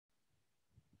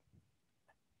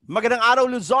Magandang araw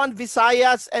Luzon,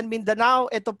 Visayas, and Mindanao.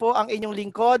 Ito po ang inyong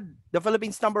lingkod, the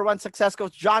Philippines #1 success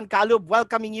coach John Calub,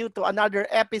 welcoming you to another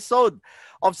episode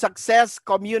of Success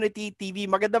Community TV.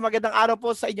 Magandang araw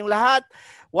po sa inyong lahat.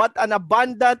 What an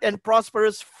abundant and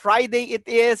prosperous Friday it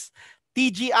is.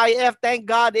 TGIF, thank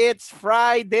God it's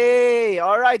Friday.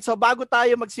 All right, so bago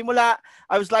tayo magsimula,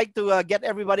 I would like to get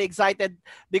everybody excited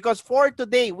because for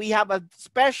today, we have a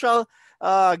special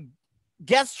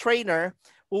guest trainer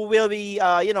who will be,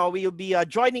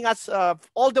 joining us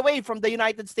all the way from the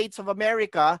United States of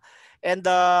America. And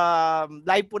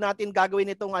live po natin gagawin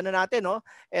itong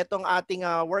itong ating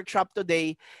workshop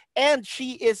today. And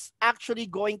she is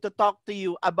actually going to talk to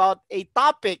you about a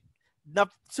topic na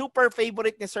super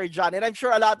favorite ni Sir John. And I'm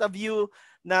sure a lot of you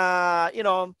na,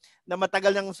 na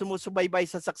matagal nang sumusubaybay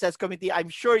sa Success Committee,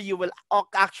 I'm sure you will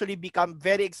actually become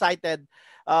very excited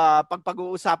pag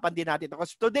pag-uusapan din natin.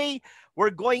 Because today, we're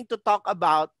going to talk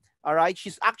about, all right,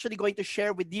 she's actually going to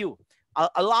share with you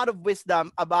a lot of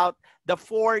wisdom about the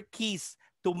 4 keys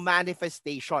to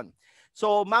manifestation.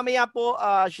 So mamaya po,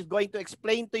 she's going to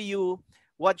explain to you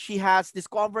what she has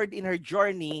discovered in her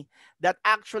journey that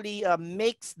actually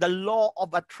makes the law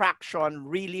of attraction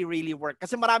really, really work.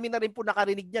 Kasi marami na rin po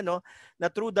nakarinig niya, no, na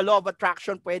through the law of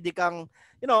attraction, pwede kang,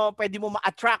 pwede mo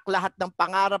ma-attract lahat ng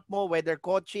pangarap mo, whether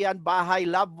kotse yan, bahay,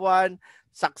 loved one,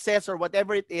 success, or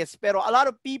whatever it is. Pero a lot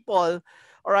of people,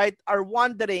 all right, are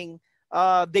wondering,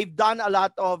 they've done a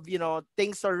lot of,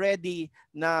 things already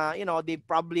na, they've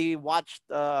probably watched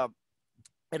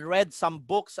and read some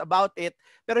books about it,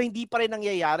 pero hindi pa rin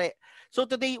nangyayari. So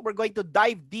today, we're going to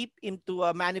dive deep into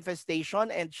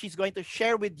manifestation, and she's going to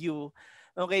share with you,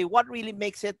 okay, what really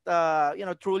makes it,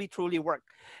 truly work.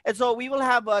 And so we will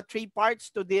have 3 parts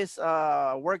to this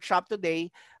workshop today.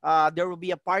 There will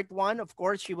be a part 1. Of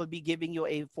course, she will be giving you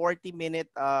a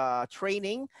 40-minute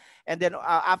training. And then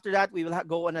after that, we will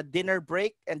go on a dinner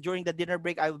break. And during the dinner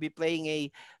break, I will be playing a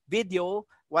video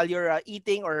while you're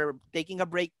eating or taking a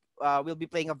break. We'll be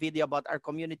playing a video about our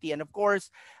community. And of course,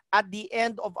 at the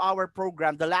end of our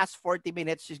program, the last 40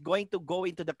 minutes, she's going to go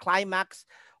into the climax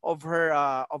of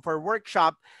her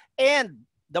workshop. And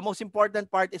the most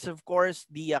important part is, of course,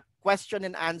 the question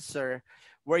and answer,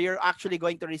 where you're actually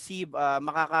going to receive,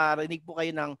 makakarinig po kayo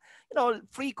ng,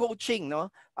 free coaching, no?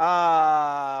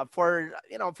 For,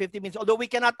 50 minutes. Although we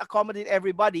cannot accommodate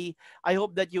everybody, I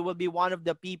hope that you will be one of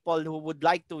the people who would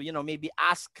like to, maybe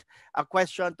ask a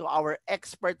question to our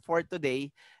expert for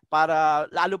today para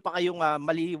lalo pa kayong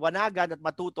maliwanagan at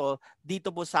matuto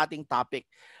dito po sa ating topic.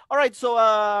 All right, so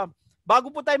bago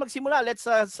po tayo magsimula, let's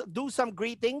do some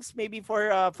greetings, maybe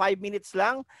for 5 minutes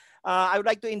lang. I would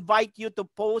like to invite you to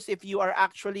post if you are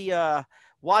actually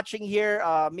watching here.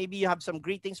 Maybe you have some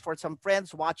greetings for some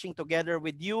friends watching together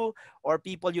with you or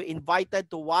people you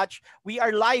invited to watch. We are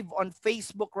live on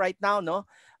Facebook right now, no?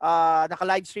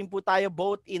 Naka-live stream po tayo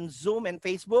both in Zoom and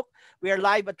Facebook. We are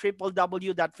live at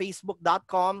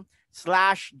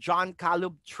www.facebook.com/John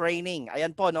Calub Training.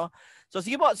 Ayan po, no? So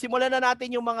sige po, simulan na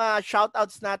natin yung mga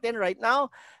shoutouts natin right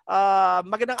now.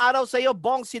 Magandang araw sa iyo,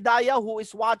 Bong Sidaya, who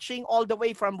is watching all the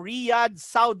way from Riyadh,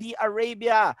 Saudi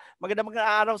Arabia. Magandang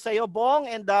araw sa iyo,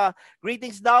 Bong, and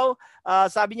greetings daw.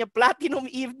 Sabi niya, platinum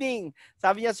evening.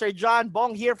 Sabi niya, Sir John,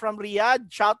 Bong here from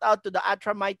Riyadh. Shout out to the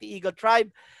Atra Mighty Eagle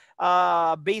Tribe.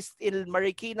 Based in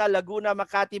Marikina, Laguna,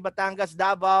 Makati, Batangas,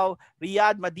 Davao,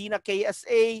 Riyadh, Medina,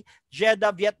 KSA,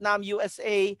 Jeddah, Vietnam,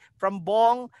 USA, from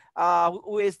Bong,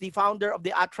 who is the founder of the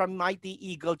Atra Mighty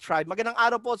Eagle Tribe. Magandang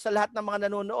araw po sa lahat ng mga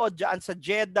nanonood dyan sa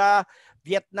Jeddah,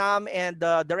 Vietnam, and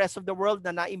the rest of the world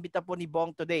na naimbita po ni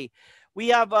Bong today.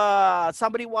 We have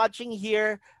somebody watching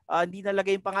here, hindi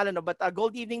nalagay yung pangalan, no? But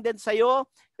gold evening din sa'yo,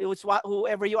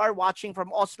 whoever you are watching from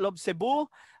Oslo, Cebu.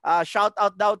 Shout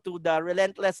out daw to the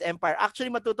Relentless Empire.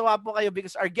 Actually, matutuwa po kayo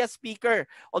because our guest speaker,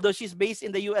 although she's based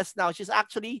in the US now, she's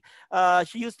actually,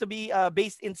 she used to be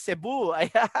based in Cebu.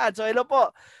 Ayan. So hello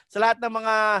po sa lahat ng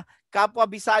mga kapwa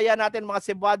Bisaya natin, mga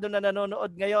Cebuano na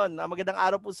nanonood ngayon. Magandang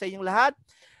araw po sa inyong lahat.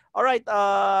 All right,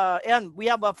 and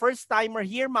we have a first timer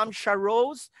here, Ma'am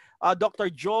Sharose, Dr.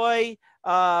 Joy,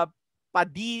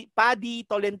 Paddy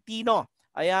Tolentino.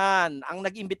 Ayan, ang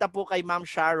nag-imbita po kay Ma'am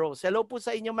Sharose. Hello po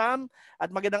sa inyo, ma'am, at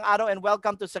magandang araw and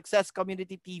welcome to Success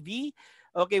Community TV.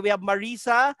 Okay, we have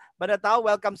Marisa Banataw,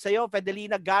 welcome sa iyo.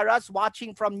 Fedelina Garas,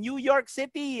 watching from New York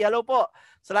City. Hello po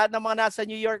sa lahat ng mga nasa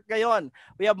New York ngayon.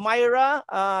 We have Myra,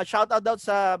 shout out daw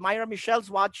sa Myra Michelle's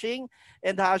watching,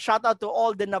 and shout out to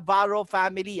all the Navarro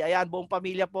family. Ayan, buong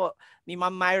pamilya po ni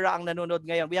Ma'am Myra ang nanonood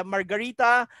ngayon. We have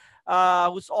Margarita,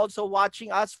 who's also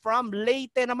watching us from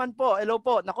Leyte naman po. Hello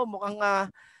po. Naku, mukhang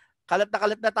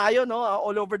kalat na tayo, no?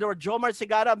 All over the world. Jomar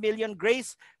Sigara, Million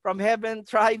Grace from Heaven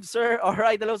Tribe, sir. All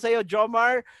right, hello sa iyo,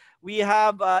 Jomar. We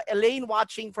have Elaine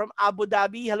watching from Abu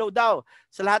Dhabi. Hello daw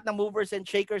sa lahat ng movers and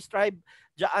shakers tribe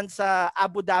dyan sa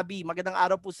Abu Dhabi. Magandang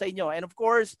araw po sa inyo. And of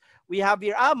course, we have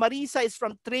here, Marisa is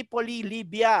from Tripoli,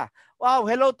 Libya. Wow,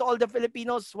 hello to all the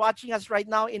Filipinos watching us right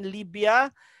now in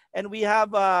Libya. And we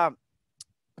have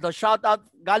the shout out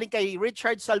galing kay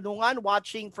Richard Salnungan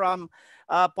watching from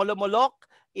Polomolok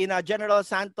in General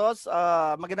Santos.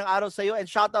 Magandang araw sa iyo. And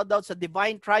shout out daw sa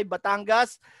Divine Tribe,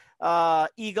 Batangas.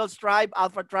 Eagles Tribe,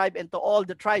 Alpha Tribe, and to all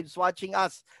the tribes watching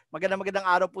us. Magandang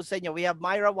araw po sa inyo. We have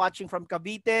Myra watching from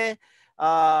Cavite.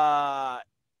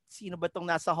 Sino ba itong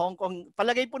nasa Hong Kong?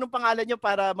 Palagay po ng pangalan nyo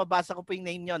para mabasa ko po yung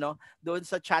name nyo, no? Doon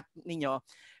sa chat ninyo.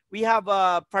 We have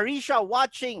Parisha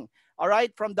watching, all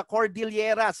right, from the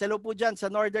Cordillera. Hello po dyan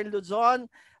sa Northern Luzon.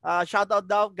 Shout out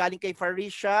daw galing kay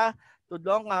Parisha.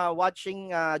 Tudong watching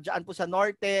dyan po sa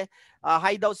Norte.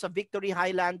 Hi daw sa Victory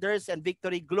Highlanders and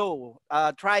Victory Glow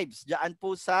tribes dyan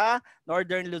po sa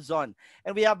Northern Luzon.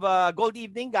 And we have Gold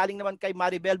Evening galing naman kay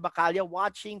Maribel Bacalya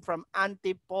watching from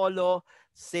Antipolo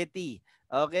City.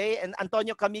 Okay, and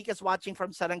Antonio Camicas watching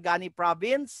from Sarangani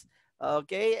Province.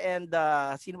 Okay, and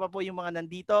sino pa po yung mga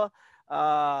nandito?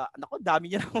 Naku,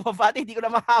 dami nyo nang mabati, hindi ko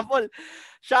na mahabol.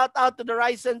 Shout out to the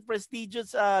Rise and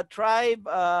Prestigious Tribe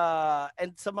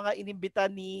and sa mga inimbita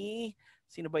ni,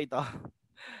 sino ba ito?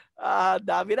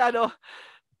 Dami na, no?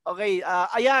 Okay,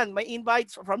 ayan, may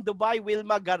invites from Dubai,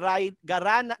 Wilma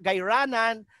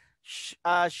Gairanan,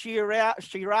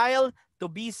 Shirail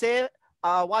Tubise,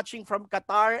 watching from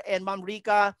Qatar, and Ma'am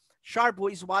Rika Sharp, who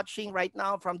is watching right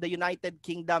now from the United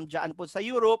Kingdom, dyan po sa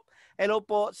Europe. Hello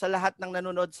po sa lahat ng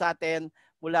nanonood sa atin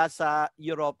mula sa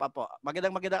Europa po.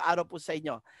 Magandang araw po sa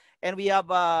inyo. And we have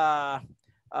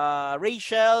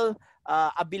Rachel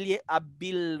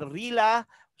Abilrila.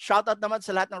 Shout out naman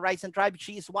sa lahat ng Rise and Tribe.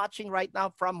 She is watching right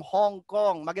now from Hong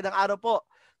Kong. Magandang araw po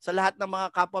sa lahat ng mga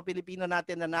kapwa Pilipino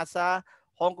natin na nasa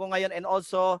Hong Kong ngayon. And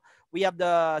also, we have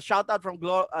the shout out from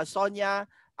Sonia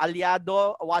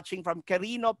Aliado watching from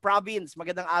Quirino Province.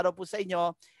 Magandang araw po sa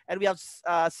inyo. And we have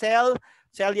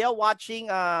Celia watching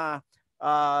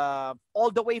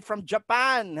all the way from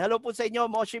Japan. Hello po sa inyo,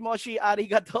 Moshi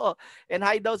arigato. And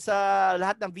hi daw sa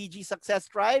lahat ng VG Success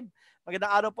Tribe. Magandang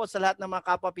araw po sa lahat ng mga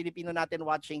kapwa Pilipino natin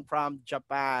watching from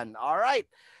Japan. All right.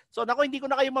 So naku, hindi ko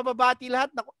na kayo mababati lahat.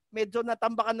 Naku, medyo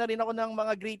natambakan na rin ako ng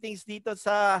mga greetings dito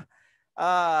sa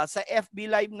FB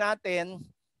Live natin.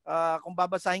 Kung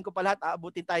babasahin ko pa lahat,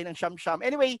 aabutin tayo ng siyam-siyam.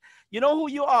 Anyway, you know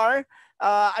who you are.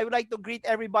 I would like to greet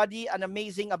everybody an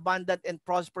amazing, abundant, and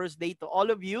prosperous day to all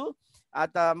of you.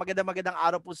 At magandang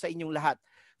araw po sa inyong lahat.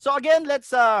 So again,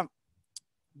 let's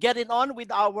get it on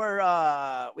with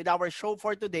our show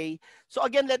for today. So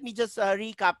again, let me just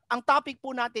recap. Ang topic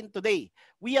po natin today,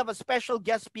 we have a special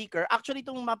guest speaker. Actually,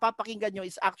 itong mapapakinggan nyo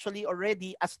is actually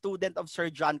already a student of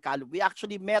Sir John Calub. We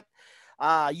actually met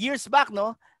years back,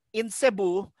 no, in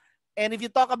Cebu. And if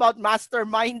you talk about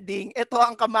masterminding, ito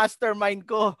ang ka-mastermind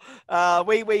ko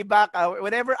way back.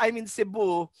 Whenever I'm in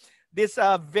Cebu, this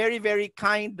very, very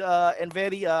kind and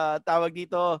very tawag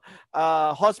dito,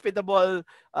 hospitable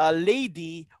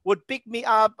lady would pick me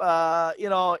up,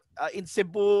 in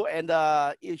Cebu, and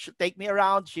she'll take me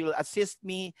around. She'll assist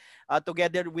me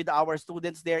together with our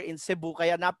students there in Cebu.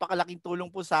 Kaya napakalaking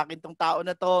tulong po sa akin tong tao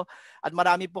na to. At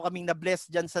marami po kaming na-bless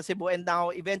dyan sa Cebu. And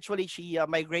now, eventually, she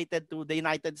migrated to the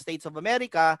United States of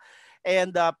America.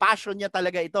 And passion niya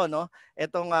talaga ito, no?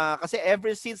 Itong kasi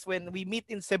ever since when we meet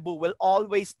in Cebu, we'll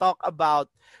always talk about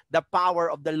the power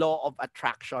of the law of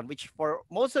attraction, which for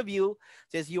most of you,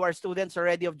 since you are students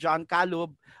already of John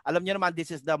Calub, alam niyo naman, this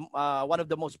is the one of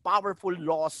the most powerful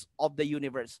laws of the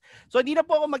universe. So hindi na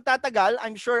po ako magtatagal.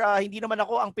 I'm sure hindi naman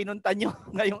ako ang pinunta niyo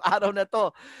ngayong araw na to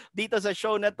dito sa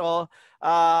show na to.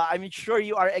 I'm sure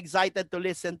you are excited to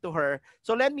listen to her.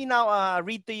 So let me now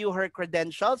read to you her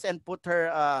credentials and put her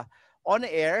on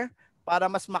air para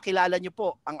mas makilala niyo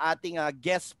po ang ating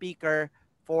guest speaker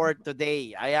for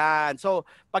today. Ayan. So,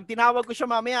 pag tinawag ko siya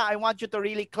mamaya, I want you to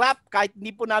really clap. Kahit hindi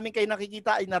po namin kayo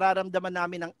nakikita, ay nararamdaman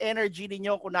namin ang energy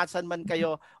ninyo kung nasan man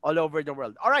kayo all over the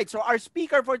world. All right. So, our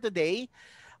speaker for today,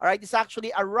 all right, is actually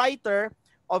a writer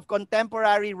of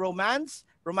contemporary romance,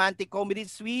 romantic comedy,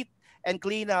 sweet and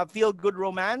clean feel-good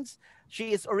romance.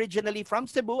 She is originally from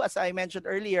Cebu, as I mentioned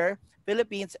earlier,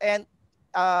 Philippines, and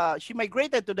she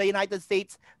migrated to the United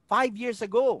States 5 years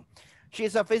ago. She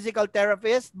is a physical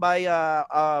therapist by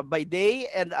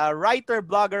day, and a writer,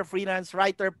 blogger, freelance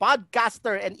writer,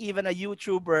 podcaster, and even a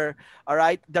YouTuber, all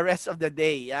right, the rest of the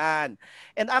day. Yan.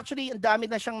 And actually, ang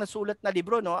dami na siyang nasulat na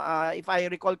libro, no? If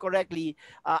I recall correctly,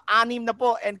 6 na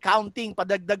po and counting,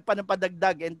 padagdag pa ng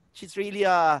padagdag. And she's really,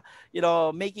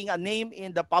 making a name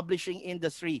in the publishing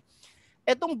industry.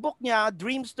 Etong book niya,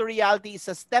 Dreams to Reality, is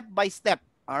a step-by-step,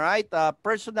 all right,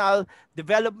 personal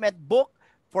development book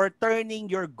for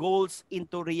turning your goals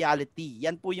into reality.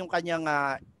 Yan po yung kanyang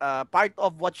part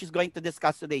of what she's going to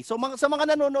discuss today. So sa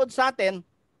mga nanonood sa atin,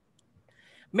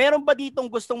 meron ba ditong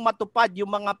gustong matupad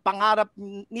yung mga pangarap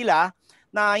nila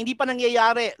na hindi pa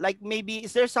nangyayari? Like maybe,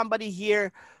 is there somebody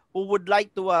here who would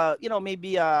like to,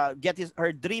 maybe get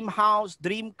her dream house,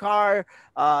 dream car,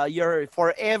 your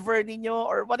forever ninyo,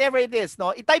 or whatever it is,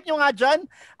 no? I-type nyo nga dyan,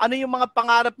 ano yung mga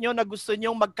pangarap nyo na gusto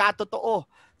nyo magkatotoo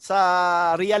sa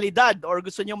realidad, or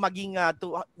gusto nyo maging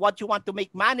what you want to make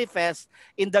manifest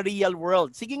in the real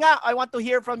world. Sige nga, I want to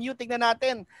hear from you. Tingnan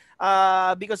natin.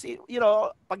 Because,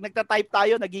 pag nagta-type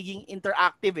tayo, nagiging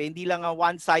interactive. Hindi lang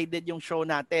one-sided yung show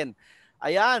natin.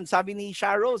 Ayan, sabi ni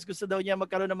Sharos, gusto daw niya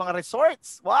magkaroon ng mga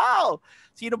resorts. Wow!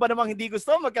 Sino ba namang hindi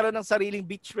gusto magkaroon ng sariling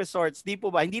beach resorts? Di po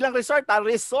ba? Hindi lang resort,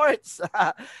 resorts.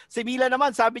 Si Mila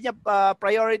naman, sabi niya,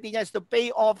 priority niya is to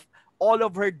pay off all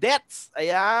of her debts.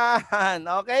 Ayan,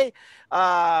 okay?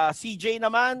 CJ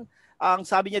naman, ang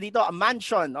sabi niya dito, a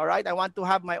mansion. Alright, I want to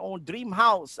have my own dream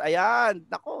house. Ayan,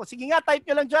 nako, sige nga, type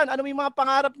nyo lang dyan. Ano yung mga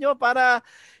pangarap nyo para,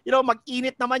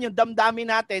 mag-init naman yung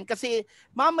damdamin natin. Kasi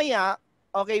mamaya,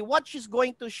 okay, what she's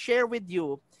going to share with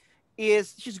you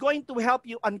is she's going to help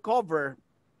you uncover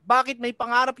bakit may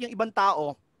pangarap yung ibang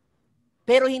tao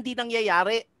pero hindi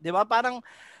nangyayari. Di ba? Parang,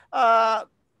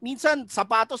 minsan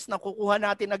sapatos na kukuha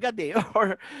natin agad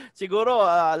or siguro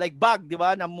like bag, di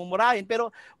ba, na mumurahin. Pero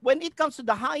when it comes to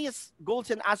the highest goals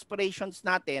and aspirations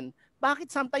natin, bakit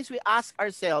sometimes we ask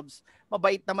ourselves,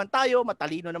 mabait naman tayo,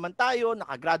 matalino naman tayo,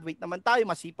 nakagraduate naman tayo,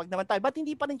 masipag naman tayo, ba't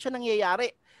hindi pa rin siya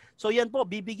nangyayari? So yan po,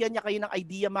 bibigyan niya kayo ng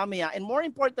idea mamaya. And more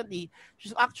importantly,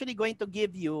 she's actually going to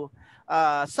give you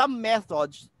some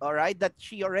methods, all right, that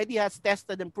she already has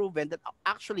tested and proven that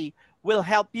actually will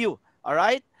help you, all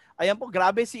right? Ayan po,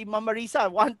 grabe si Ma'am Marisa,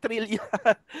 1 trillion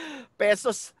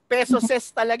pesos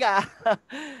talaga.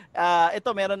 Ito,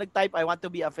 meron nag-type, I want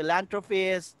to be a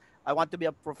philanthropist, I want to be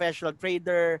a professional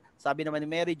trader. Sabi naman ni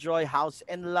Mary Joy, house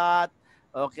and lot.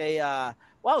 Okay,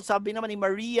 wow, sabi naman ni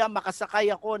Maria, makasakay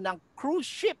ako ng cruise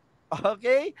ship.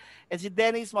 Okay? And si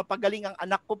Dennis, mapagaling ang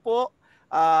anak ko po.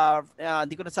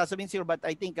 Hindi ko nasasabihin sir, but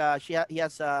I think he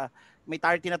has may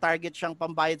target siyang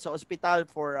pambayad sa ospital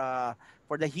for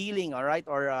the healing, all right,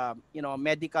 or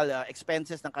medical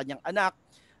expenses ng kanyang anak.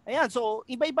 Ayan, so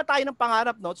iba-iba tayo ng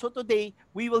pangarap, no? So today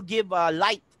we will give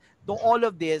light to all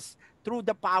of this through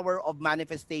the power of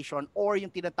manifestation, or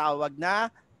yung tinatawag na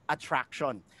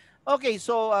attraction. Okay,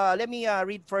 so let me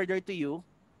read further to you.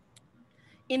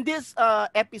 In this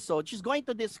episode, she's going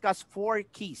to discuss 4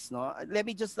 keys, no? Let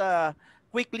me just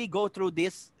quickly go through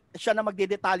this. Siya na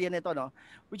magdedetalya nito, no?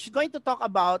 Which is going to talk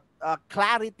about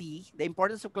clarity, the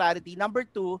importance of clarity. Number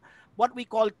 2, what we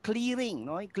call clearing,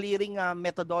 no? Clearing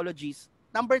methodologies.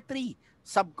 Number 3,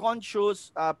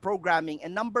 subconscious programming.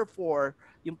 And number 4,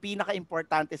 yung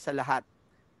pinaka-importante sa lahat,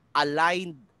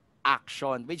 aligned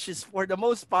action, which is for the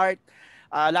most part,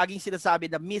 laging sinasabi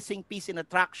the missing piece in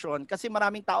attraction. Kasi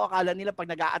maraming tao akala nila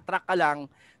pag nag-a-attract ka lang,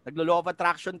 naglo-law of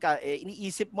attraction ka,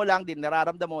 iniisip mo lang din,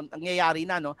 nararamdaman mo, nangyayari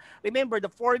na, no? Remember,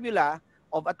 the formula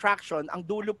of attraction, ang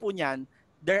dulo po niyan,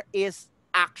 there is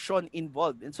action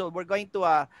involved. And so we're going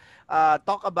to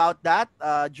talk about that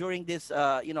during this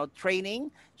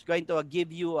training. She's going to give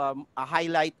you a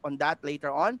highlight on that later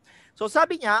on. So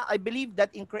sabi niya, I believe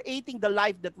that in creating the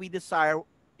life that we desire,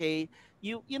 okay,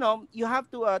 you have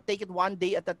to take it one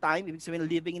day at a time, ibig sabihin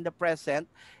living in the present.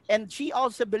 And she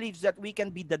also believes that we can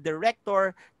be the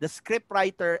director, the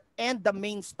scriptwriter, and the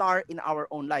main star in our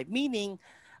own life. Meaning,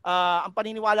 ang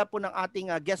paniniwala po ng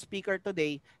ating guest speaker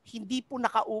today, hindi po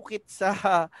nakaukit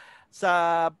sa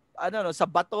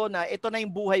bato na ito na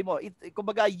yung buhay mo.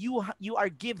 Kumbaga, you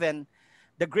are given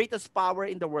the greatest power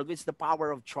in the world, which is the power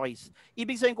of choice.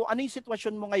 Ibig sabihin kung ano yung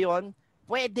sitwasyon mo ngayon,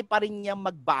 pwede pa rin niya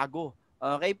magbago.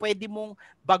 Okay, pwede mong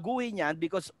baguhin yan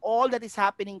because all that is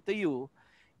happening to you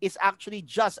is actually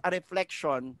just a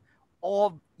reflection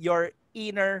of your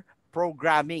inner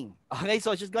programming. Okay,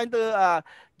 so she's going to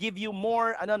give you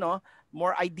more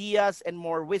ideas and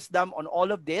more wisdom on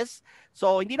all of this.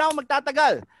 So hindi na ako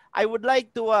magtatagal. I would like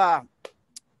to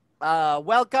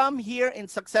welcome here in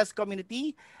Success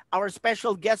Community our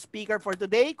special guest speaker for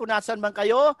today. Kung nasan man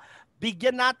kayo,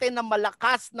 bigyan natin ng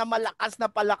malakas na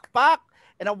palakpak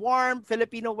And a warm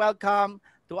Filipino welcome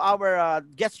to our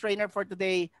guest trainer for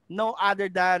today, no other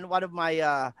than one of my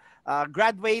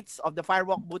graduates of the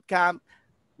Firewalk Bootcamp,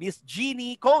 Miss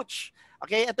Genie Coach.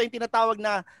 Okay, ito yung tinatawag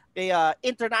na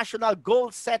international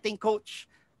goal-setting coach,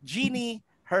 Genie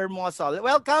Hermoso.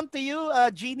 Welcome to you,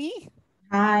 Genie.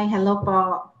 Hi, hello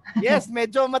po. Yes,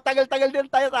 medyo matagal-tagal din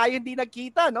tayo hindi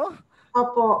nagkita, no?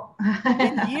 Opo.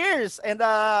 In years, and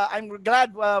I'm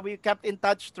glad we kept in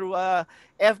touch through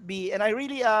FB, and I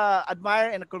really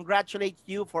admire and congratulate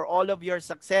you for all of your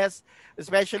success,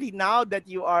 especially now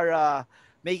that you are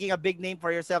making a big name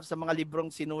for yourself sa mga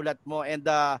librong sinulat mo. And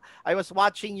I was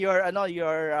watching your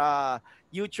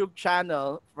YouTube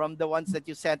channel from the ones that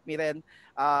you sent me then.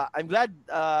 I'm glad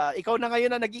ikaw na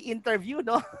ngayon na nag-i-interview,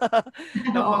 no?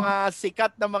 ng mga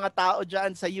sikat na mga tao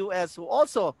dyan sa US who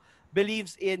also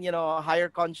believes in, you know, higher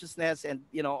consciousness and,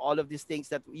 you know, all of these things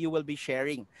that you will be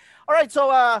sharing. All right, so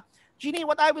Genie,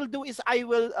 what I will do is I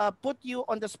will put you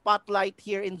on the spotlight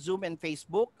here in Zoom and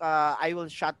Facebook. I will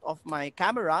shut off my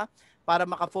camera para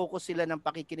makafocus sila ng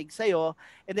pakikinig sa'yo.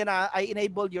 And then I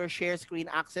enable your share screen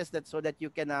access so that you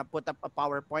can put up a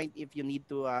PowerPoint if you need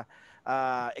to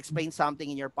explain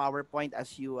something in your PowerPoint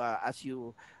as you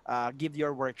give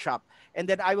your workshop. And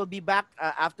then I will be back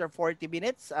after 40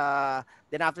 minutes.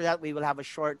 Then after that, we will have a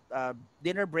short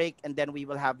dinner break, and then we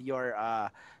will have your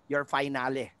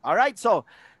finale. All right, so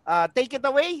take it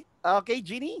away. Okay,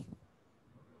 Genie?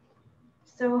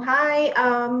 So hi,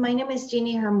 my name is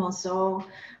Genie Hermoso.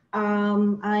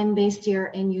 I'm based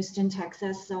here in Houston,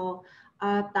 Texas. So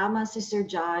tama si Sir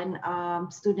John,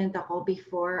 student ako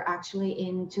before. Actually,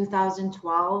 in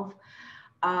 2012,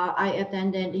 I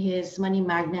attended his Money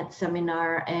Magnet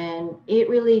seminar, and it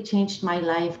really changed my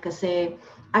life because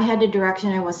I had a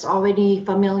direction. I was already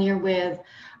familiar with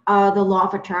the law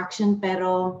of attraction,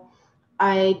 pero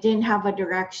I didn't have a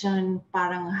direction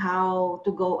parang how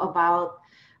to go about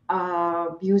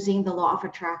using the law of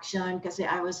attraction because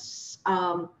I was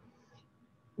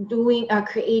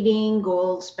creating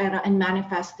goals and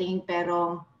manifesting,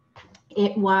 pero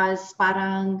it was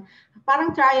parang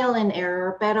trial and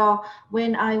error. Pero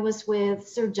when I was with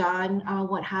Sir John,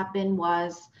 what happened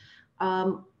was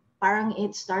parang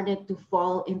it started to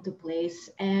fall into place.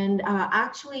 And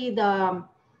actually the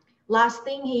last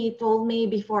thing he told me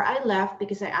before I left,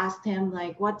 because I asked him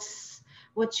like, what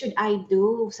should I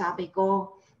do? Sabi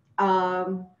ko,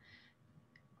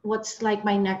 what's like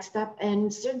my next step?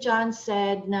 And Sir John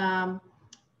said,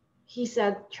 he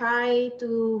said, try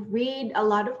to read a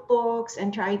lot of books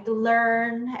and try to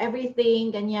learn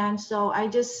everything, ganyan. So I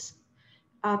just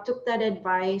took that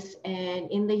advice, and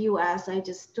in the US, I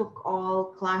just took all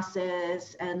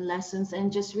classes and lessons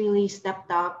and just really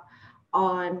stepped up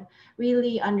on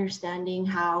really understanding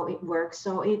how it works.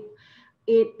 So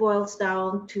it boils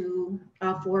down to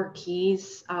 4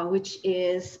 keys, which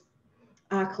is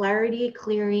clarity,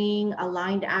 clearing,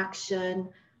 aligned action,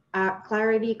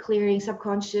 clarity, clearing,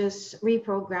 subconscious,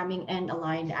 reprogramming, and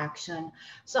aligned action.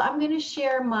 So I'm going to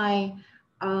share my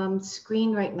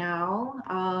screen right now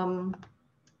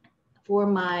for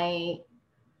my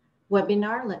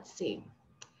webinar. Let's see.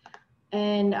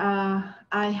 And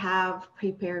I have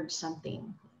prepared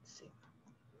something. Let's see.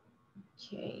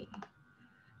 Okay.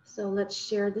 So let's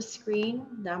share the screen.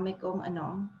 Dami kong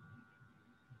ano.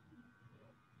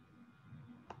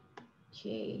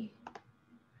 Okay,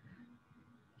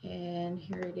 and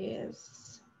here it is.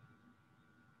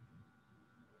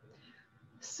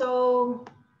 So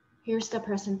here's the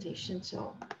presentation.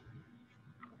 So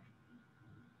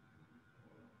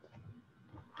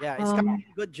yeah, it's coming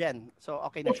in good, Jen. So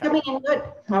okay, it's coming in good.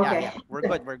 Okay, yeah. We're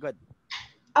good. We're good.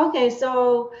 Okay,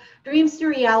 so dreams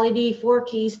to reality, 4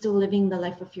 keys to living the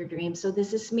life of your dreams. So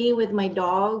this is me with my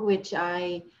dog, which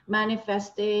I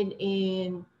manifested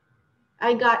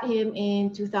I got him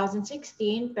in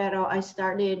 2016, pero I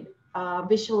started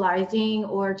visualizing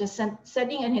or just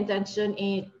setting an intention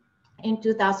in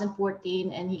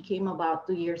 2014, and he came about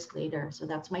 2 years later. So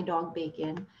that's my dog,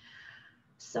 Bacon.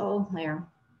 So there.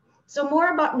 So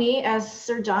more about me, as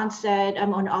Sir John said,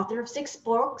 I'm an author of 6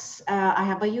 books. I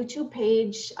have a YouTube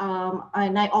page,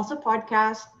 and I also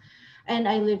podcast. And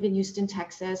I live in Houston,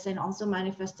 Texas, and also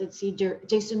manifested si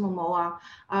Jason Momoa,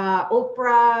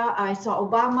 Oprah, I saw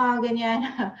Obama,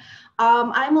 ganyan.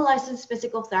 I'm a licensed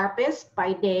physical therapist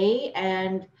by day,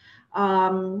 and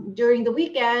during the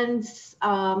weekends,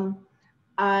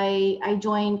 I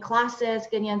join classes,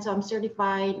 ganyan. So I'm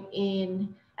certified in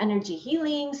energy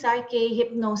healing, psyche,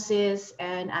 hypnosis,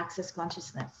 and access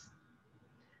consciousness.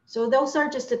 So those are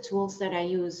just the tools that I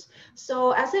use.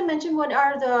 So as I mentioned, what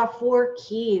are the 4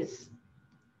 keys?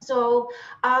 So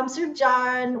when Sir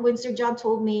John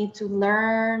told me to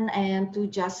learn and to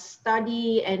just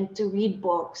study and to read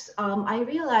books, I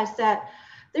realized that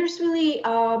there's really,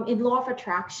 in law of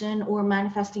attraction or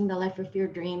manifesting the life of your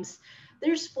dreams,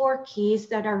 there's four keys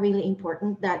that are really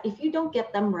important that if you don't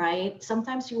get them right,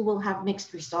 sometimes you will have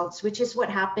mixed results, which is what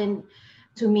happened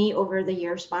to me over the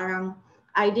years. Parang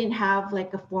I didn't have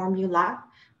like a formula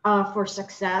for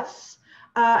success.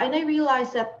 And I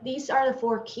realized that these are the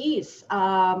four keys: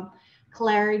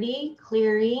 clarity,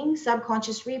 clearing,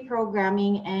 subconscious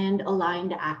reprogramming, and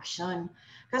aligned action.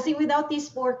 Because without these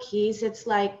four keys, it's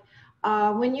like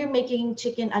when you're making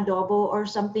chicken adobo or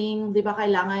something, di ba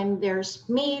kailangan there's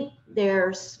meat,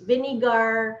 there's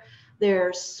vinegar,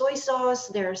 there's soy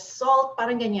sauce, there's salt,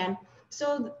 parang ganyan.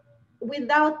 So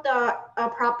without the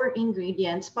proper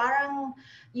ingredients, parang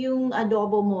yung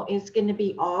adobo mo is gonna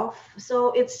be off.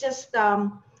 So it's just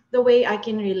the way I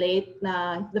can relate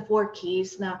na the four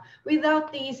keys na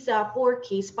without these four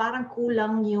keys, parang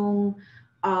kulang yung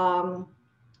um,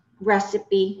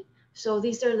 recipe. So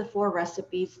these are the four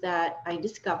recipes that I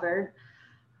discovered.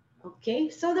 Okay,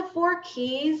 so the four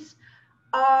keys.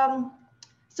 Um,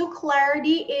 so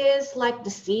clarity is like the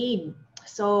seed.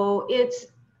 So it's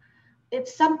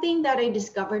something that I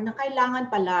discovered na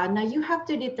kailangan pala na you have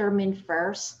to determine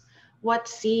first what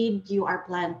seed you are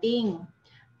planting.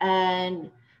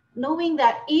 And knowing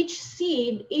that each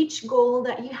seed, each goal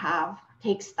that you have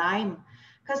takes time.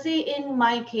 Kasi in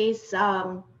my case,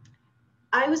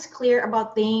 I was clear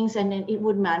about things and then it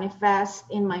would manifest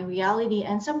in my reality,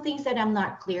 and some things that I'm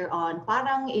not clear on.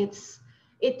 Parang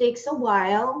it takes a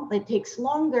while, it takes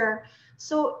longer.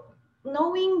 So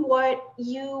knowing what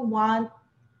you want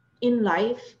in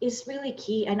life is really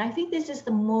key. And I think this is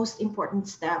the most important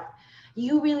step.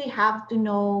 You really have to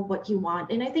know what you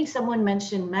want. And I think someone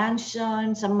mentioned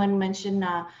mansion, someone mentioned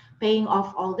paying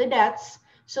off all the debts.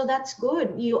 So that's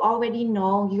good. You already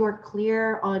know, you're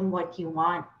clear on what you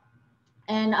want.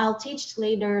 And I'll teach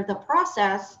later the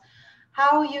process,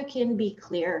 how you can be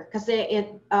clear. Because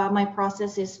my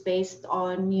process is based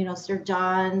on, Sir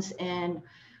John's and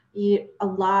a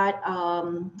lot.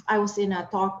 I was in a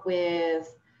talk with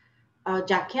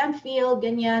Jack Canfield,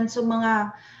 ganyan. So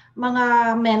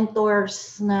mga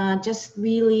mentors na just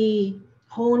really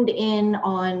honed in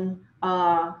on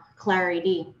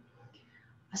clarity.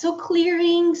 So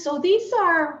clearing, so these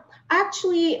are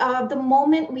actually the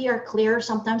moment we are clear,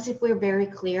 sometimes if we're very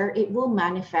clear, it will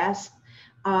manifest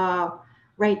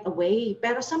right away.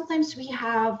 Pero sometimes we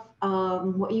have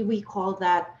what we call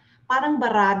that, parang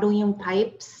barado yung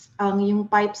pipes. Yung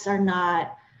pipes are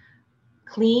not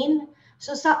clean.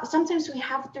 So sometimes we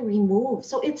have to remove.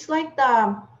 So it's like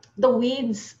the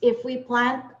weeds. If we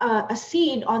plant a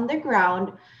seed on the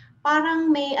ground,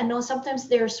 parang may sometimes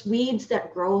there's weeds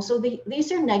that grow. So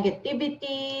these are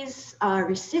negativities,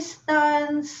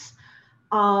 resistance,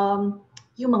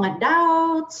 yung mga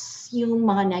doubts, yung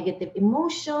mga negative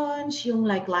emotions, yung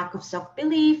like lack of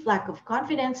self-belief, lack of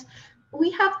confidence.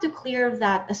 We have to clear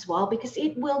that as well because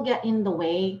it will get in the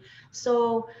way.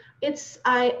 So it's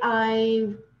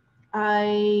I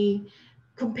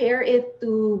compare it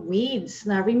to weeds.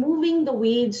 Now, removing the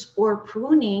weeds or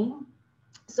pruning.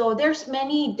 So there's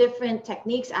many different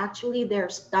techniques. Actually,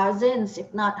 there's dozens,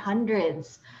 if not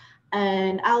hundreds.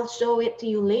 And I'll show it to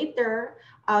you later.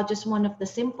 Just one of the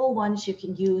simple ones you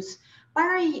can use.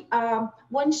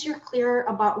 Once you're clear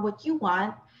about what you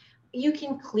want, you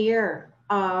can clear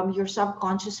your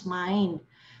subconscious mind.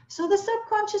 So the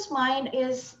subconscious mind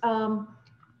is,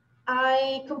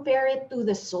 I compare it to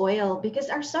the soil because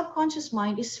our subconscious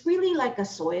mind is really like a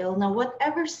soil. Now,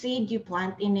 whatever seed you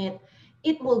plant in it,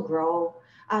 it will grow.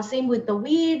 Same with the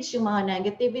weeds, yung mga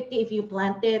negativity, if you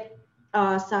plant it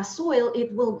sa soil,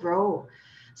 it will grow.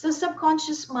 So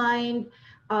subconscious mind,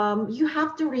 you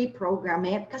have to reprogram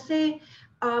it kasi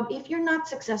if you're not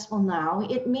successful now,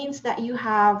 it means that you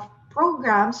have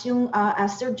programs, yung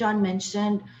as Sir John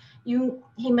mentioned,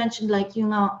 he mentioned like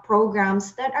yung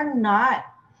programs that are not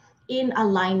in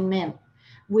alignment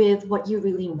with what you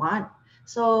really want.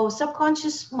 So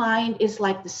subconscious mind is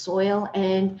like the soil,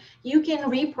 and you can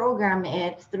reprogram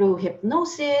it through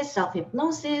hypnosis,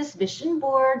 self-hypnosis, vision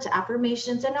boards,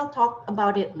 affirmations, and I'll talk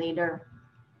about it later.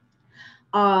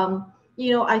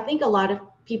 I think a lot of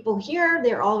people here,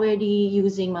 they're already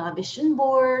using mga vision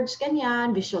boards,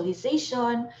 ganyan,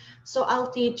 visualization. So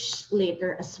I'll teach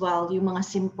later as well yung mga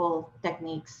simple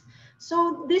techniques.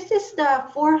 So this is the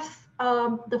fourth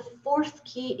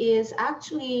key is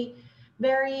actually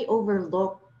very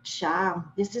overlooked siya.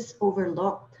 This is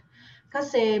overlooked.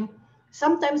 Kasi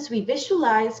sometimes we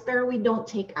visualize pero we don't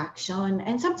take action.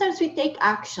 And sometimes we take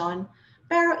action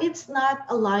Pero it's not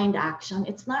aligned action.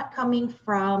 It's not coming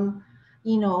from,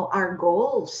 you know, our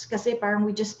goals. Kasi parang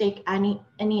we just take any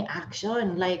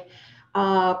action. Like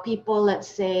people,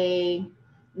 let's say,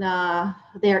 na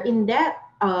they're in debt.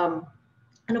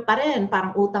 Ano pa rin,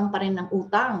 parang utang pa rin ng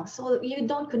utang. So you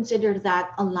don't consider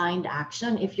that aligned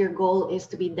action if your goal is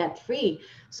to be debt-free.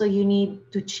 So you need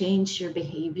to change your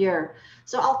behavior.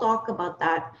 So I'll talk about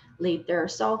that later.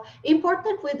 So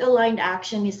important with aligned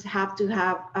action is you have to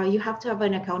have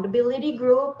an accountability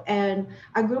group, and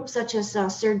a group such as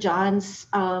Sir John's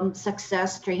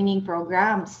success training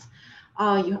programs.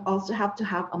 You also have to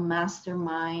have a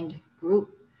mastermind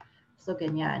group. So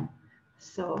ganyan.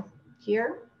 So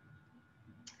here.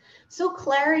 So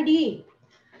clarity.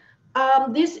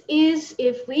 This is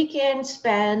if we can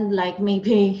spend like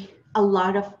maybe a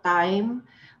lot of time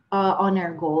on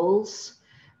our goals,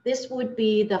 this would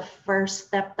be the first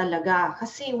step talaga.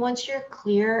 Kasi once you're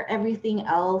clear, everything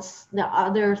else, the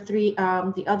other three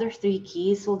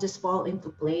keys will just fall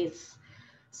into place.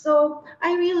 So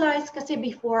I realized kasi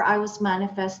before I was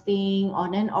manifesting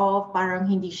on and off, parang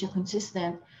hindi siya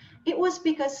consistent. It was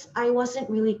because I wasn't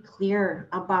really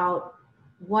clear about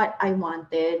what I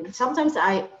wanted. Sometimes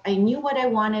I knew what I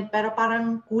wanted, pero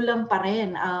parang kulang pa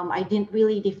rin. I didn't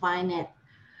really define it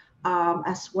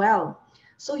as well.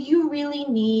 So you really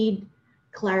need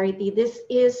clarity. This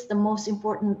is the most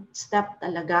important step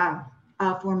talaga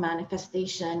for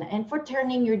manifestation and for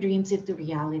turning your dreams into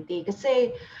reality.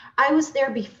 Kasi I was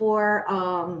there before,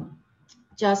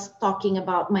 just talking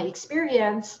about my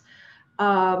experience.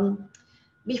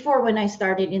 Before when I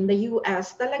started in the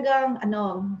US, talagang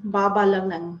baba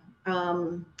lang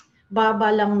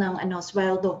ng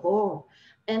sweldo ko.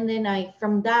 And then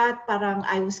from that, parang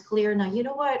I was clear na, you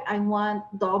know what, I want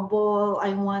double,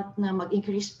 I want na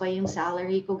mag-increase pa yung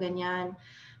salary ko, ganyan.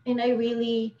 And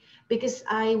because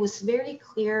I was very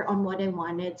clear on what I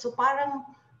wanted. So parang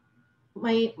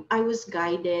I was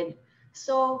guided.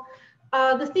 So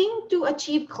the thing to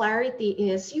achieve clarity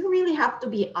is you really have to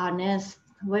be honest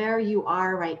where you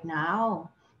are right now.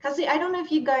 Because I don't know if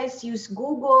you guys use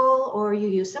Google or you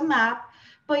use a map,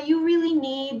 but you really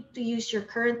need to use your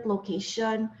current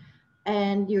location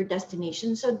and your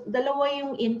destination. So dalawa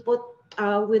yung input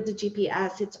with the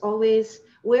GPS. It's always,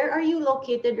 where are you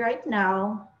located right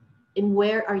now and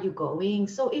where are you going?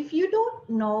 So if you don't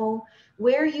know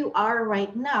where you are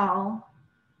right now,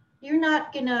 you're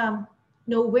not gonna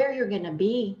know where you're gonna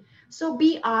be. So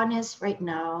be honest right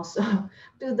now. So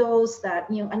to those that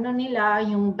yung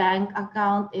bank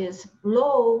account is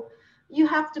low, you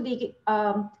have to be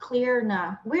clear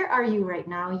na where are you right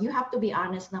now. You have to be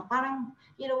honest na parang,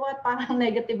 you know what, parang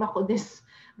negative ako this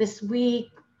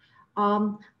week.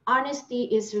 Honesty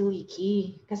is really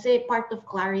key kasi part of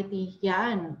clarity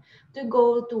yan. To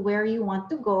go to where you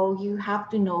want to go, you have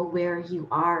to know where you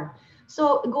are.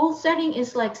 So goal setting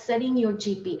is like setting your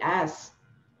GPS.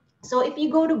 So if you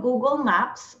go to Google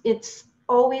Maps, it's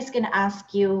always going to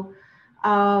ask you,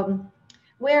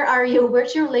 where are you?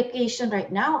 Where's your location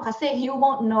right now? Kasi you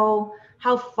won't know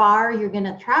how far you're going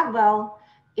to travel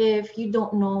if you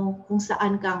don't know kung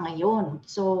saan ka ngayon.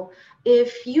 So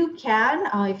if you can,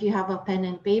 if you have a pen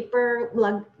and paper,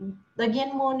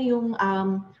 lagyan mo yung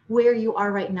where you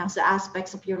are right now sa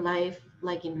aspects of your life,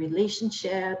 like in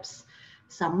relationships,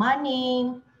 sa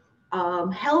money,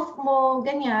 health mo,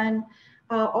 ganyan.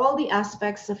 All the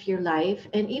aspects of your life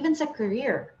and even sa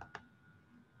career.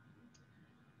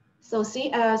 So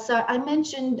see, so I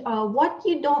mentioned what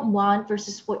you don't want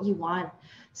versus what you want.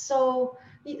 So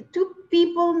to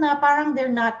people na parang they're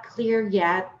not clear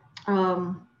yet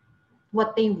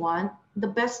what they want, the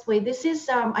best way, this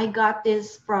is, I got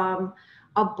this from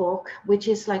a book, which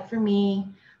is like for me,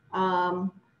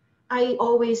 I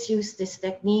always use this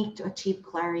technique to achieve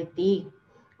clarity,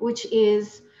 which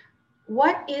is,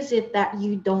 what is it that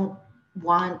you don't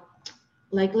want?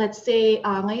 Like, let's say,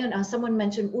 ngayon, someone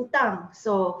mentioned utang.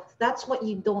 So that's what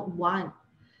you don't want.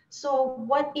 So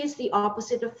what is the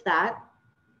opposite of that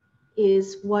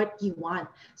is what you want.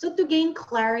 So to gain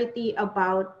clarity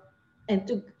about and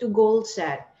to goal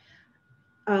set,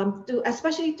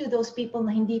 especially to those people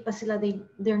na hindi pa sila,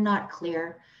 they're not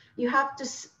clear, you have to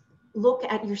look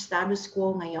at your status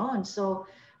quo ngayon. So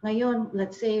ngayon,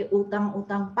 let's say, utang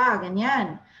pa,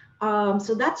 ganyan.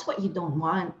 So that's what you don't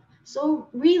want. So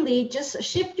really, just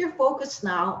shift your focus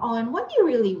now on what you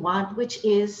really want, which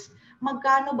is,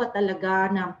 magkano ba talaga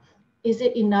na, is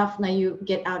it enough na you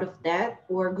get out of debt,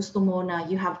 or gusto mo na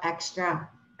you have extra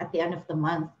at the end of the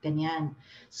month, ganyan.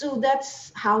 So that's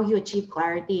how you achieve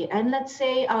clarity. And let's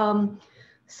say,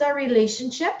 sa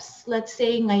relationships, let's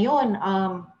say ngayon,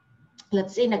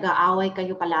 let's say nag-aaway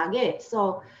kayo palagi.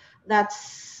 So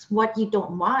that's what you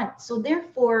don't want. So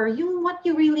therefore, what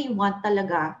you really want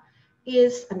talaga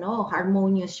is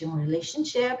harmonious yung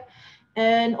relationship.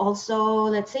 And also,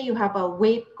 let's say you have a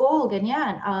weight goal,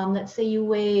 ganyan. Let's say you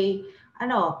weigh,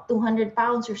 200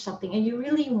 pounds or something, and you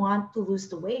really want to lose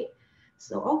the weight.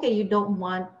 So, okay, you don't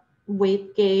want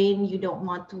weight gain, you don't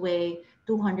want to weigh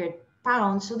 200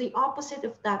 pounds. So the opposite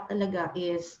of that talaga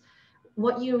is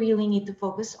what you really need to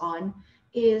focus on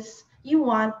is you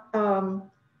want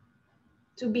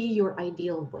to be your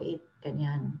ideal weight,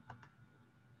 ganyan.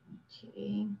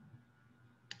 Okay.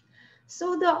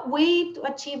 So the way to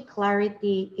achieve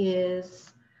clarity is,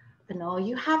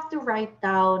 you have to write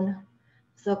down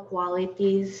the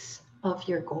qualities of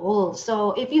your goal.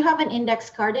 So if you have an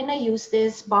index card, and I use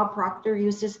this, Bob Proctor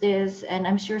uses this, and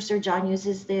I'm sure Sir John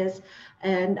uses this,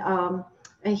 and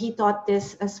he taught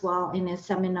this as well in his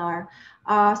seminar.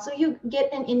 So you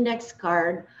get an index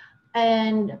card,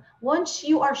 and once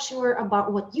you are sure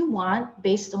about what you want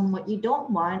based on what you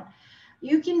don't want,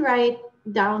 you can write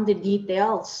down the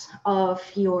details of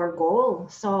your goal.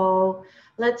 So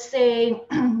let's say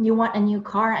you want a new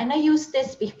car, and I used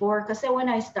this before kasi when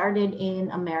I started in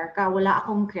America, wala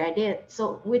akong credit.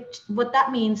 So what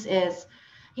that means is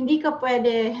hindi ka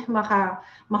pwede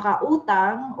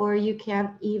makautang, or you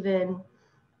can't even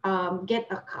get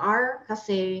a car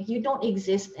kasi you don't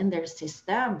exist in their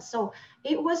system. So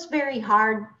it was very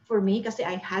hard for me kasi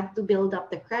I had to build up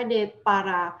the credit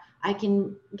para I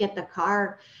can get the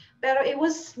car. Pero it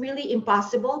was really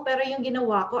impossible. Pero yung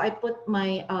ginawa ko, I put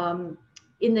my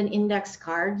in an index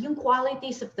card yung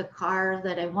qualities of the car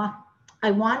that I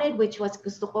wanted, which was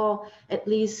gusto ko at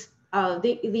least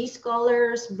these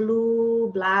colors,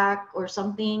 blue, black, or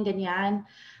something ganyan.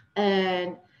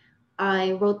 And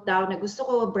I wrote down na gusto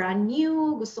ko brand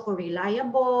new, gusto ko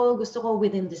reliable, gusto ko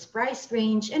within this price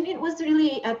range. And it was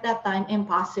really at that time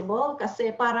impossible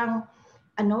kasi parang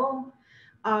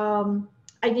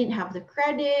I didn't have the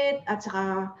credit at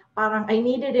saka parang I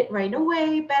needed it right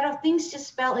away, pero things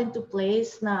just fell into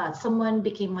place na someone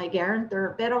became my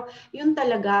guarantor. Pero yun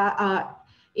talaga,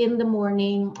 in the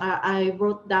morning, I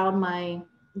wrote down my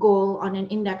goal on an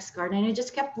index card, and I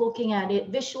just kept looking at it,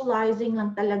 visualizing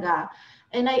lang talaga.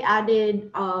 And I added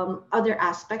other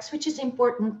aspects, which is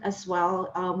important as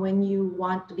well when you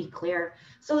want to be clear.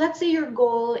 So let's say your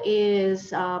goal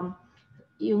is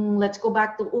let's go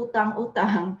back to utang.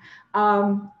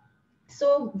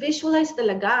 So visualize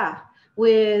talaga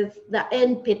with the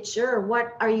end picture.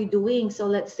 What are you doing? So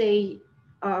let's say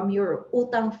you're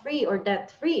utang free or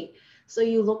debt free. So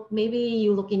maybe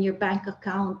you look in your bank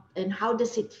account, and how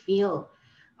does it feel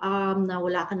na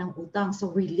wala ka ng utang?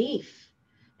 So relief.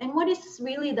 And what is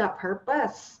really the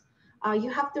purpose? You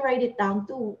have to write it down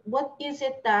too. What is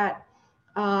it that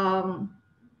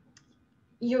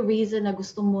your reason na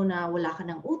gusto mo na wala ka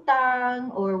ng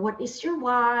utang, or what is your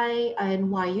why, and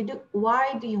why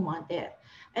do you want it?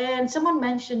 And someone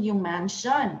mentioned yung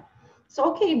mansion.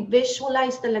 So okay,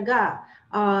 visualize talaga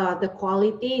the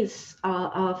qualities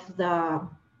of the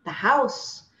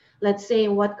house. Let's say,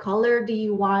 what color do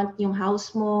you want yung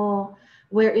house mo?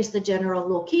 Where is the general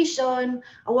location?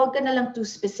 Huwag ka na lang too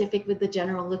specific with the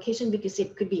general location because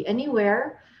it could be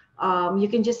anywhere. You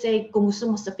can just say, kung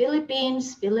gusto mo sa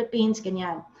Philippines,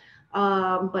 ganyan.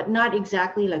 But not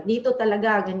exactly like, dito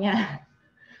talaga, ganyan.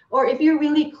 Or if you're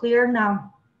really clear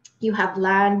now, you have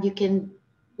land, you can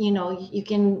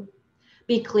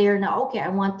be clear now, okay, I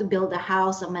want to build a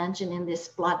house, a mansion in this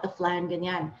plot of land,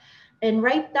 ganyan. And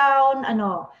write down,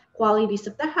 qualities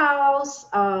of the house.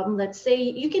 Let's say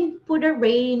you can put a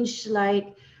range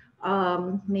like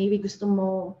maybe gusto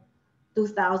mo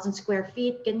 2,000 square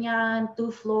feet, ganyan,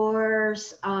 2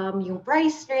 floors, yung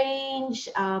price range,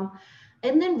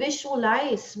 and then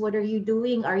visualize. What are you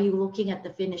doing? Are you looking at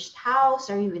the finished house?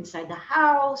 Are you inside the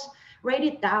house? Write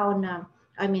it down.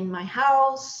 I'm in my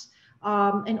house.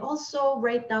 And also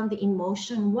write down the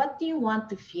emotion. What do you want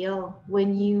to feel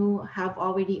when you have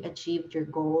already achieved your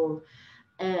goal?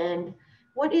 And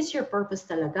what is your purpose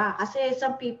talaga? Kasi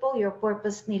some people, your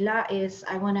purpose nila is,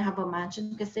 I want to have a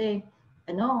mansion kasi,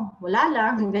 wala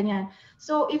lang, ganyan.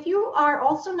 So if you are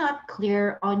also not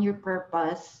clear on your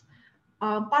purpose,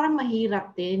 parang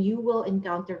mahirap din, you will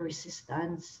encounter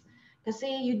resistance. Kasi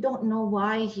you don't know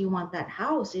why you want that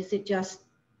house. Is it just,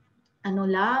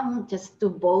 just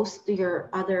to boast to your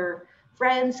other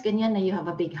friends, ganyan, na you have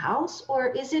a big house?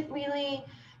 Or is it really,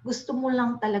 gusto mo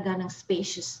lang talaga ng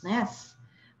spaciousness?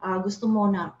 Gusto mo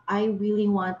na, I really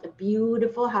want a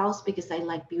beautiful house because I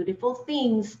like beautiful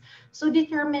things. So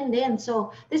determine then.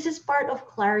 So this is part of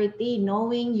clarity,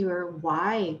 knowing your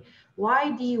why.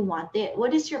 Why do you want it?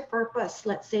 What is your purpose?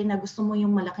 Let's say na gusto mo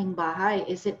yung malaking bahay.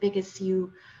 Is it because you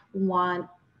want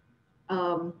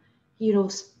you know,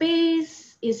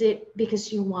 space? Is it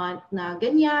because you want na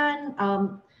ganyan?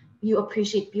 You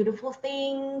appreciate beautiful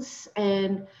things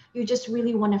and you just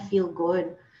really want to feel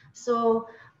good. So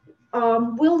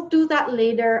we'll do that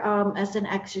later as an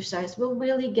exercise. We'll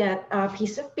really get a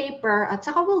piece of paper at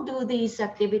saka we'll do these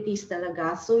activities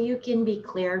talaga so you can be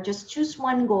clear. Just choose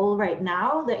one goal right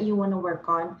now that you want to work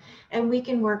on and we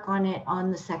can work on it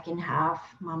on the second half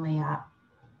mamaya.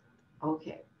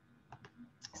 Okay.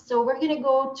 So we're going to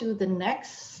go to the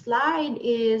next slide.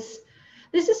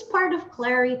 This is part of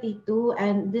clarity too,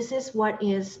 and this is what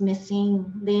is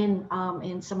missing then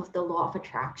in some of the law of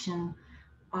attraction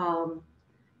um,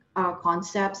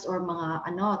 concepts or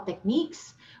mga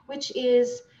techniques, which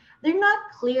is they're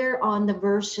not clear on the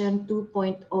version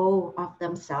 2.0 of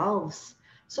themselves.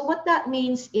 So what that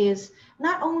means is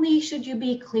not only should you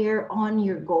be clear on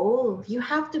your goal, you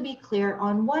have to be clear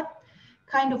on what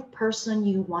kind of person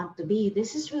you want to be.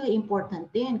 This is really important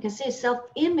then because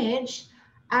self-image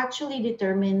actually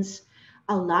determines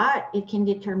a lot. It can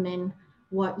determine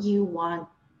what you want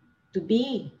to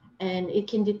be and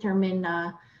it can determine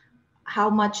how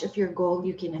much of your goal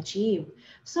you can achieve.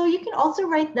 So you can also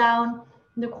write down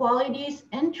the qualities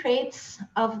and traits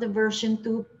of the version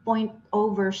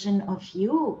 2.0 version of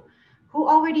you who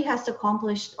already has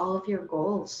accomplished all of your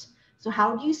goals. So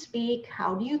how do you speak?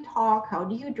 How do you talk? How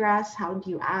do you dress? How do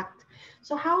you act?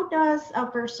 So how does a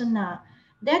person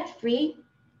debt-free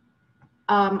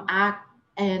act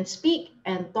and speak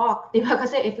and talk? Diba?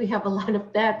 Kasi if we have a lot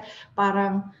of debt,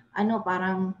 parang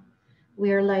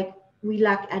we're like, we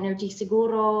lack energy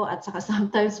siguro at saka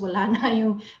sometimes wala na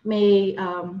yung may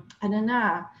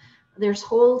there's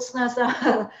holes na sa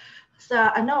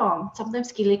sometimes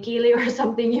kili-kili or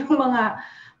something yung mga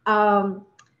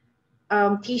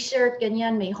t-shirt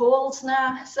ganyan may holes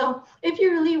na. So if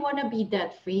you really want to be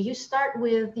debt free, you start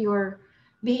with your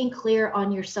being clear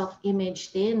on your self-image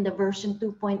din, the version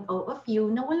 2.0 of you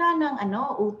na wala nang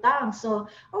utang. So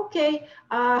okay,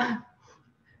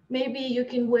 maybe you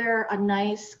can wear a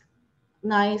nice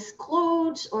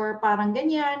clothes or parang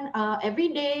ganyan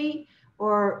every day,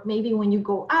 or maybe when you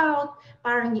go out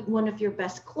parang one of your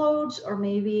best clothes, or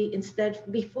maybe instead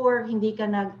before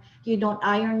you don't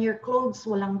iron your clothes,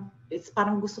 it's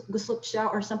parang gusot siya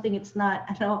or something, it's not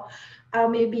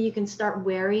maybe you can start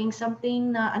wearing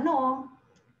something na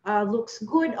looks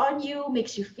good on you,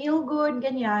 makes you feel good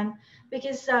ganyan,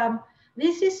 because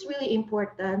this is really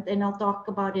important and I'll talk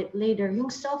about it later,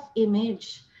 yung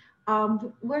self-image.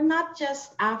 We're not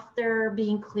just after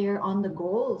being clear on the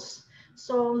goals.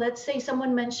 So let's say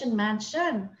someone mentioned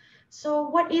mansion. So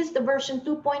what is the version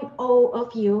 2.0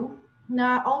 of you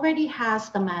na already has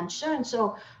the mansion?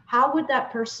 So how would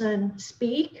that person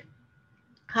speak?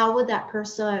 How would that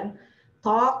person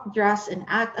talk, dress, and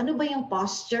act? Ano ba yung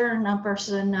posture ng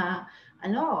person na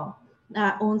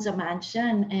owns a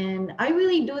mansion? And I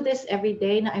really do this every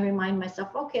day na I remind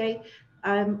myself, okay,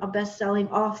 I'm a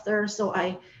best-selling author, so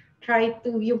I try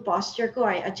to, yung posture ko,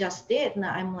 I adjust it na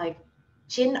I'm like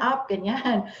chin up,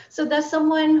 ganyan. So does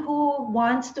someone who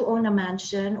wants to own a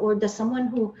mansion, or does someone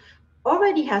who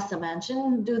already has a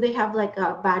mansion, do they have like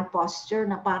a bad posture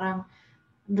na parang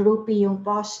droopy yung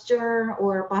posture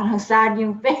or parang sad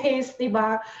yung face,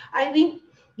 diba? I think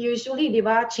usually,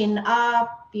 diba, chin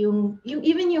up, yung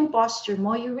even yung posture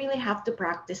mo, you really have to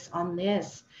practice on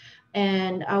this.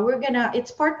 And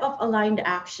it's part of aligned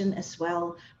action as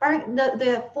well.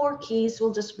 The 4 keys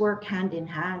will just work hand in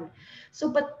hand. So,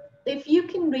 but if you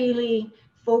can really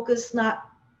focus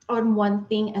not on one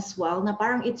thing as well, na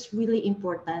parang it's really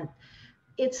important,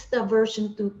 it's the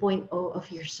version 2.0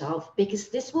 of yourself, because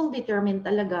this will determine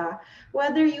talaga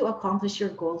whether you accomplish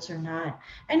your goals or not.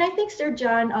 And I think Sir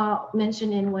John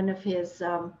mentioned in one of his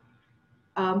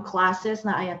classes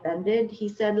that I attended, he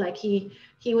said like he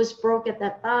was broke at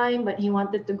that time, but he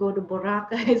wanted to go to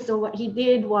Boracay. So what he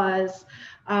did was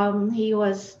he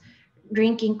was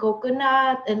drinking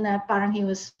coconut, and parang he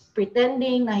was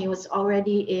pretending that he was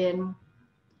already in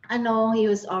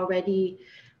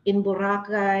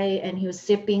Boracay, and he was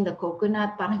sipping the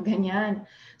coconut, parang ganyan.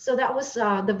 So that was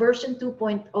the version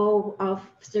 2.0 of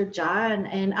Sir John.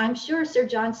 And I'm sure Sir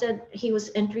John said he was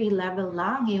entry level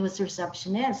lang, he was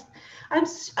receptionist.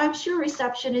 I'm sure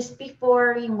receptionist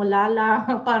before, yung wala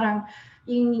lang, parang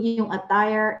yung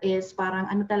attire is parang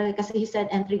talaga, kasi he said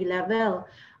entry level.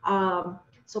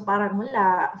 So parang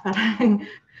parang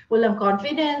walang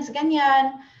confidence,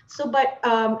 ganyan. So, but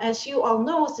as you all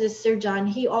know, Sir John,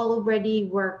 he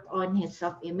already worked on his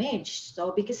self-image.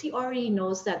 So because he already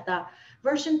knows that the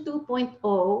version 2.0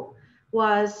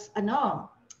 was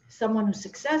someone who's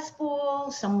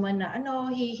successful, someone na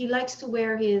he likes to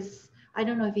wear his I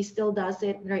don't know if he still does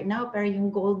it right now, pero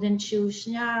yung golden shoes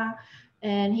niya,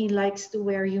 and he likes to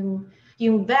wear yung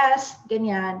vest,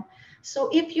 ganyan. So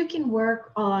if you can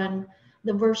work on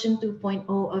the version 2.0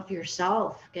 of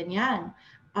yourself, ganyan,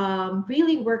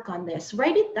 really work on this.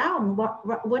 Write it down.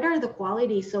 What are the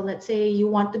qualities? So let's say you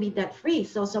want to be debt free.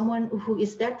 So someone who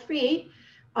is debt free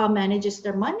manages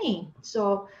their money.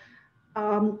 So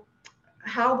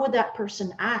how would that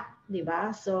person act,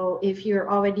 diba? So if you're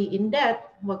already in debt,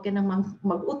 wag ka nang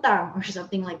mag-utang or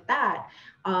something like that.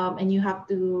 And you have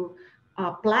to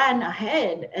plan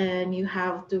ahead, and you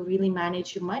have to really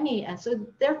manage your money. And so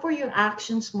therefore your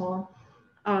actions mo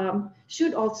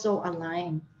should also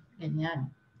align.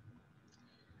 Ganyan.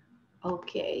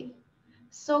 Okay.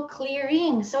 So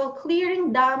clearing. So clearing,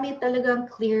 dami talagang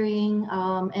clearing.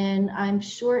 And I'm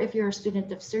sure if you're a student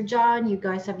of Sir John, you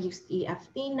guys have used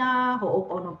EFT na,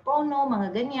 Ho'oponopono, mga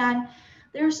ganyan.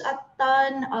 There's a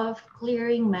ton of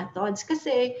clearing methods.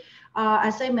 Kasi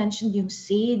as I mentioned, yung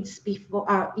seeds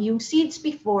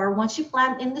before, once you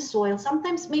plant in the soil,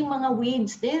 sometimes may mga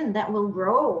weeds din that will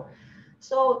grow.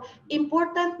 So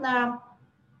important na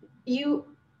you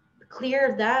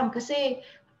clear them. Kasi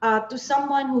to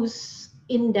someone who's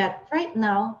in debt right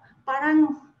now,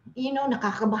 parang,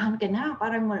 nakakabahan ka na.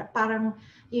 Parang,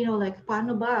 like,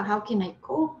 paano ba? How can I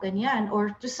cope? Ganyan.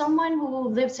 Or to someone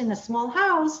who lives in a small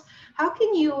house, how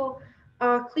can you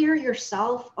clear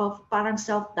yourself of parang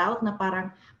self-doubt na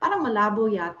parang malabo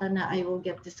yata na I will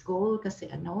get this goal kasi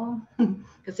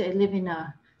kasi I live in a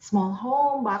small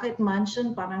home, bakit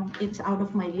mansion, parang it's out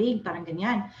of my league, parang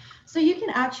ganyan. So you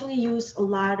can actually use a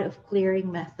lot of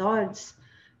clearing methods.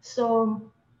 So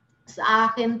sa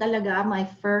akin talaga, my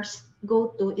first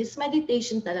go-to is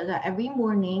meditation talaga. Every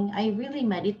morning, I really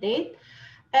meditate.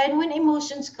 And when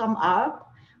emotions come up,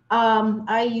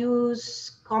 I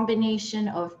use combination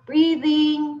of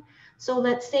breathing. So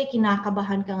let's say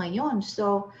kinakabahan ka ngayon.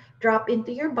 So drop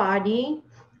into your body,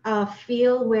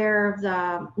 feel where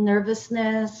the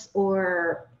nervousness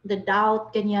or the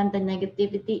doubt, ganyan, the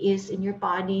negativity is in your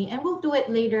body. And we'll do it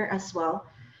later as well.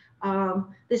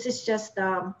 This is just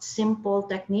a simple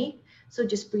technique. So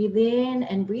just breathe in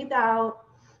and breathe out,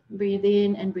 breathe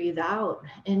in and breathe out,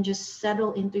 and just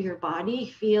settle into your body.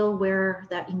 Feel where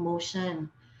that emotion.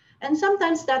 And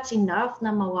sometimes that's enough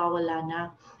na mawawala na.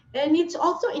 And it's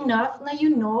also enough na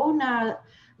na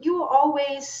you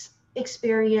always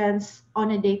experience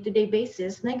on a day-to-day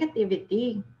basis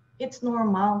negativity. It's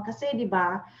normal. Kasi, di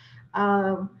ba,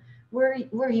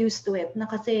 we're used to it. Na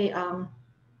kasi,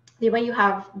 di ba, you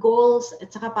have goals,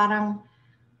 at saka parang,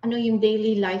 yung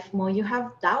daily life mo, you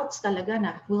have doubts talaga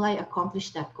na, will I accomplish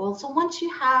that goal? So once you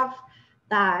have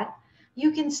that,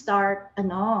 you can start,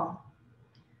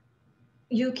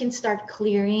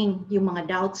 clearing yung mga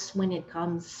doubts when it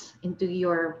comes into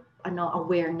your,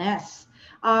 awareness.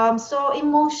 So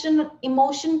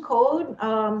emotion code,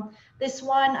 this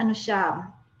one,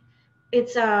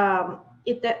 it's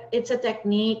a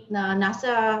technique na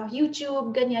nasa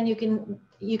YouTube, ganyan,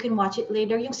 you can watch it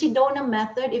later. Yung Sedona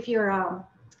method, if you're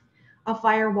a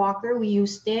fire walker, we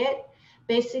used it.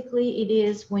 Basically, it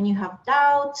is when you have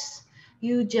doubts,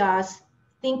 you just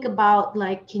think about,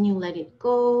 like, can you let it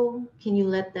go? Can you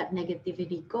let that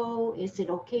negativity go? Is it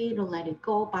okay to let it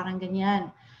go? Parang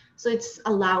ganyan. So it's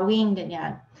allowing,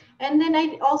 ganyan. And then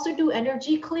I also do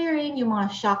energy clearing, yung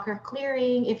mga chakra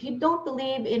clearing. If you don't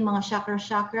believe in mga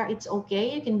chakra, it's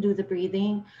okay. You can do the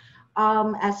breathing.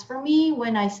 As for me,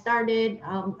 when I started,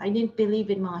 I didn't believe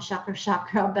in mga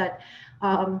chakra, but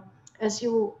as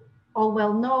you all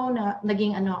well know, na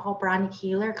naging ako pranic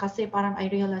healer kasi parang I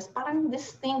realized parang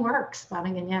this thing works,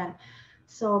 parang ganyan.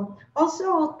 So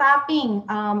also tapping,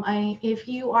 if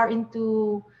you are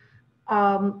into,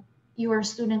 you are a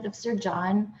student of Sir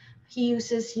John, he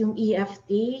uses yung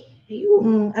EFT,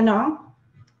 yung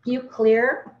you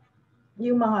clear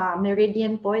yung mga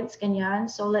meridian points, ganyan.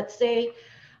 So let's say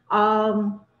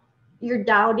you're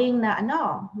doubting na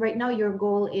right now your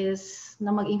goal is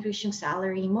na mag-increase yung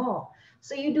salary mo.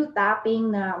 So you do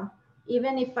tapping na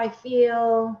even if I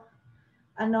feel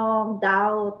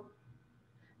doubt,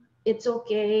 it's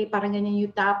okay, parang ganyan, you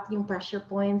tap yung pressure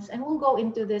points, and we'll go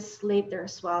into this later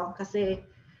as well kasi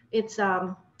it's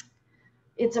a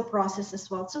process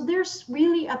as well. So there's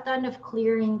really a ton of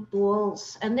clearing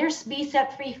tools, and there's Be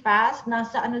Set Free Fast,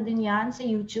 nasa din yan sa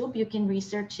YouTube, you can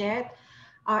research it.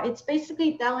 It's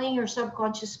basically telling your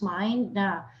subconscious mind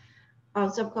na,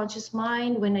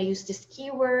 when I use this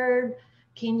keyword,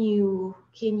 can you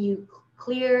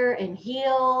clear and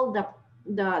heal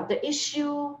the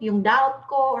issue, yung doubt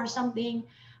ko or something,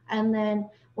 and then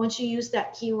once you use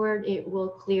that keyword, it will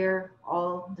clear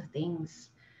all the things.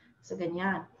 So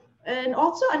ganyan. And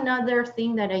also another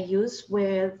thing that I use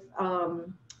with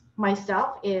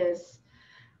myself is,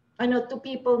 to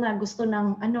people na gusto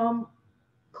ng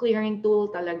clearing tool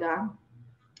talaga,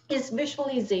 is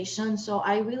visualization. So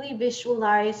I really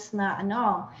visualize na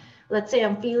let's say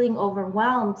I'm feeling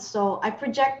overwhelmed. So I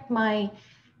project my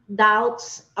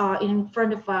doubts in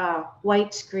front of a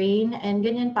white screen, and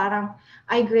ganyan, parang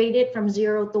I grade it from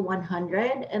 0 to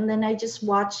 100, and then I just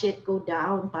watch it go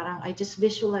down. Parang I just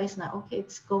visualize na, okay,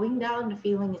 it's going down, the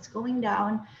feeling is going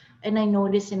down, and I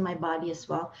notice in my body as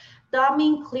well.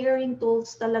 Daming clearing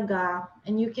tools talaga,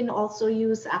 and you can also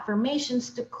use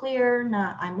affirmations to clear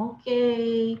na I'm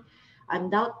okay,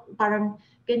 parang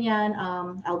ganyan,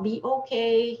 I'll be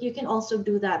okay. You can also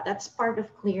do that. That's part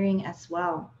of clearing as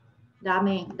well.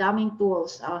 Daming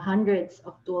tools, hundreds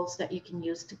of tools that you can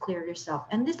use to clear yourself.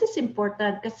 And this is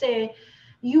important kasi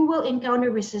you will encounter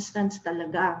resistance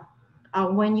talaga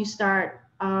when you start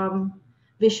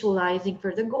visualizing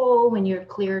for the goal, when you're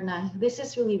clear na this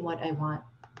is really what I want.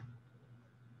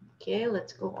 Okay,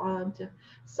 let's go on to,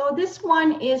 so this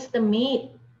one is the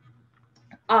meat.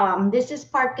 This is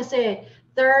part kasi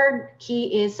third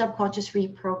key is subconscious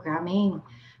reprogramming.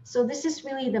 So this is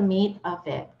really the meat of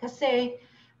it. Kasi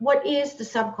what is the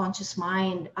subconscious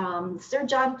mind? Sir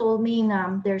John told me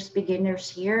na there's beginners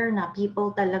here, na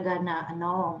people talaga na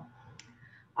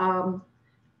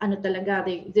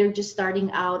talaga, they're just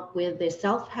starting out with the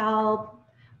self-help,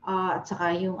 at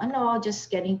saka yung just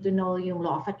getting to know yung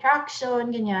law of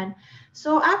attraction, ganyan.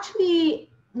 So actually,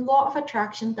 law of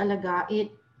attraction talaga,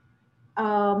 it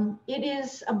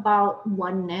is about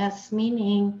oneness,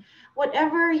 meaning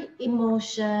whatever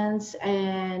emotions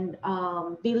and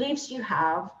beliefs you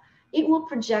have, it will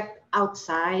project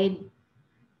outside.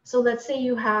 So let's say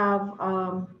you have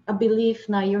a belief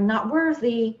na you're not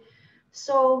worthy.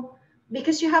 So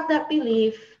because you have that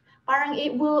belief, parang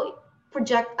it will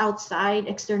project outside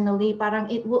externally, parang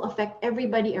it will affect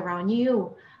everybody around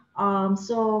you.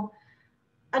 So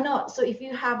if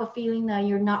you have a feeling that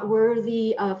you're not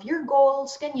worthy of your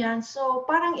goals, ganyan, so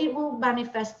parang it will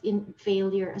manifest in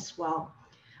failure as well.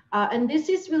 And this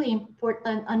is really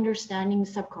important, understanding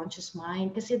subconscious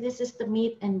mind, kasi this is the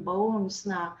meat and bones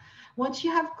na once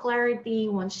you have clarity,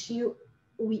 once you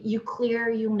clear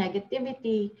yung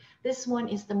negativity, this one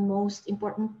is the most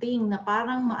important thing na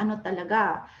parang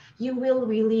talaga, you will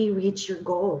really reach your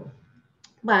goal.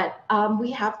 But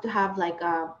we have to have like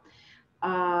a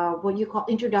what you call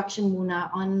introduction muna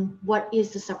on what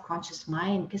is the subconscious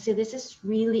mind, because this is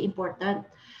really important.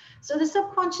 So the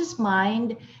subconscious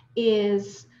mind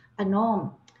is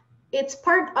it's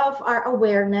part of our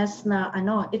awareness na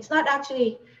it's not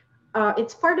actually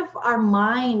it's part of our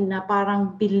mind na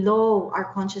parang below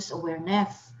our conscious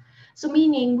awareness. So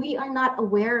meaning we are not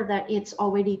aware that it's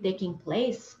already taking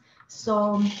place.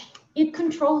 So it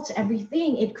controls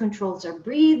everything. It controls our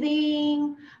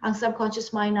breathing, ang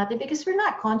subconscious mind natin, because we're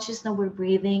not conscious na we're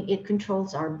breathing. It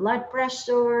controls our blood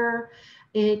pressure.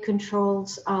 It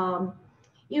controls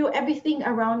everything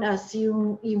around us,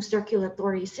 yung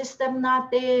circulatory system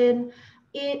natin.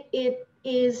 It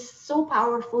is so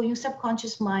powerful, yung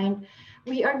subconscious mind.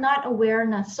 We are not aware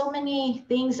na so many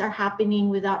things are happening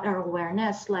without our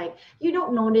awareness. Like you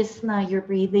don't notice na you're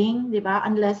breathing, di ba?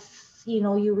 Unless you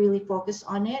really focus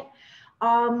on it.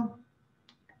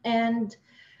 And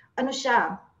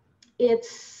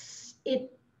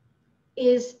it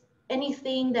is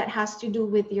anything that has to do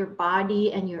with your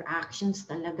body and your actions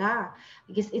talaga,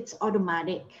 because it's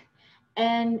automatic.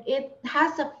 And it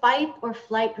has a fight or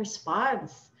flight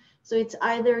response. So it's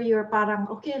either you're parang,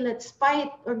 okay, let's fight,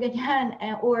 or ganyan,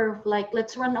 or like,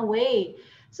 let's run away.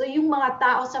 So yung mga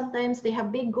tao, sometimes they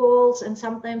have big goals, and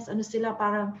sometimes sila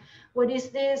parang, what is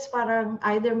this? Parang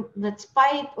either let's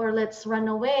fight or let's run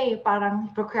away. Parang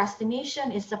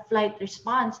procrastination is a flight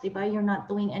response, diba? You're not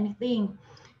doing anything.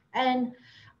 And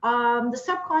the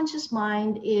subconscious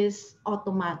mind is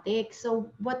automatic. So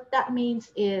what that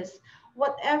means is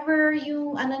whatever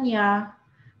yung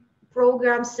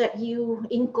programs that you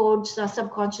encode sa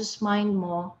subconscious mind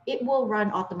mo, it will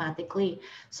run automatically.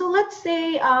 So let's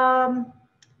say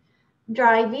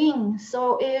driving.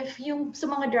 So if yung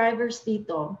sa mga drivers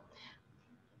dito,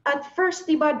 at first,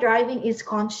 diba, driving is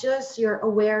conscious. You're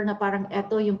aware na parang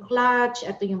eto yung clutch,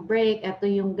 eto yung brake, eto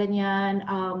yung ganyan,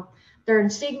 turn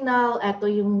signal, eto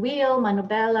yung wheel,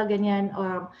 manubela, ganyan,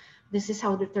 this is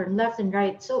how to turn left and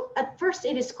right. So at first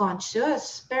it is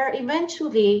conscious, pero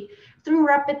eventually through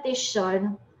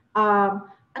repetition,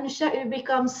 it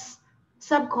becomes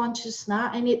subconscious na,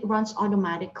 and it runs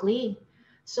automatically.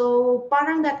 So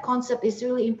parang that concept is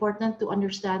really important to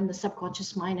understand the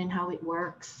subconscious mind and how it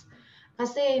works.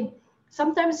 Kasi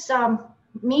sometimes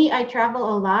Me, I travel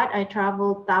a lot. I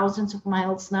travel thousands of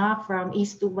miles now from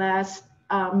east to west,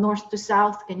 north to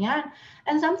south, ganyan.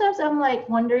 And sometimes I'm like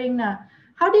wondering na,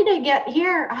 how did I get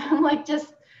here? I'm like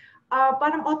just,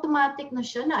 parang automatic na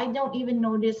siya na I don't even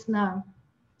notice na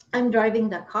I'm driving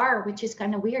the car, which is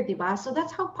kind of weird, diba? So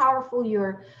that's how powerful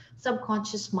your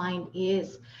subconscious mind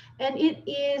is. And it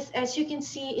is, as you can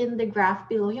see in the graph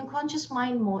below, yung conscious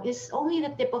mind mo is only the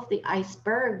tip of the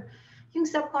iceberg. Yung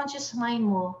subconscious mind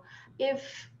mo,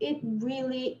 if it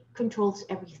really controls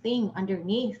everything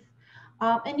underneath.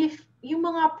 And if yung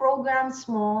mga programs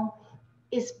mo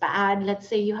is bad, let's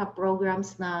say you have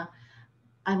programs na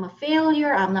I'm a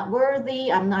failure, I'm not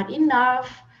worthy, I'm not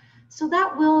enough. So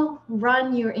that will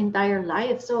run your entire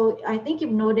life. So I think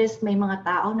you've noticed may mga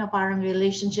tao na parang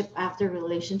relationship after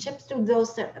relationships to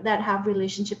those that have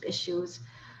relationship issues.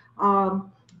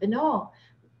 You know,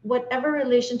 whatever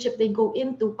relationship they go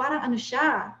into, parang ano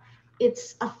siya,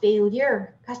 it's a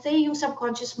failure. Kasi yung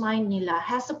subconscious mind nila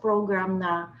has a program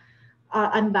na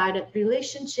I'm bad at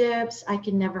relationships, I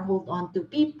can never hold on to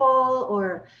people,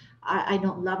 or I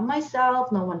don't love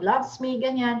myself, no one loves me,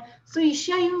 ganyan. So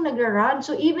siya yung nag-run.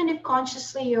 So even if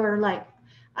consciously you're like,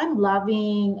 I'm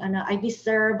loving, and I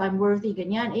deserve, I'm worthy,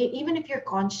 ganyan. Even if you're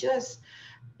conscious,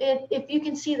 if you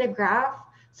can see the graph,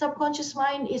 subconscious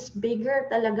mind is bigger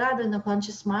talaga than the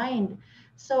conscious mind.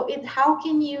 So how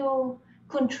can you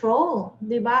control,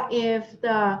 di ba? If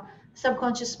the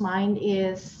subconscious mind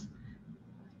is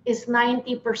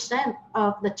 90%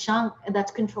 of the chunk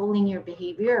that's controlling your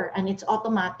behavior, and it's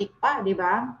automatic pa, di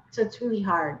ba? So it's really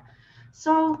hard.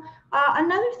 So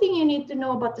another thing you need to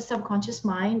know about the subconscious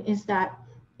mind is that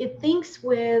it thinks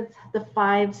with the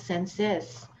five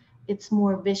senses. It's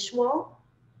more visual,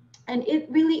 and it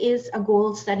really is a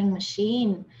goal setting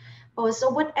machine. Oh, so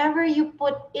whatever you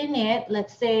put in it,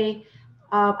 let's say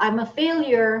I'm a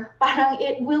failure, parang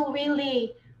it will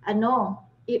really,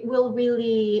 it will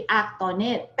really act on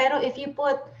it. Pero if you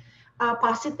put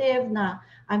positive na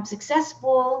I'm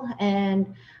successful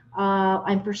and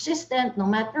I'm persistent no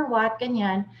matter what,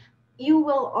 ganyan, you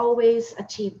will always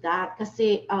achieve that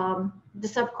kasi the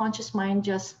subconscious mind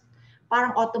just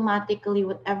parang automatically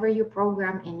whatever you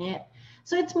program in it.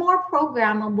 So it's more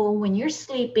programmable when you're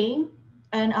sleeping,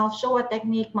 and I'll show a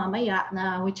technique mamaya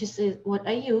na which is what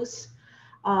I use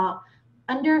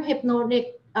under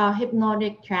hypnotic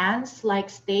trance like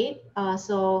state.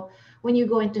 So when you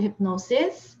go into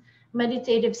hypnosis,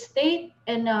 meditative state,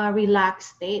 and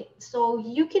relaxed state. So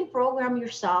you can program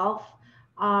yourself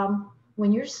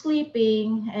when you're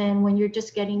sleeping and when you're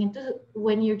just getting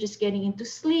into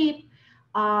sleep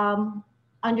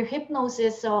under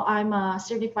hypnosis. So I'm a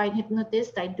certified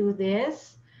hypnotist. I do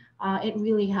this. It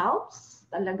really helps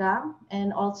talaga.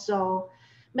 And also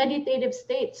meditative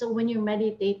state. So when you're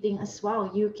meditating as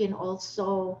well, you can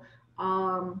also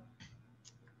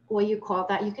what you call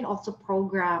that, you can also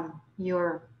program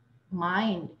your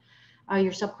mind,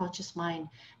 your subconscious mind.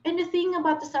 And the thing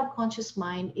about the subconscious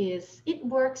mind is it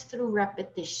works through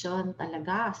repetition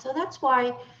talaga. So that's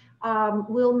why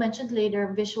we'll mention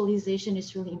later, visualization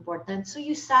is really important. So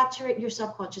you saturate your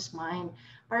subconscious mind.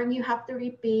 Parang you have to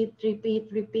repeat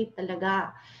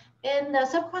talaga. And the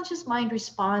subconscious mind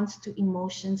responds to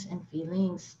emotions and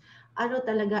feelings. Ano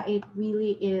talaga, it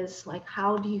really is like,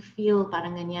 how do you feel?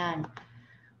 Parang ganyan.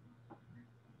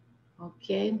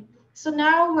 Okay. So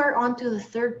now we're on to the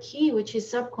third key, which is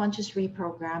subconscious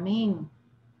reprogramming.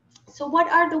 So what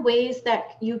are the ways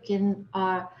that you can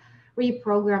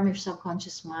reprogram your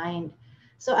subconscious mind?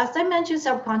 So as I mentioned,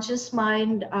 subconscious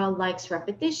mind likes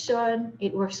repetition.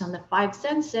 It works on the five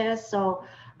senses. So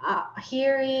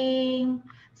hearing,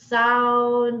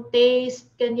 sound, taste,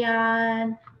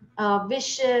 ganyan,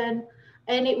 vision,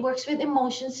 and it works with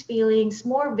emotions, feelings,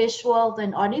 more visual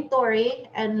than auditory,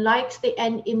 and likes the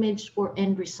end image or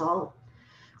end result.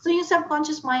 So yung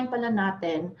subconscious mind pala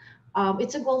natin,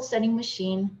 it's a goal setting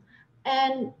machine,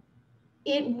 and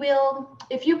it will,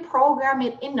 if you program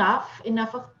it enough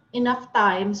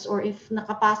times, or if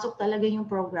nakapasok talaga yung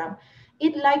program,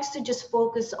 it likes to just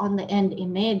focus on the end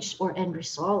image or end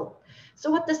result. So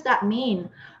what does that mean?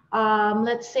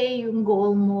 Let's say yung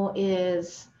goal mo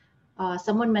is,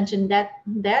 someone mentioned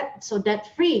debt, so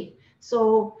debt-free.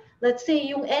 So let's say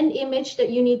yung end image that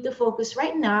you need to focus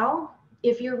right now,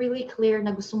 if you're really clear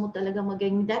na gusto mo talaga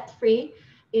maging debt-free,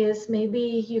 is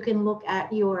maybe you can look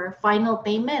at your final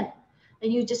payment,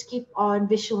 and you just keep on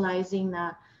visualizing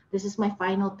na this is my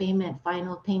final payment,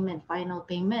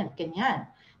 ganyan.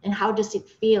 And how does it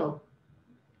feel?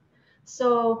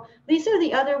 So these are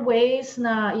the other ways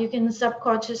na you can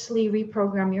subconsciously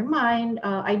reprogram your mind.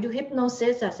 I do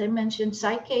hypnosis, as I mentioned,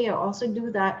 Psyche, I also do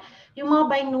that. Yung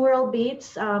mga binaural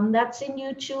beats, that's in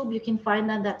YouTube. You can find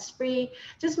that, that's free.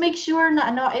 Just make sure na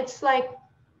ano, it's like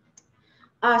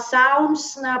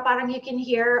sounds na parang you can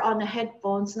hear on the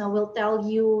headphones na will tell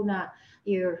you na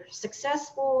you're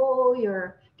successful,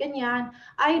 you're ganyan.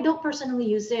 I don't personally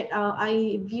use it.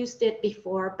 I've used it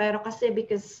before, pero kasi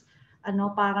because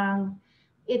ano parang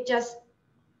it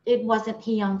wasn't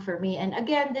hiyang for me. And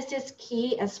again, this is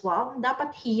key as well.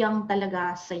 Dapat hiyang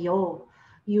talaga sa'yo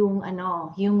yung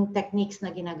yung techniques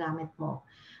na ginagamit mo.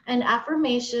 And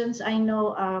affirmations, I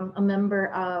know a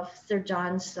member of Sir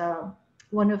John's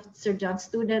one of Sir John's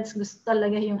students gusto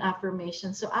talaga yung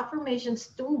affirmations. So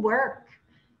affirmations do work.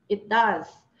 It does.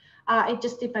 It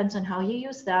just depends on how you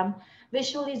use them.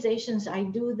 Visualizations, I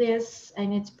do this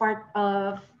and it's part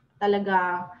of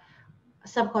talaga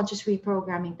subconscious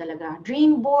reprogramming talaga.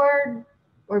 Dream board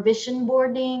or vision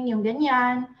boarding, yung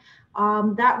ganyan.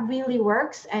 That really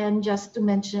works. And just to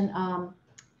mention,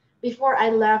 before I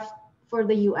left for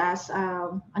the US,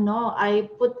 I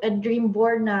put a dream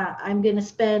board na I'm gonna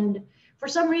spend, for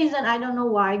some reason, I don't know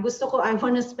why, I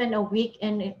want to spend a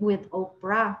weekend with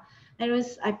Oprah.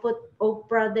 I put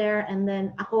Oprah there and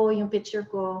then ako yung picture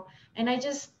ko. And I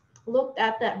just looked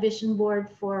at that vision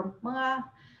board for mga,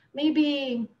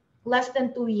 maybe less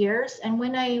than 2 years. And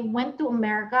when I went to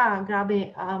America,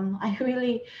 grabe, I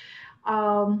really,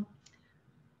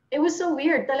 it was so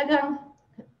weird. Talagang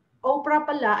Oprah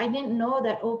pala, I didn't know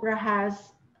that Oprah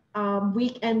has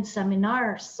weekend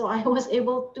seminars. So I was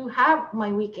able to have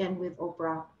my weekend with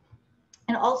Oprah.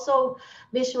 And also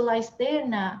visualize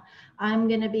din na I'm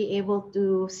gonna be able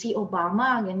to see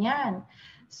Obama, ganyan.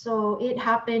 So it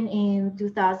happened in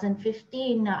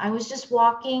 2015. I was just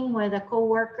walking with a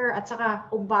coworker at saka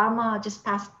Obama just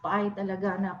passed by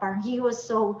talaga na parang he was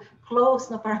so close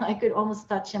na parang I could almost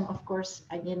touch him. Of course,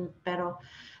 I didn't. Pero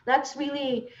that's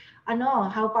really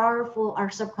how powerful our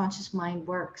subconscious mind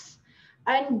works.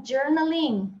 And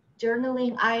journaling,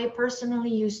 I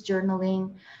personally use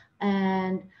journaling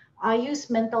and I use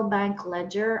mental bank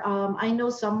ledger. I know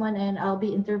someone and I'll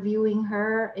be interviewing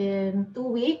her in 2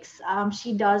 weeks.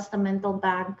 She does the mental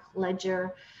bank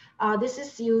ledger. This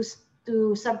is used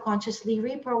to subconsciously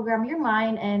reprogram your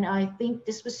mind. And I think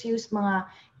this was used mga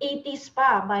 80s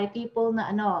pa by people na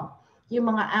yung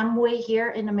mga Amway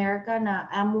here in America na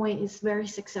Amway is very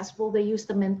successful. They use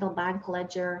the mental bank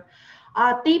ledger.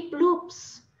 Tape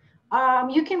loops.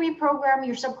 You can reprogram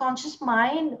your subconscious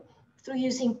mind through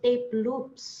using tape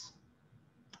loops.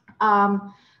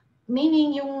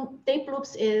 Meaning yung tape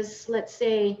loops is, let's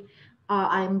say,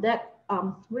 I'm debt.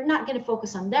 We're not going to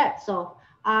focus on debt. So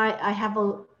I have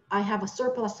a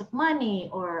surplus of money,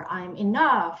 or I'm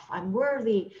enough, I'm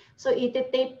worthy. So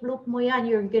iti-tape loop mo yan.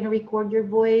 You're going to record your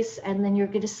voice and then you're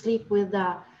going to sleep with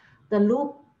the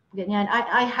loop. Ganyan.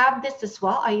 I have this as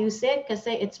well. I use it because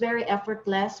it's very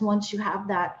effortless once you have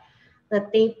the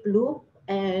tape loop.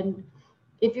 And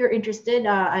if you're interested,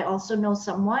 I also know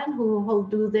someone who will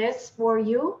do this for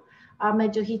you.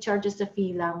 Medyo he charges a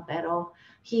fee lang, pero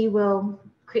he will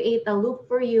create a loop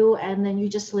for you and then you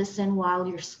just listen while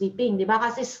you're sleeping. Diba?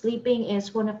 Kasi sleeping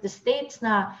is one of the states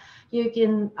na you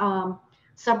can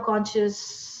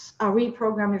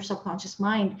reprogram your subconscious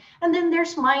mind. And then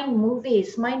there's mind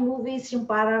movies. Mind movies, yung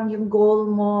parang yung goal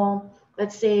mo,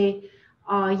 let's say,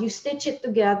 you stitch it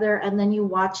together and then you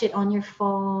watch it on your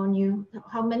phone.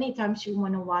 How many times you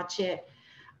want to watch it?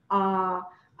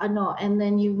 And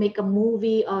then you make a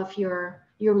movie of your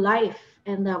life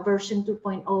and the version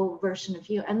 2.0 version of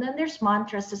you. And then there's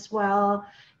mantras as well.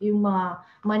 Yung mga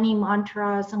money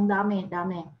mantras, ang dami.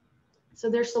 So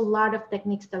there's a lot of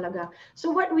techniques talaga. So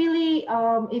what really,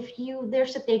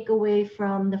 there's a takeaway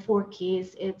from the 4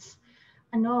 keys, it's,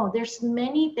 there's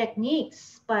many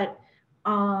techniques, but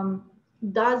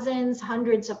dozens,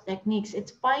 hundreds of techniques.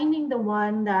 It's finding the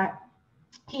one that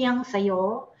hiyang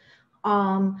sayo.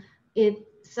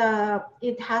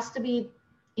 It has to be,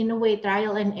 in a way,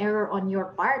 trial and error on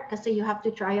your part, kasi you have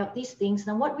to try out these things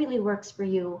and what really works for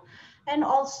you. And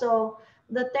also,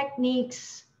 the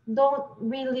techniques don't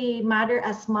really matter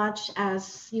as much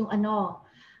as yung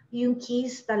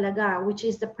keys talaga, which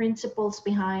is the principles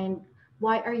behind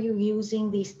why are you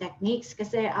using these techniques.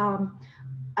 Kasi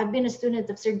I've been a student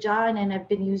of Sir John and I've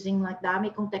been using like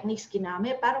dami kong techniques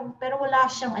ginamit, pero wala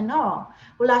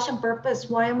siyang purpose.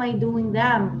 Why am I doing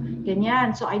them?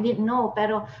 Ganyan. So I didn't know.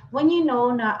 Pero when you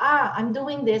know na, I'm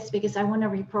doing this because I want to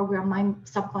reprogram my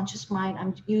subconscious mind,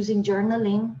 I'm using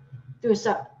journaling to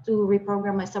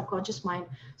reprogram my subconscious mind.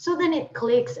 So then it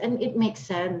clicks and it makes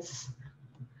sense.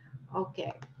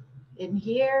 Okay. in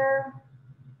here.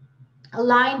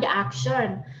 Aligned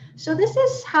action. So this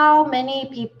is how many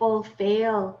people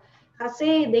fail.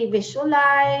 Kasi they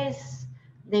visualize,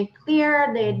 they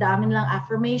clear, they daming lang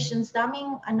affirmations,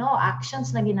 daming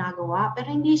actions na ginagawa, pero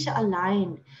hindi siya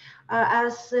aligned.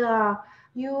 As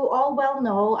you all well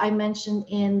know, I mentioned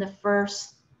in the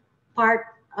first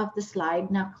part of the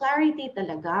slide na clarity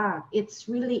talaga. It's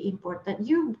really important.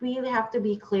 You really have to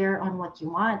be clear on what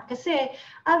you want. Kasi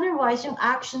otherwise, yung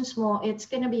actions mo, it's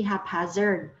gonna be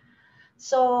haphazard.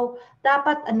 So,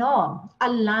 dapat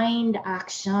aligned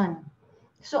action.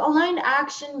 So, aligned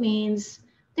action means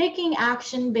taking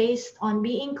action based on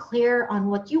being clear on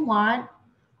what you want,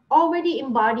 already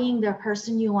embodying the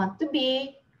person you want to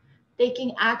be,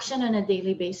 taking action on a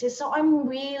daily basis. So, I'm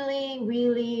really,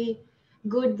 really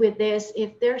good with this.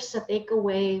 If there's a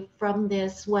takeaway from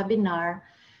this webinar,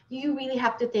 you really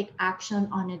have to take action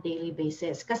on a daily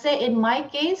basis. Kasi in my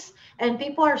case, and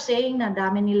people are saying na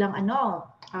dami nilang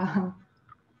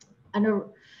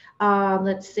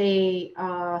let's say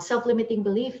self-limiting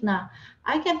belief na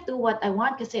I can't do what I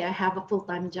want kasi I have a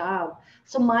full-time job.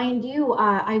 So mind you,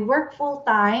 I work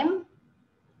full-time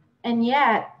and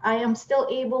yet I am still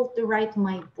able to write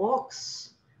my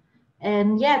books.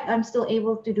 And yet I'm still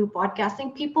able to do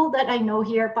podcasting. People that I know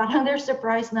here, parang they're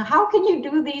surprised na how can you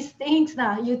do these things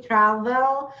na? You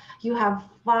travel, you have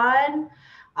fun.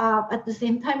 At the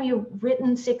same time, you've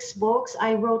written 6 books.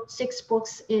 I wrote 6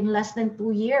 books in less than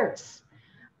 2 years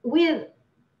with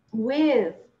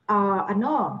a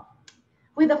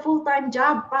full-time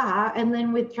job pa, and then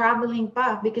with traveling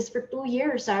pa, because for 2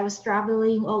 years I was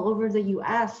traveling all over the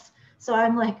US. So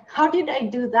I'm like, how did I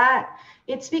do that?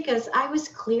 It's because I was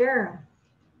clear.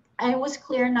 I was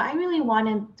clear na I really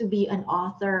wanted to be an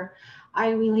author.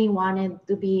 I really wanted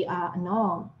to be a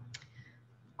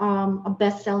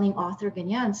best-selling author,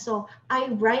 ganyan. So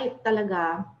I write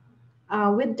talaga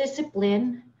with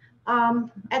discipline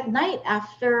at night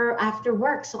after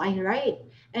work. So I write,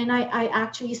 and I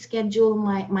actually schedule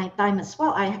my time as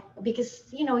well. Because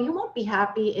you won't be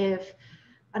happy if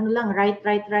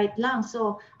write lang.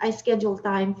 So I schedule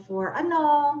time for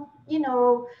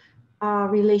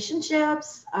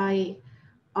relationships. I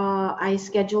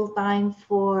schedule time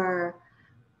for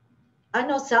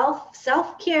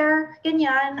self-care,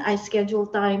 ganyan. I schedule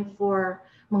time for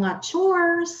mga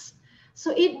chores.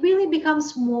 So it really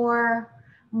becomes more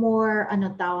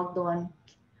tawag doon.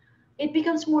 It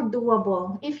becomes more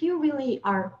doable if you really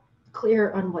are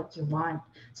clear on what you want.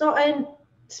 So, and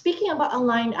speaking about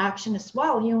aligned action as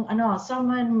well, yung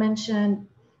someone mentioned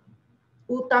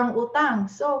utang.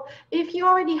 So if you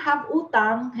already have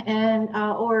utang and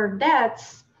or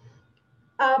debts,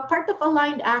 part of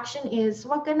aligned action is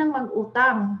wag ka nang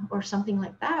mag-utang or something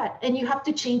like that. And you have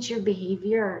to change your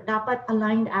behavior. Dapat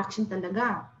aligned action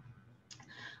talaga.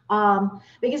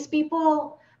 Because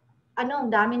people,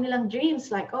 dami nilang dreams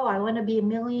like, oh, I want to be a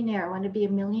millionaire,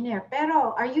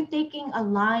 Pero are you taking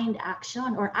aligned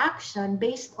action or action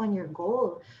based on your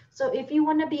goal? So if you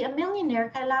want to be a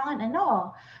millionaire, kailangan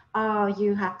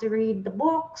you have to read the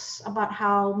books about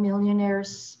how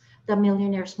the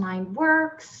millionaire's mind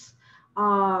works.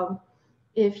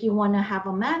 If you want to have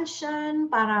a mansion,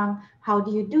 parang how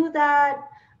do you do that?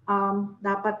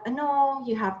 Dapat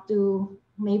you have to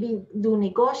maybe do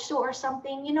negosyo or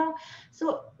something,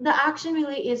 So the action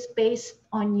really is based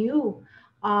on you,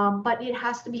 but it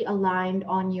has to be aligned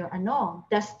on your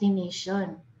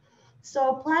destination.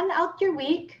 So plan out your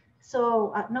week.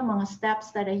 So mga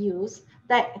steps that I use.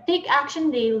 That take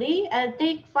action daily and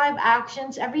take 5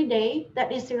 actions every day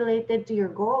that is related to your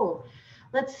goal.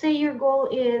 Let's say your goal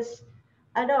is,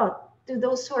 to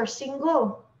those who are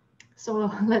single.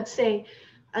 So let's say,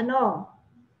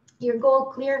 your goal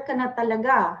clear ka na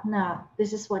talaga na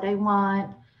this is what I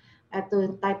want,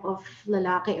 ito type of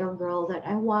lalaki or girl that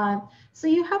I want. So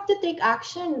you have to take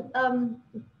action.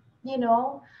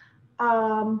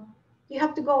 You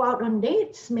have to go out on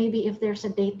dates. Maybe if there's a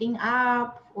dating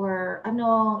app or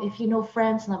if you know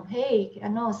friends na, hey,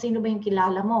 sino ba yung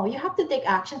kilala mo? You have to take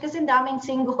action kasi daming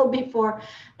single before.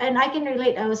 And I can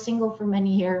relate, I was single for many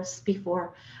years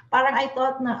before. Parang I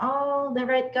thought na, the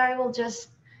right guy will just,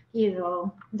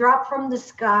 drop from the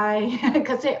sky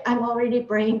kasi I'm already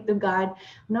praying to God.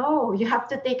 No, you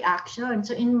have to take action.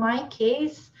 So in my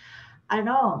case, I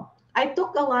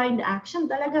took aligned action.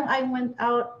 Talagang I went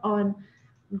out on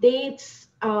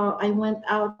dates. I went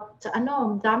out to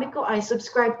dami ko. I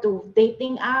subscribed to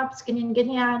dating apps,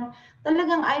 ganyan.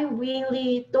 Talagang I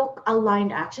really took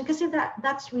aligned action kasi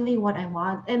that's really what I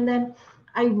want. And then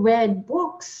I read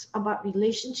books about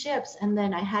relationships, and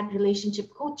then I had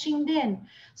relationship coaching din.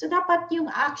 So dapat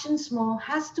yung actions mo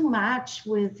has to match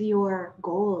with your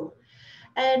goal.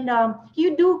 And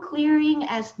you do clearing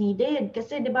as needed.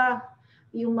 Kasi di ba,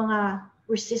 yung mga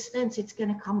resistance, it's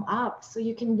gonna come up. So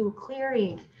you can do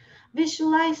clearing.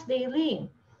 Visualize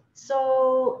daily.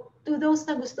 So to those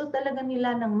na gusto talaga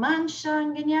nila ng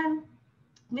mansion, ganyan,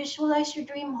 visualize your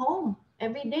dream home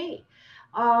every day.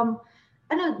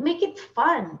 Make it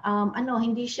fun.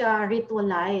 Hindi siya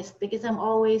ritualized because I'm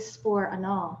always for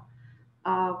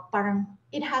parang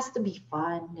it has to be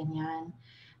fun, ganyan.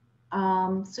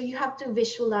 So you have to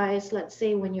visualize, let's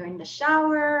say when you're in the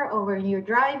shower or when you're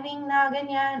driving na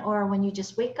ganyan, or when you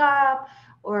just wake up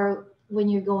or when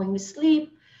you're going to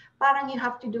sleep. Parang you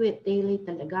have to do it daily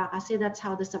talaga kasi that's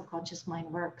how the subconscious mind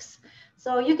works.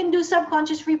 So you can do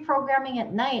subconscious reprogramming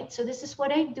at night. So this is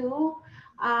what I do.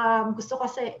 Gusto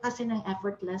kasi ng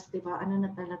effortless, di ba? Ano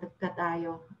na talaga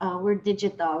tayo? We're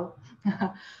digital.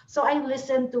 So I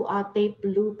listen to a tape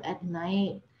loop at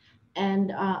night. And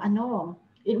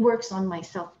it works on my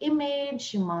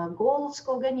self-image, yung mga goals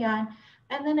ko, ganyan.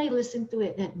 And then I listen to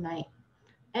it at night.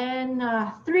 And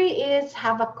 3 is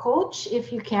have a coach if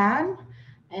you can.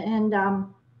 And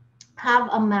have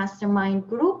a mastermind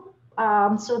group.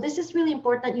 So this is really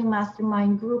important, yung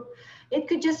mastermind group.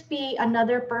 It could just be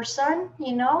another person,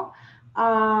 and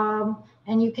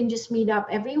you can just meet up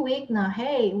every week na,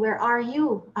 hey, where are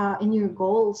you in your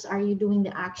goals? Are you doing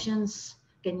the actions?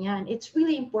 Ganyan. It's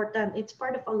really important. It's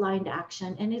part of aligned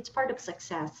action and it's part of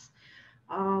success.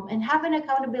 And have an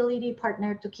accountability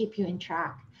partner to keep you in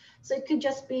track. So it could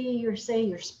just be your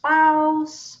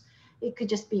spouse. It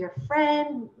could just be your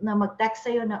friend na mag-text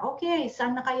sa'yo na, okay,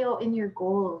 saan na kayo in your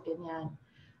goal? Ganyan.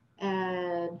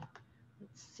 And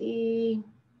let's see.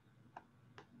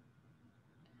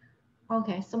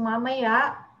 Okay, so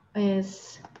mamaya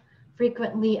is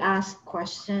frequently asked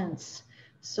questions.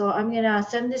 So I'm going to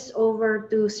send this over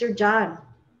to Sir John.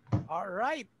 All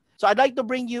right. So I'd like to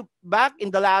bring you back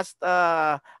in the last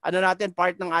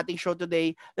part ng ating show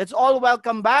today. Let's all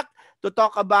welcome back to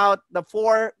talk about the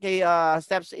 4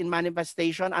 steps in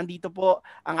manifestation. Andito po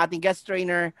ang ating guest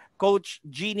trainer, Coach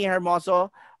Genie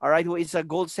Hermoso, all right, who is a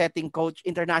goal-setting coach,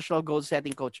 international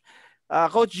goal-setting coach.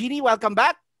 Coach Genie, welcome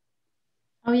back.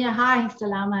 Oh yeah, hi,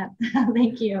 salamat.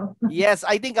 Thank you. Yes,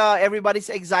 I think everybody's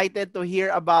excited to hear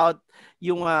about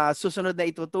yung susunod na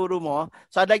ituturo mo.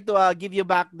 So I'd like to give you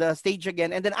back the stage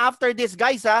again. And then after this,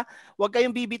 guys, huwag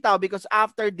kayong bibitaw because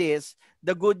after this,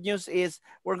 the good news is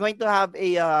we're going to have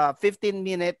a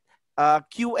 15-minute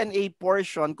Q&A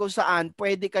portion kung saan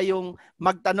pwede kayong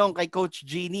magtanong kay Coach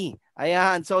Genie.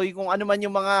 Ayan. So kung ano man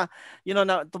yung mga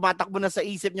na tumatakbo na sa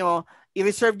isip nyo,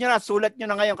 i-reserve nyo na, sulat nyo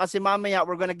na ngayon kasi mamaya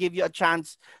we're gonna give you a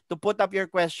chance to put up your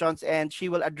questions and she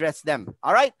will address them.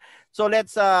 All right? So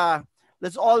let's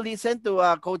all listen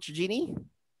to Coach Genie.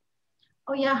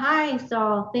 Oh yeah, hi.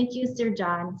 So thank you, Sir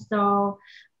John. So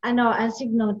as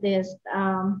you've noticed,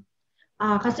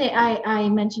 kasi I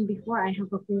mentioned before I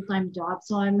have a full-time job,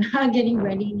 so I'm getting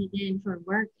ready again for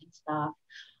work and stuff.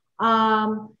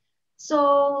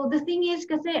 So the thing is,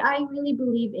 kasi I really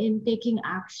believe in taking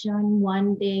action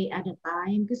one day at a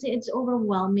time. Kasi it's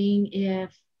overwhelming if,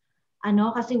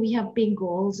 kasi we have big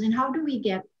goals. And how do we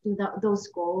get to those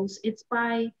goals? It's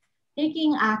by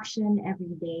taking action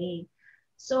every day.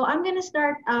 So I'm gonna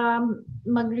start,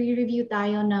 magre-review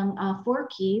tayo ng 4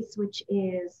 keys, which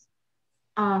is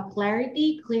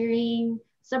clarity, clearing,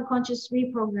 subconscious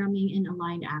reprogramming, and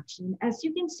aligned action. As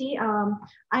you can see,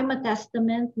 I'm a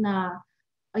testament na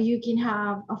you can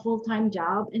have a full-time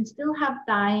job and still have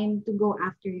time to go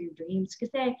after your dreams.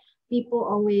 Kasi people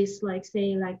always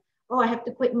say oh, I have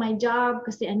to quit my job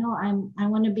kasi I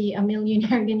want to be a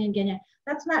millionaire, ganyan, ganyan.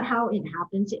 That's not how it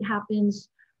happens. It happens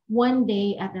one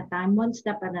day at a time, one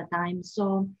step at a time.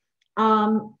 So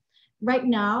right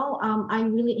now, I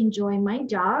really enjoy my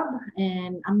job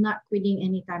and I'm not quitting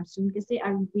anytime soon kasi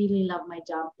I really love my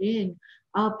job din.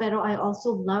 Pero I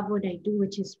also love what I do,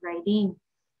 which is writing.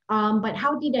 But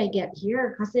how did I get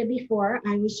here? Kasi before,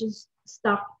 I was just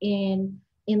stuck in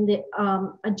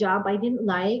a job I didn't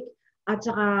like. At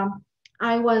saka,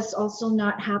 I was also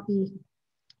not happy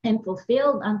and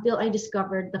fulfilled until I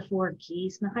discovered the 4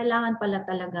 keys na kailangan pala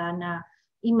talaga na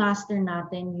i-master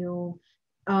natin yung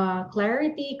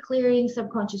clarity, clearing,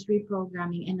 subconscious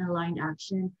reprogramming, and aligned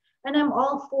action. And I'm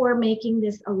all for making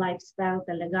this a lifestyle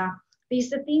talaga.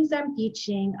 Because the things I'm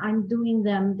teaching, I'm doing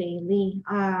them daily.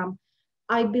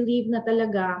 I believe na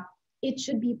talaga it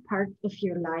should be part of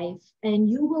your life.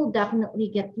 And you will definitely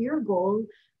get your goal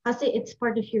kasi it's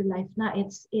part of your life na.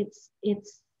 It's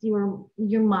your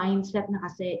mindset na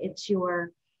kasi it's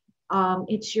your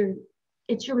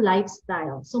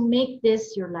lifestyle. So make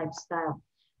this your lifestyle.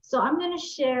 So I'm gonna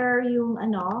share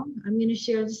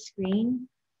the screen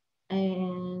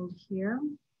And here,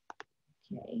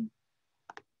 okay.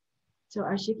 So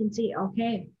as you can see,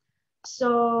 okay.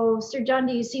 So Sir John,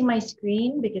 do you see my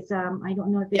screen? Because I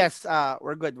don't know if Yes,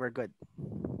 we're good. We're good.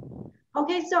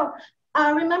 Okay, so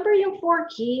remember yung 4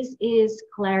 keys is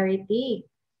clarity.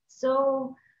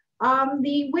 So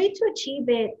the way to achieve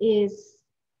it is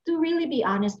to really be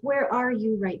honest. Where are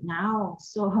you right now?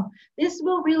 So this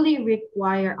will really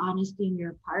require honesty in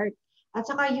your part. At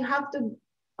saka you have to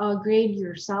grade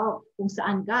yourself kung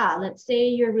saan ka. Let's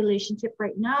say your relationship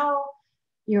right now,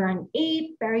 you're an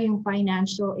 8, pero yung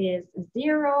financial is a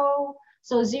 0.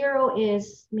 So 0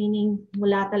 is meaning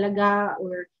wala talaga,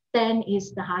 or 10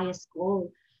 is the highest goal.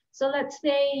 So let's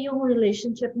say yung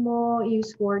relationship mo, you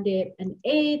scored it an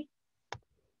 8,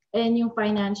 and yung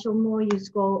financial mo, you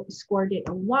scored it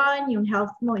a 1, yung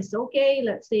health mo is okay.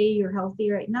 Let's say you're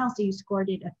healthy right now, so you scored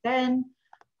it a 10.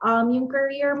 Yung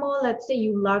career mo, let's say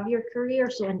you love your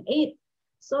career, so an 8.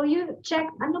 So you check,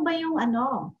 ano ba yung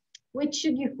ano? Which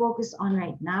should you focus on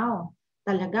right now?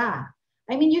 Talaga.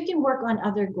 I mean, you can work on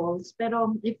other goals,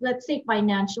 pero if let's say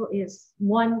financial is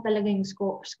 1 talaga yung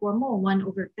score mo,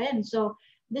 1/10. So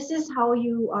this is how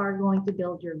you are going to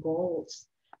build your goals.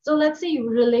 So let's say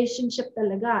relationship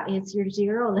talaga is your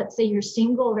 0. Let's say you're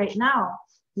single right now.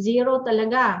 0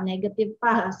 talaga, negative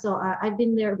pa. So I've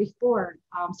been there before.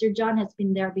 Sir John has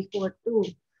been there before too.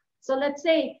 So let's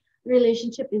say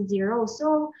relationship is 0.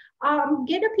 So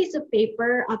get a piece of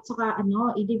paper at saka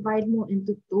i-divide mo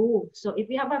into 2. So if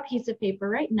you have a piece of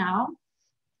paper right now,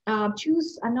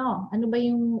 choose ano ba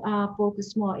yung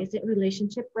focus mo? Is it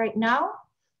relationship right now?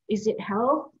 Is it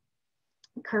health,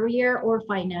 career, or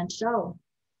financial?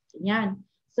 Yan.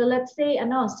 So let's say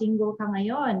single ka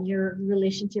ngayon, your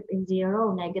relationship in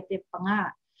 0, negative pa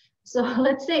nga. So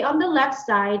let's say on the left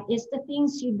side is the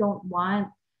things you don't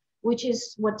want, which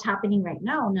is what's happening right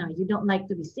now. Now, you don't like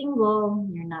to be single,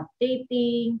 you're not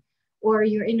dating, or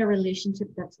you're in a relationship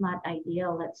that's not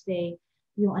ideal. Let's say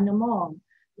yung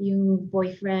yung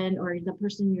boyfriend or the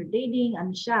person you're dating,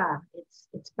 siya,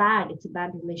 it's bad, it's a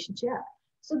bad relationship.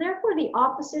 So therefore, the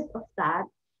opposite of that,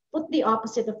 put the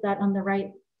opposite of that on the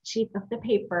right sheet of the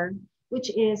paper, which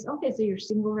is, okay, so you're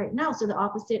single right now. So the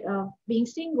opposite of being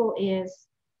single is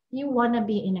you want to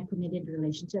be in a committed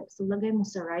relationship. So lagay mo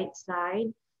sa right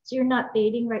side. So you're not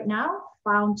dating right now,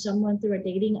 found someone through a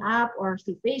dating app or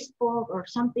through Facebook or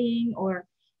something, or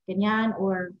ganyan,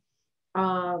 or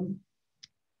and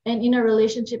in a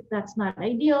relationship that's not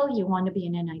ideal, you want to be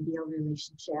in an ideal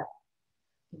relationship.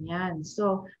 Ganyan.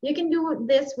 So you can do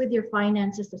this with your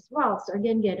finances as well. So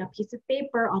again, get a piece of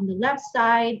paper. On the left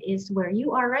side is where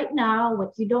you are right now,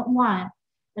 what you don't want.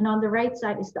 And on the right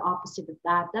side is the opposite of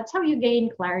that. That's how you gain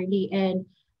clarity. And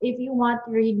if you want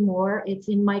to read more, it's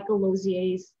in Michael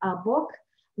Lozier's book,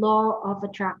 Law of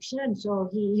Attraction. So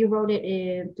he wrote it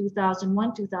in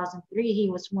 2001, 2003. He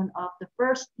was one of the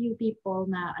first few people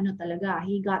na talaga,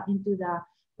 he got into the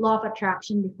law of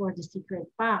attraction before The Secret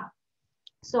pa.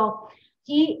 So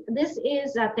this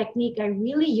is a technique I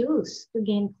really use to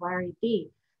gain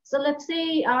clarity. So let's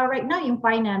say right now yung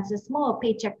finances mo,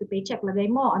 paycheck to paycheck, lagay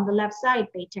mo on the left side,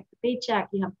 paycheck to paycheck,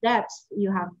 you have debts, you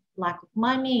have lack of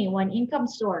money, one income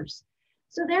source.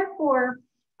 So therefore,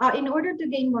 in order to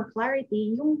gain more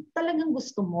clarity, yung talagang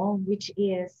gusto mo, which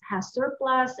is has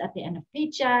surplus at the end of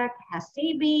paycheck, has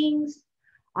savings,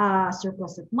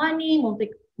 surplus of money,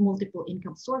 multiple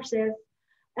income sources.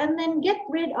 And then get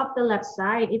rid of the left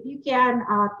side. If you can,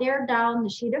 tear down the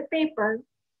sheet of paper,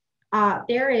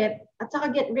 tear it, at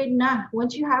saka get rid na.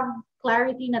 Once you have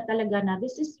clarity na talaga na,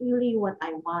 this is really what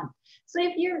I want. So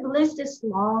if your list is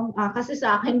long, kasi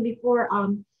sa akin before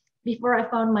I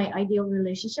found my ideal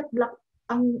relationship, talaga,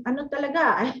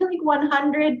 I think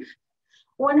 100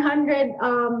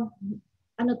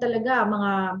 talaga,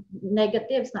 mga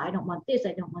negatives na I don't want this,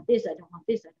 I don't want this, I don't want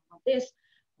this, I don't want this.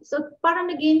 So parang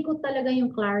nag-gain ko talaga yung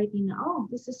clarity na, oh,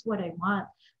 this is what I want.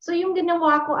 So yung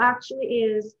ginawa ko actually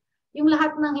is, yung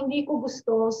lahat ng hindi ko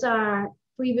gusto sa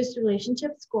previous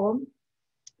relationships ko,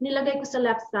 nilagay ko sa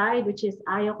left side, which is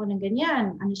ayaw ko ng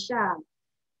ganyan. Siya,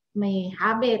 may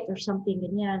habit or something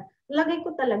ganyan. Nilagay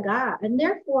ko talaga. And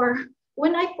therefore,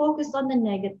 when I focused on the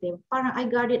negative, parang I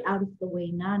got it out of the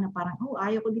way na parang, oh,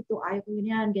 ayaw ko dito, ayaw ko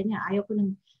ganyan, ayaw ko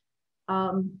ng,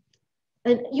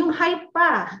 yung height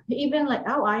pa, even like,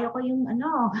 oh, ayaw ko yung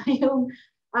yung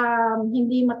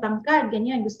hindi matangkad,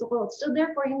 ganyan, gusto ko. So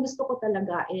therefore, yung gusto ko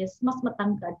talaga is mas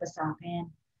matangkad pa sa akin.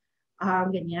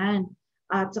 Ganyan.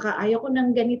 At saka ayaw ko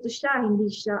ng ganito siya, hindi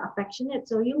siya affectionate.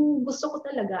 So yung gusto ko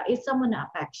talaga is someone na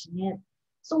affectionate.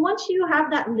 So once you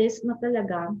have that list na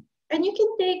talaga, and you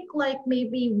can take like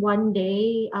maybe one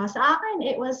day, sa akin,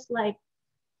 it was like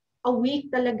a week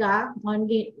talaga,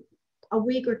 a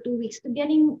week or 2 weeks to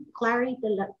getting clarity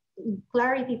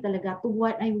talaga to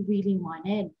what I really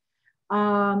wanted.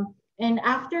 And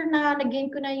after na nagain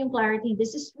ko na yung clarity,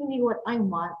 this is really what I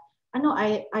want.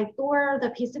 I tore the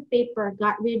piece of paper,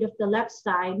 got rid of the left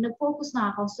side, nag-focus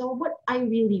na ako. So what I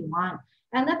really want.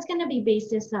 And that's gonna be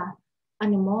basis sa,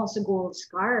 sa goals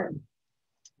card.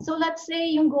 So let's say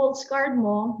yung goals card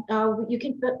mo, you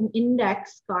can put an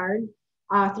index card,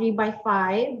 3x5,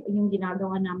 yung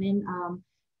ginagawa namin.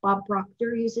 Bob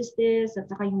Proctor uses this, at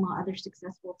saka yung mga other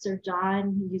successful, Sir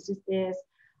John, he uses this.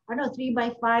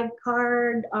 3x5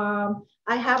 card.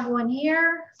 I have one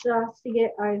here. So sige,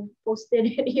 I posted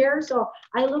it here. So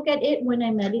I look at it when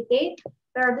I meditate.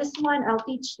 Pero this one, I'll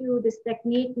teach you this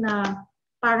technique na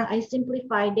parang I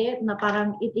simplified it, na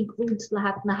parang it includes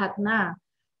lahat-lahat na.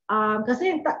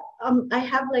 Kasi I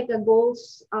have like a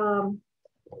goals.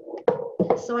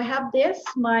 So I have this,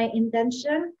 my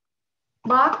intention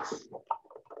box.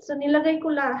 So nilagay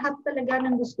ko lahat talaga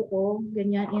ng gusto ko.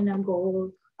 Ganyan in a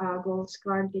goals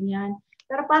card, ganyan.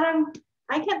 Pero parang,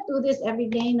 I can't do this every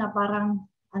day na parang,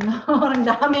 ang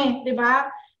dami, di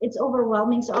ba? It's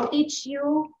overwhelming. So I'll teach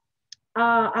you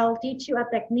a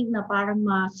technique na parang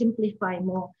ma-simplify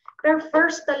mo. Pero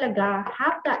first talaga,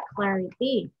 have that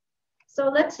clarity.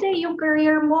 So let's say yung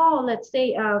career mo, let's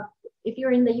say if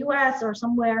you're in the US or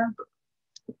somewhere,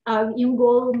 yung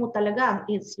goal mo talaga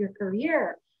is your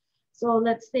career. So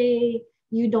let's say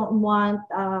you don't want,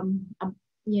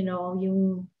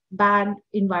 yung bad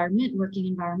environment, working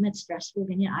environment, stressful,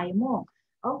 ganyan, ayaw mo.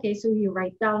 Okay, so you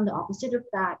write down the opposite of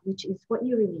that, which is what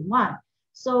you really want.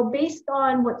 So based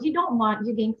on what you don't want,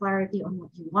 you gain clarity on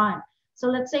what you want.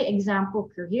 So let's say example,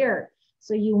 career.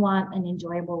 So you want an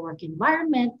enjoyable work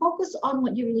environment, focus on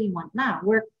what you really want now.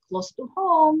 Work close to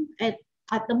home, at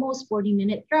the most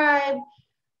 40-minute drive,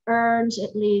 earns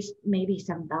at least maybe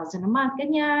 7,000 a month,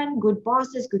 ganyan, good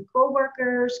bosses, good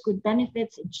coworkers, good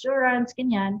benefits, insurance,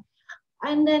 ganyan.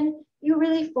 And then you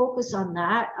really focus on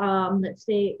that. Let's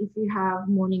say if you have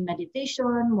morning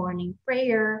meditation, morning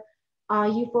prayer,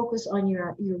 you focus on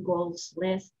your goals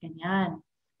list, ganyan.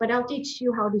 But I'll teach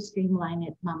you how to streamline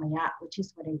it mamaya, which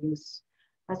is what I use.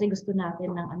 Kasi gusto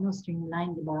natin ng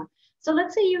streamline, di ba? So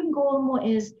let's say yung goal mo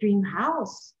is dream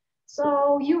house.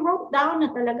 So you wrote down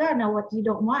na talaga na what you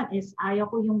don't want is ayaw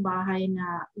ko yung bahay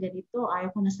na ganito,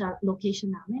 ayaw ko na sa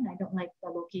location namin, I don't like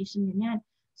the location, ganyan.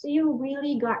 So you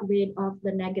really got rid of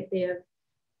the negative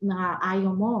na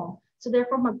ayaw mo. So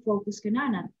therefore, mag-focus ka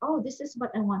na, oh, this is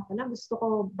what I want pala. Gusto ko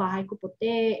bahay ko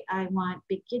puti, I want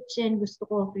big kitchen, gusto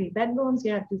ko 3 bedrooms,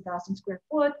 2,000 square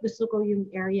foot, gusto ko yung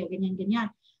area,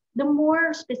 ganyan. The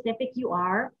more specific you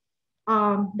are,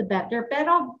 the better.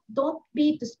 Pero don't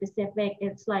be too specific.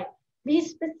 It's like, be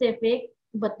specific,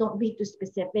 but don't be too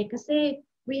specific. Kasi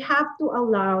we have to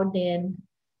allow then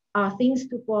things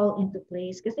to fall into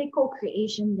place. Kasi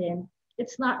co-creation din,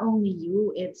 it's not only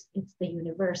you, it's the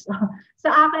universe. Sa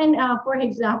akin, for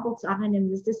example, sa akin, and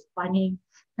this is funny,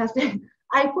 kasi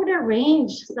I put a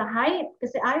range sa height.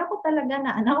 Kasi ayaw ko talaga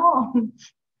na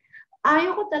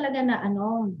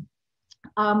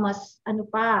mas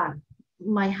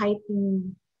my height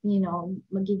yung,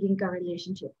 magiging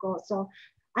ka-relationship ko. So,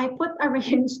 I put a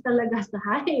range talaga sa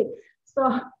height. So,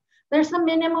 there's a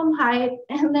minimum height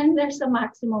and then there's a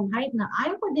maximum height na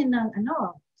ayaw ko din ng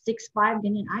 6'5",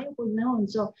 ganyan, ayaw ko noon.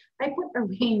 So, I put a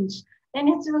range. And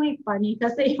it's really funny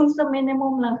kasi yung sa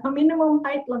minimum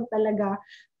height lang talaga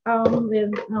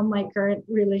with my current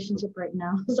relationship right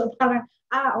now. So, parang,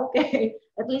 okay,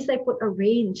 at least I put a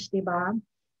range, diba?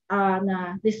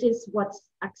 Na this is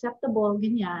what's acceptable,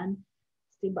 ganyan,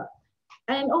 diba?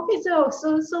 And okay, so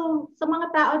sa mga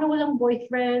tao na walang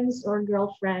boyfriends or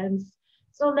girlfriends,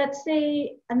 so let's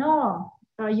say,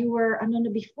 you were,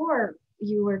 before,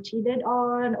 you were cheated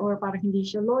on, or parang hindi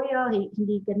siya loyal,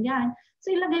 hindi ganyan.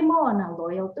 So ilagay mo na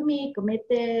loyal to me,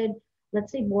 committed,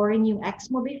 let's say boring yung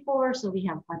ex mo before, so we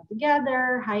have fun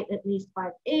together, height at least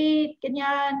 5'8",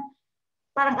 ganyan.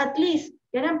 Parang at least,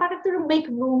 ganyan, parang to make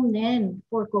room din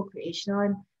for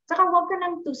co-creation. Saka huwag ka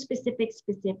nang too specific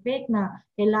na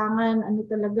kailangan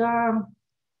talaga,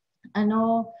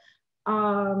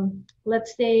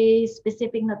 let's say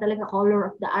specific na talaga color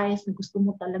of the eyes na gusto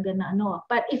mo talaga na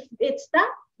But if it's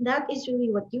that is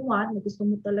really what you want, na gusto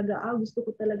mo talaga, gusto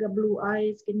ko talaga blue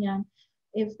eyes, ganyan.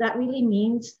 If that really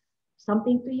means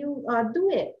something to you, do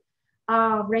it.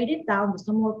 Write it down.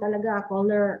 Gusto mo talaga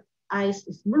color eyes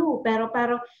is blue, pero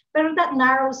that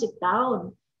narrows it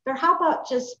down. But how about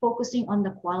just focusing on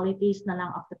the qualities na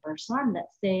lang of the person?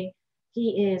 Let's say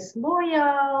he is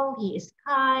loyal, he is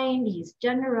kind, he is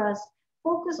generous.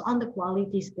 Focus on the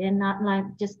qualities then, not like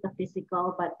just the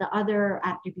physical, but the other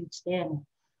attributes then.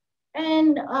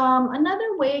 And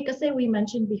another way, kasi we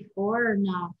mentioned before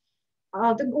na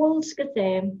the goals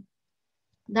kasi,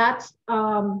 that's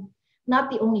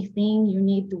not the only thing you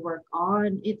need to work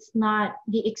on. It's not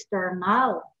the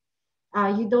external.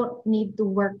 You don't need to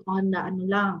work on the ano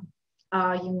lang.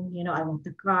 You know, I want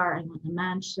the car, I want the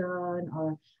mansion,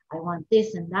 or I want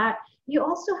this and that. You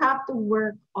also have to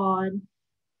work on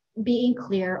being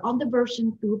clear on the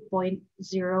version 2.0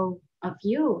 of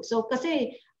you. So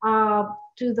kasi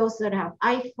to those that have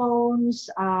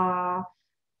iPhones,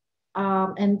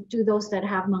 and to those that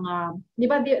have mga, di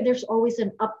ba, there's always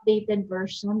an updated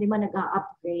version, di ba,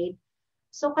 nag-upgrade.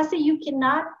 So kasi you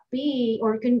cannot be,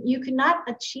 or you cannot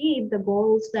achieve the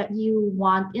goals that you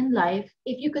want in life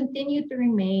if you continue to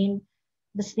remain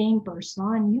the same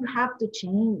person. You have to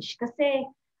change. Kasi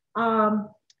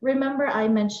remember I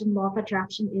mentioned law of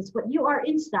attraction is what you are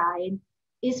inside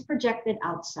is projected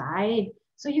outside.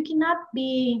 So you cannot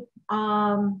be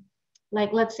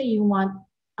like, let's say you want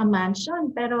a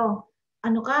mansion, pero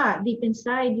ano ka, deep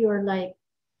inside, you're like,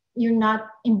 you're not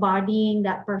embodying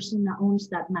that person that owns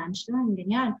that mansion,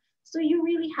 ganyan. So you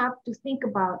really have to think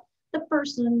about the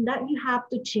person that you have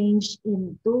to change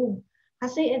into.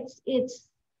 Kasi it's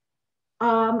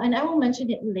and I will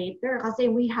mention it later, kasi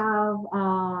we have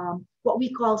what we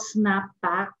call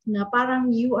snapback, na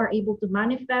parang you are able to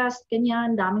manifest,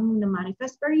 ganyan, daming mo na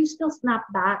manifest, pero you still snap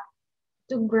back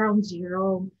to ground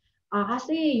zero.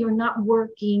 Kasi you're not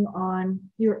working on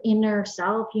your inner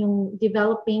self, yung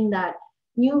developing that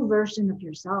new version of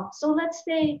yourself. So let's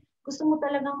say, gusto mo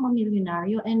talagang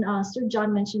mamilyonaryo, and Sir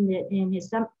John mentioned it in his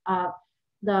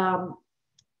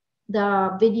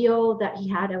the video that he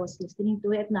had. I was listening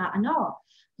to it na ano,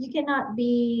 you cannot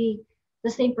be the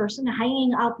same person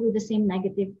hanging out with the same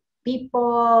negative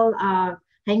people,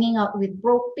 hanging out with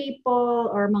broke people,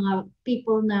 or mga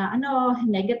people na ano,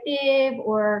 negative,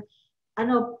 or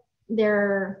ano,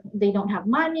 they don't have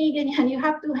money, ganyan. You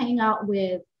have to hang out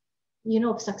with, you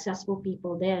know, successful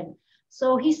people then.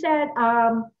 So he said,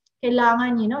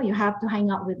 kailangan, you know, you have to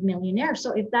hang out with millionaires.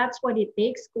 So if that's what it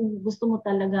takes, kung gusto mo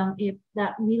talagang, if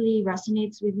that really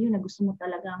resonates with you, na gusto mo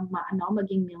talagang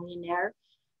maging millionaire,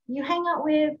 you hang out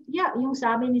with, yeah, yung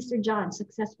sabi ni Sir John,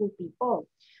 successful people.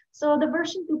 So the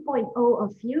version 2.0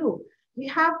 of you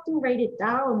have to write it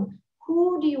down.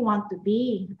 Who do you want to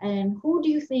be? And who do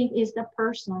you think is the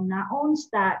person that owns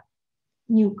that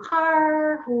new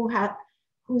car,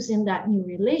 who's in that new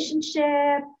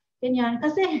relationship? Ganyan.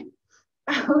 Kasi,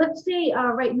 let's say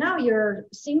right now you're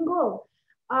single.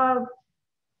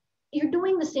 You're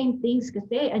doing the same things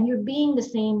kasi, and you're being the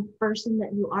same person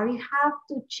that you are. You have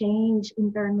to change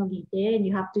internally then.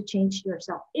 You have to change your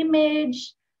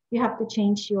self-image. You have to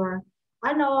change your,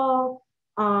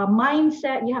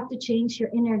 mindset. You have to change your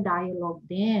inner dialogue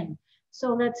then.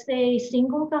 So let's say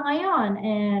single ka ngayon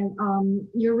and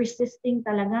you're resisting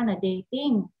talaga na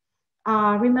dating.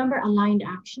 Remember aligned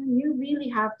action, you really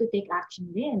have to take action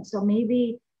then. So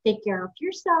maybe take care of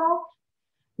yourself.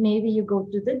 Maybe you go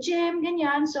to the gym,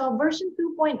 ganyan. So version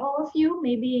 2.0 of you,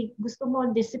 maybe gusto mo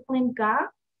discipline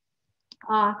ka,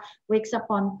 wakes up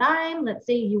on time. Let's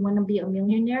say you want to be a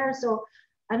millionaire. So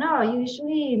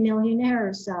usually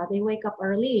millionaires, they wake up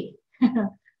early.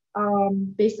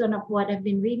 Based on what I've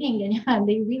been reading, ganyan,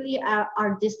 they really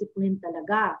are disciplined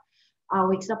talaga.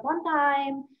 Wakes up on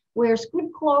time, wears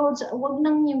good clothes, wag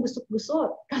nang yung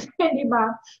gusot-gusot. Kasi di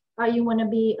ba, you wanna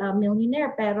be a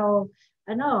millionaire, pero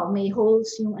may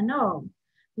holes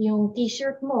yung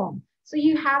t-shirt mo. So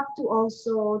you have to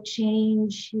also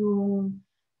change yung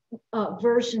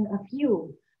version of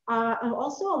you.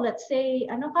 Also, let's say,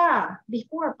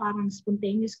 before parang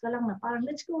spontaneous ka lang na parang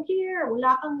let's go here,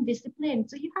 wala kang discipline.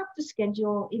 So you have to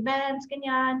schedule events,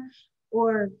 ganyan,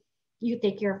 or you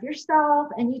take care of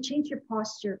yourself and you change your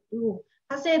posture too.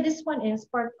 Kasi this one is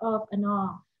part of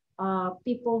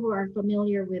people who are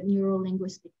familiar with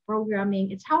neuro-linguistic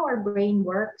programming. It's how our brain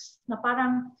works. Na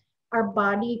parang our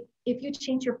body, if you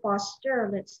change your posture,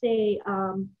 let's say,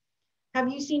 have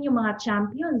you seen yung mga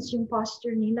champions? Yung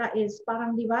posture nila is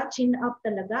parang, di ba, chin up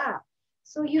talaga.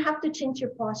 So you have to change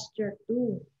your posture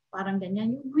too. Parang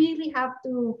ganyan. You really have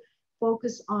to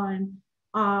focus on,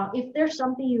 if there's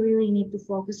something you really need to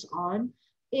focus on,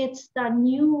 it's the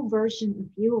new version of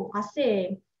you.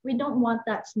 Kasi we don't want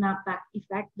that snapback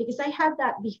effect. Because I had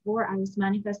that before. I was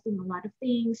manifesting a lot of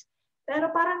things.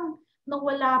 Pero parang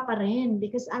nawala pa rin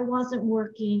because I wasn't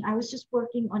working. I was just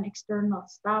working on external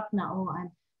stuff na,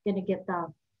 I'm gonna get the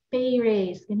pay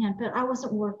raise, ganyan. But I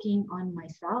wasn't working on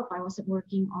myself. I wasn't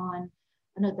working on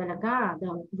the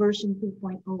version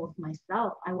 2.0 of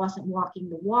myself. I wasn't walking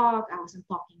the walk. I wasn't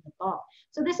talking the talk.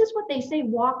 So this is what they say,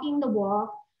 walking the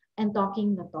walk and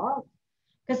talking the talk.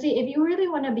 Kasi if you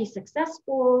really want to be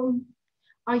successful,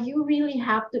 you really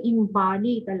have to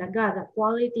embody talaga the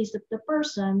qualities of the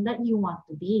person that you want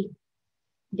to be.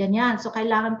 Ganyan. So,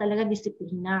 kailangan talaga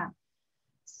disiplina.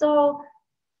 So,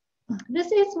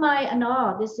 this is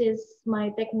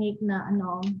my technique na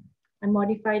I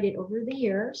modified it over the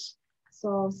years.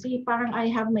 So, see, parang I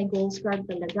have my goals card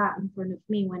talaga in front of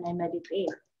me when I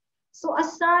meditate. So,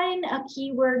 assign a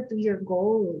keyword to your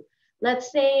goal.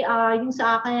 Let's say, yung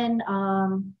sa akin,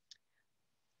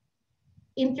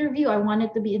 interview, I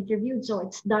wanted to be interviewed, so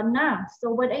it's done na. So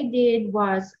what I did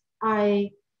was I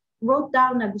wrote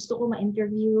down na gusto ko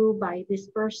ma-interview by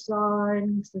this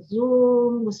person sa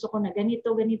Zoom, gusto ko na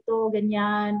ganito,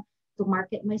 ganyan, to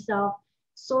market myself.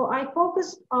 So I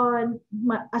focused on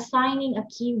assigning a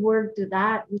keyword to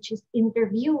that, which is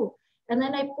interview. And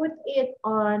then I put it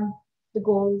on the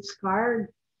goals card.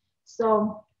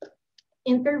 So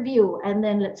interview, and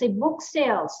then let's say book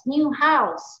sales, new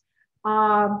house,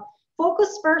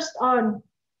 focus first on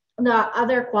the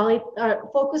other quality,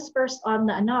 focus first on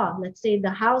the, let's say the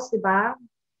house, diba?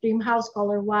 Dream house,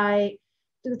 color white,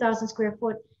 2,000 square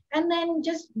foot. And then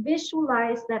just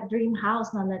visualize that dream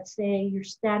house. Now, let's say you're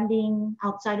standing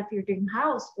outside of your dream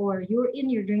house or you're in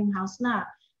your dream house na,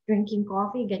 drinking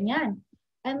coffee, ganyan.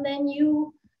 And then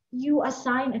you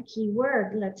assign a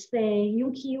keyword. Let's say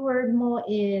yung keyword mo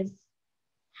is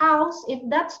house. If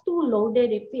that's too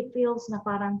loaded, if it feels na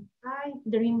parang, ay,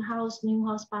 dream house, new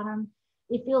house, parang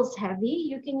it feels heavy,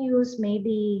 you can use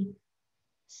maybe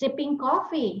sipping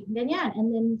coffee, ganyan.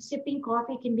 And then sipping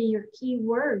coffee can be your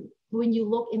keyword. When you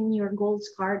look in your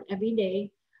goals card every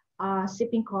day,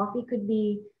 sipping coffee could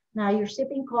be, now you're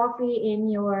sipping coffee in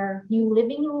your new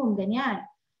living room, ganyan.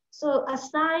 So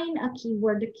assign a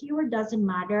keyword. The keyword doesn't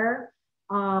matter.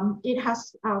 It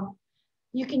has,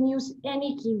 you can use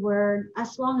any keyword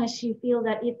as long as you feel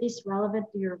that it is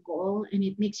relevant to your goal and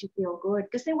it makes you feel good.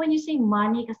 Kasi when you say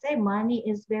money, kasi money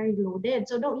is very loaded.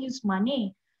 So don't use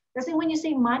money. Kasi when you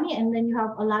say money and then you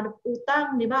have a lot of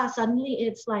utang, di ba? Suddenly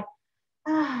it's like,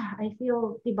 I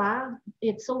feel, di ba?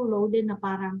 It's so loaded na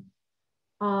parang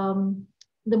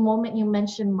the moment you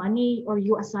mention money or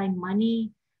you assign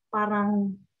money,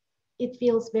 parang it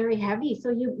feels very heavy.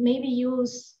 So you maybe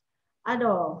use,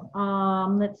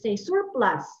 let's say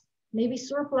surplus. Maybe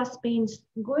surplus means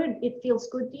good, it feels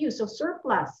good to you. So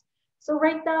surplus. So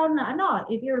write down,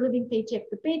 if you're living paycheck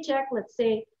to paycheck, let's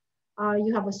say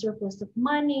you have a surplus of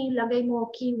money, lagay mo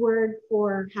keyword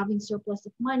for having surplus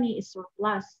of money is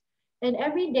surplus. And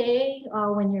every day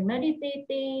when you're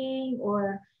meditating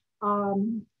or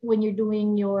when you're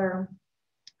doing your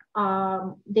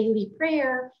daily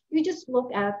prayer, you just look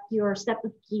at your set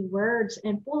of keywords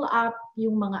and pull up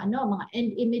yung mga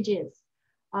end images.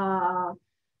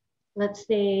 Let's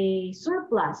say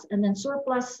surplus, and then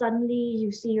surplus, suddenly you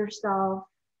see yourself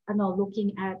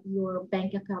looking at your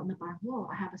bank account na parang, whoa,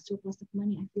 I have a surplus of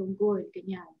money, I feel good,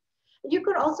 ganyan. You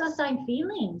could also assign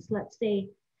feelings. Let's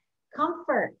say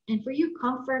comfort, and for you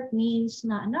comfort means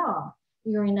na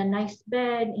you're in a nice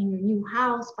bed in your new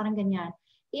house, parang ganyan.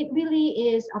 It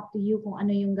really is up to you kung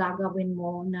ano yung gagawin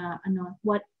mo na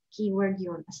what keyword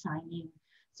you're assigning.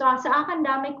 So sa akin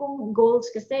dami kong goals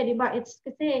kasi, di ba? It's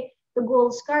kasi the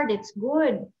goals card, it's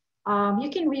good. You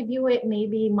can review it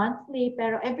maybe monthly,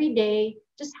 pero every day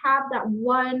just have that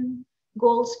one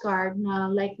goals card na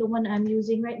like the one I'm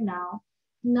using right now,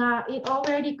 na it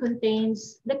already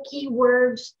contains the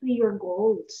keywords to your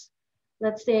goals.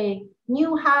 Let's say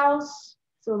new house,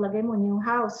 so lagay mo new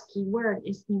house, keyword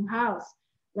is new house.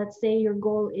 Let's say your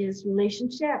goal is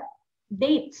relationship,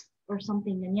 dates, or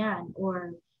something ganyan,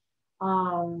 or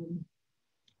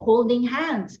holding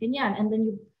hands, ganyan. And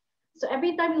then so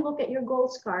every time you look at your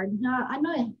goals card, na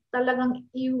talagang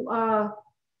you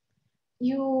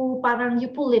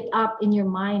pull it up in your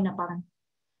mind na parang,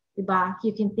 diba?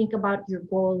 You can think about your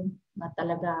goal na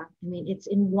talaga. I mean, it's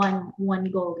in one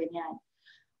goal, ganyan.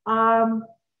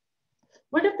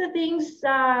 One of the things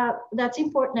that's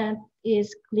important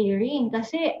is clearing.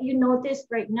 Kasi you noticed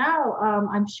right now,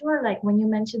 I'm sure like when you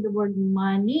mentioned the word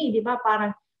money, di ba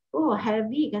parang,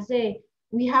 heavy kasi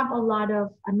we have a lot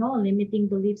of limiting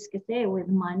beliefs kasi with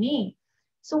money.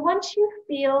 So once you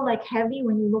feel like heavy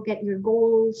when you look at your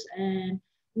goals and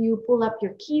you pull up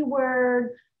your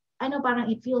keyword, parang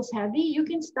it feels heavy, you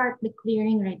can start the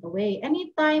clearing right away.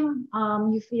 Anytime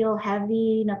you feel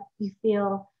heavy, you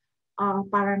feel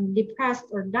parang depressed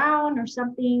or down or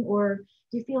something, or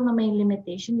you feel na may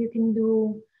limitation, you can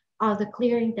do the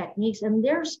clearing techniques. And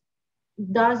there's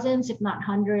dozens, if not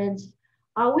hundreds.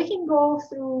 We can go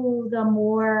through the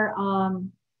more,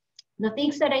 the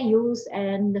things that I use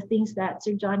and the things that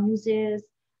Sir John uses.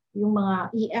 yung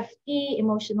mga EFT,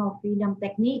 emotional freedom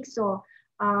techniques. So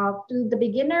to the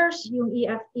beginners, yung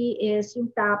EFT is yung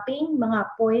tapping, mga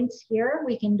points here.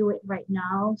 We can do it right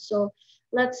now. So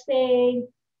let's say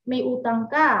may utang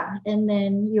ka, and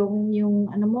then yung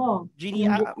ano mo. Genie,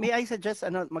 may I suggest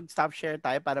mag-stop share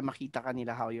tayo para makita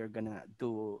kanila how you're gonna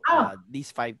do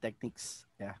these 5 techniques.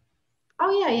 Yeah.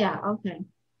 Oh yeah, okay.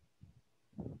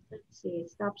 Let's see,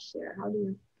 stop share. How do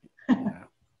you? Yeah.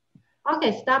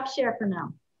 Okay, stop share for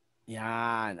now.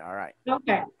 Yeah, all right.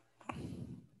 Okay.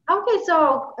 Okay,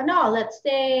 so let's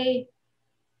say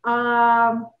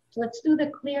let's do the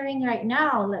clearing right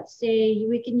now. Let's say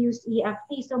we can use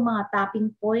EFT, so mga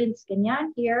tapping points,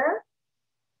 ganyan, here,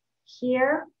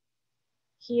 here,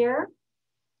 here,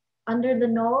 under the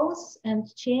nose and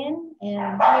chin,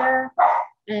 and here,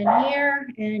 and here,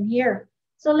 and here.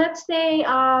 So let's say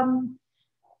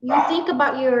you think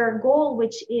about your goal,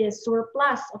 which is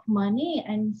surplus of money,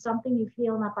 and something you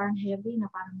feel na parang heavy,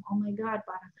 na parang, oh my God,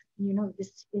 parang,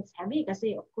 this is heavy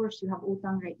kasi of course you have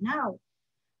utang right now.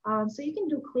 So you can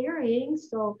do clearing.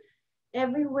 So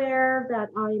everywhere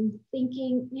that I'm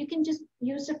thinking, you can just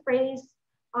use a phrase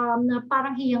na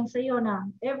parang hiyang sa'yo na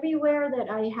everywhere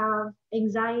that I have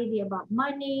anxiety about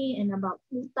money and about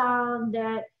utang,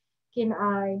 that can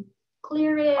I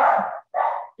clear it?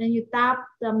 And you tap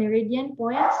the meridian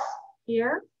points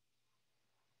here,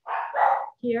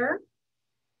 here,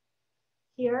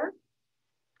 here,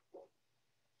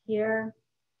 here,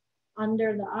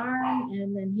 under the arm,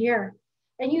 and then here.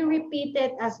 And you repeat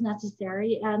it as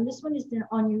necessary. And this one is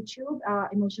on YouTube,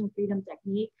 Emotional Freedom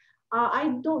Technique.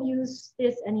 I don't use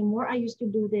this anymore. I used to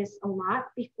do this a lot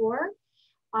before.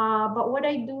 But what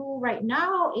I do right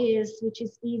now is, which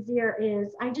is easier,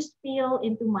 is I just feel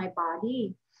into my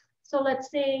body. So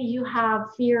let's say you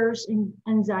have fears and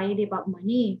anxiety about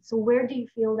money. So where do you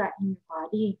feel that in your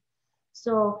body?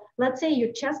 So let's say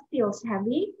your chest feels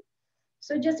heavy.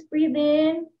 So just breathe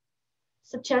in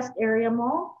sa chest area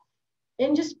mo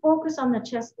and just focus on the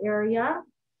chest area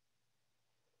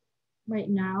right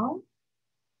now.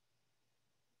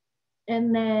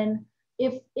 And then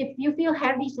if you feel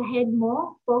heavy sa head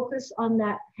mo, focus on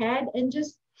that head and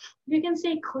just, you can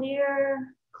say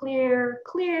clear, clear,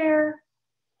 clear.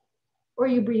 Or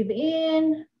you breathe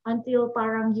in until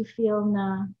parang you feel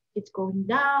na it's going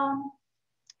down.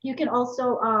 You can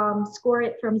also score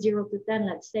it from 0 to 10.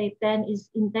 Let's say 10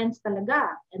 is intense talaga.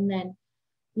 And then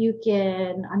you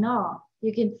can,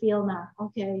 you can feel na,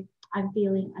 okay, I'm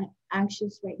feeling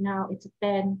anxious right now. It's a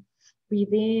 10.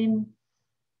 Breathe in,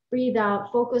 breathe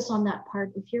out, focus on that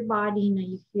part of your body. Now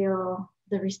you feel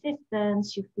the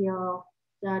resistance, you feel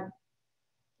that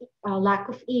lack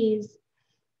of ease.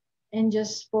 And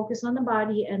just focus on the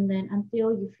body, and then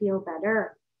until you feel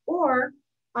better. Or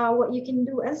what you can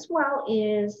do as well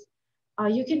is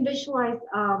you can visualize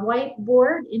a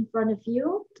whiteboard in front of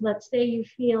you. Let's say you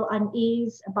feel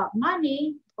unease about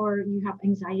money, or you have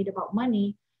anxiety about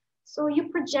money. So you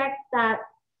project that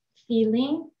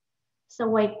feeling. So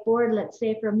whiteboard, let's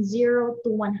say from 0 to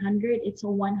 100, it's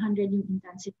a 100 yung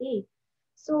intensity.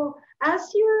 So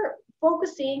as you're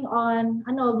focusing on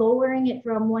lowering it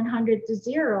from 100 to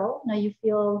 0, now you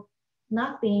feel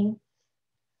nothing,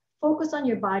 focus on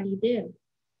your body then.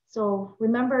 So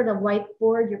remember the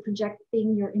whiteboard, you're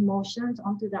projecting your emotions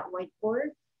onto that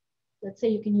whiteboard. Let's say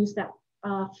you can use that,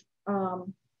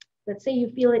 let's say you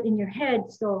feel it in your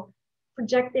head, so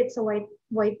project it to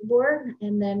whiteboard,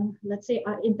 and then let's say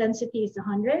intensity is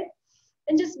 100,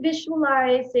 and just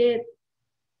visualize it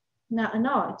na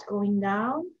it's going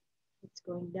down, it's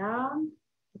going down,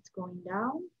 it's going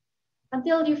down,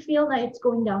 until you feel that it's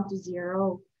going down to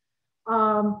 0.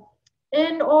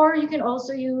 And or you can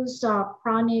also use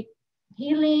pranic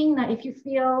healing. Now, if you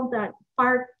feel that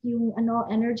part yung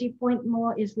energy point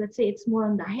mo is, let's say it's more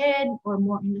on the head or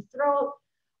more in the throat,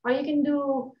 or you can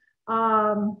do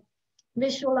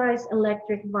visualize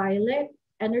electric violet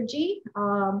energy.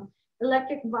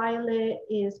 Electric violet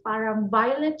is parang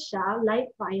violet siya, light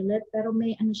violet, pero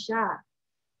may siya,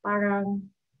 parang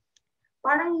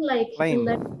like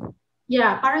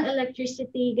parang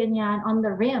electricity ganyan on the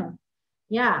rim.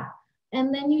 Yeah.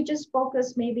 And then you just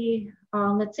focus maybe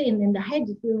let's say in the head,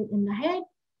 you feel it in the head.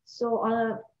 So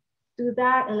do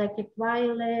that, electric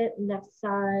violet, left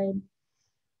side,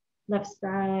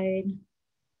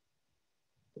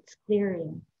 it's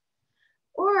clearing.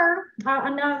 Or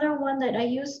another one that I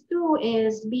used to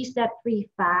is Be Set Free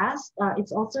Fast.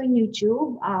 It's also in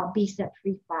YouTube, Be Set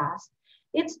Free Fast.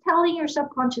 It's telling your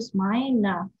subconscious mind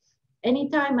na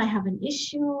anytime I have an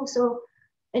issue, so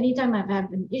anytime I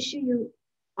have an issue,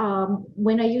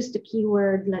 when I use the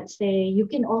keyword, let's say, you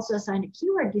can also assign a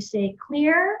keyword. You say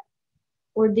clear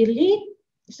or delete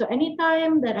So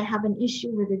anytime that I have an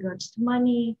issue with regards to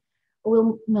money,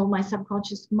 will my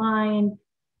subconscious mind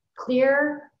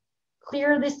clear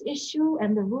this issue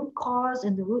and the root cause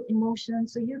and the root emotion,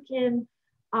 so you can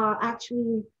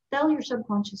actually tell your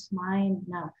subconscious mind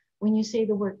now when you say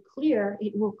the word clear,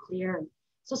 it will clear.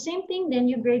 So same thing, then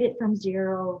you grade it from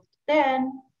 0 to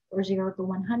 10 or 0 to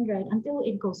 100 until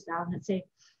it goes down. Let's say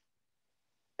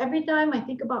every time I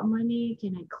think about money,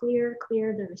 can I clear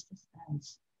the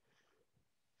resistance?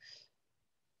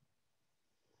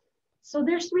 So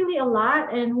there's really a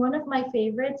lot, and one of my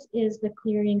favorites is the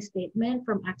clearing statement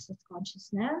from Access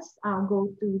Consciousness.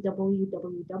 Go to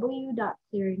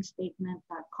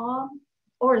www.clearingstatement.com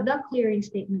or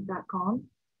theclearingstatement.com.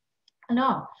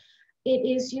 No, it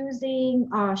is using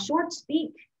short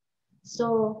speak.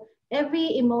 So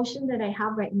every emotion that I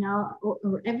have right now,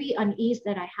 or every unease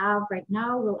that I have right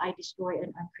now, will I destroy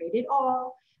and uncreate it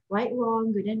all? Right,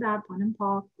 wrong, good and bad, fun and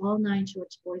pop, all 9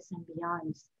 shorts, boys, and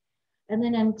beyonds. And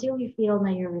then until you feel na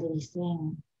you're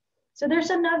releasing. So there's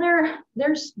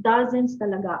dozens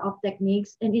talaga of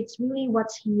techniques, and it's really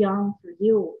what's young for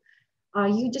you.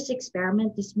 You just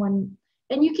experiment this one,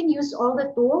 and you can use all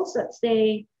the tools. Let's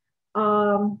say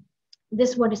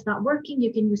this one is not working,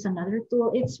 you can use another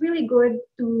tool. It's really good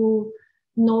to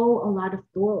know a lot of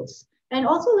tools. And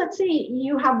also, let's say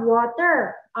you have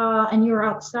water and you're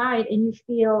outside and you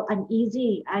feel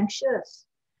uneasy, anxious.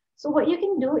 So what you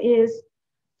can do is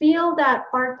feel that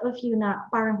part of you na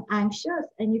parang anxious,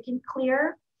 and you can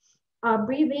clear,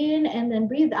 breathe in and then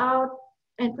breathe out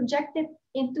and project it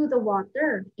into the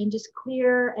water and just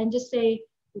clear and just say,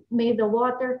 may the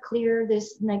water clear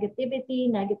this negativity,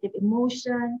 negative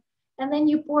emotion. And then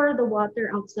you pour the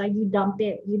water outside, you dump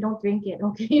it, you don't drink it,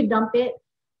 okay? You dump it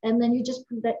and then you just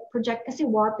project, kasi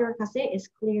water kasi is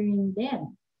clearing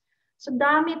din. So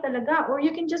dami talaga. Or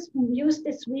you can just use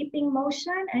the sweeping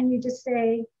motion and you just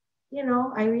say, you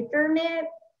know, I return it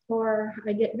or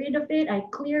I get rid of it, I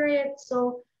clear it.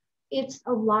 So it's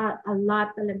a lot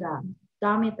talaga.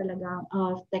 Dami talaga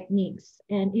of techniques.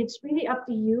 And it's really up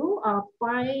to you.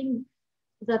 Find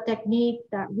the technique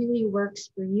that really works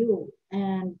for you.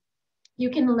 And you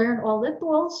can learn all the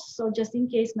tools. So just in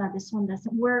case na this one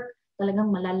doesn't work,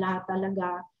 talagang malala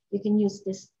talaga, you can use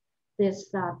this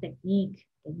technique.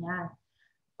 Ganyan.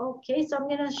 Okay, so I'm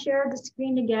gonna share the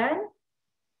screen again.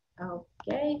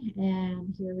 Okay,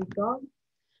 and here we go.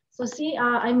 So see,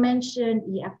 I mentioned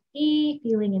EFT,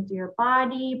 feeling into your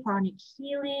body, pranic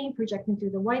healing, projecting through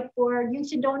the whiteboard. Yung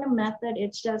Sedona method,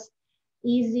 it's just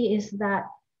easy, is that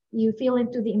you feel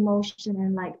into the emotion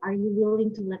and like, are you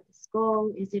willing to let this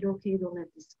go? Is it okay to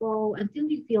let this go until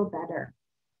you feel better?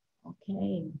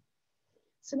 Okay.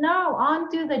 So now on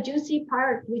to the juicy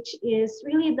part, which is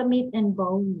really the meat and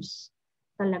bones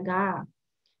talaga,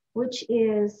 which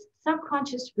is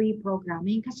subconscious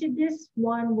reprogramming. Kasi this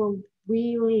one will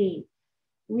really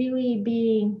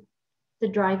be the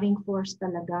driving force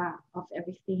talaga of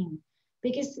everything.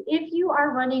 Because if you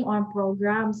are running on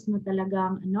programs na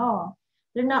talagang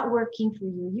they're not working for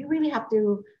you, you really have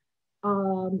to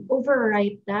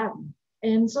overwrite them.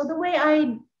 And so the way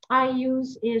I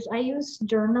use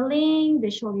journaling,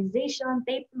 visualization,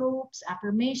 tape loops,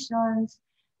 affirmations,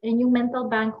 and yung mental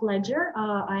bank ledger.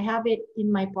 I have it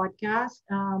in my podcast.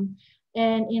 And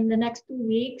in the next 2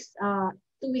 weeks, 2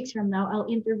 weeks from now, I'll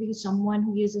interview someone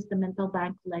who uses the mental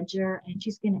bank ledger, and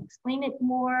she's going to explain it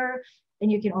more. And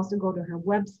you can also go to her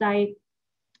website.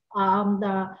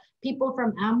 The people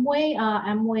from Amway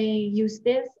use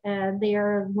this, and they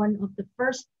are one of the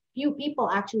first few people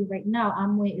actually right now.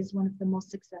 Amway is one of the most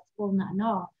successful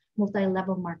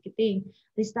multi-level marketing.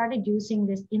 They started using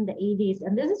this in the 80s,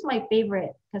 and this is my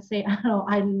favorite because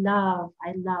I love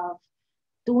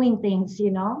doing things,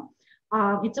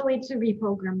 it's a way to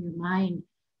reprogram your mind.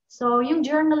 So yung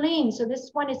journaling, so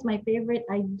this one is my favorite.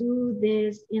 I do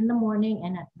this in the morning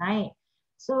and at night.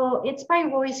 So it's by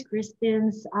Royce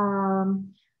Christen's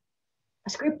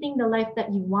Scripting the Life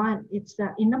That You Want. It's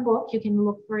in a book. You can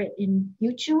look for it in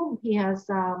YouTube. He has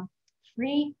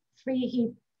free,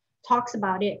 he talks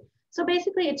about it. So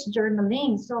basically it's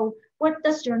journaling. So what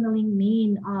does journaling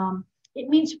mean? It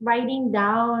means writing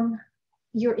down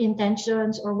your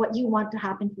intentions or what you want to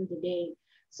happen for the day.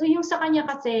 So yung sa kanya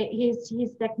kasi, his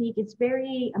technique is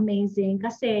very amazing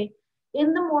kasi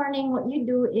in the morning, what you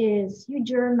do is you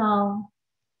journal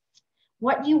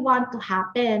what you want to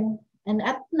happen, and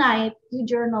at night, you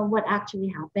journal what actually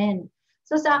happened.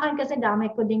 So sa akin kasi dami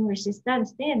ko ding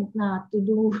resistance din na to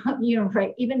do,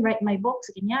 even write my books,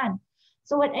 ganyan.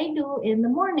 So what I do in the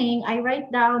morning, I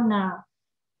write down na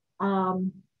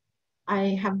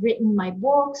I have written my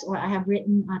books, or I have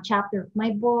written a chapter of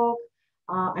my book.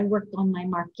 I worked on my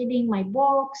marketing, my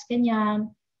books,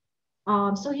 ganyan.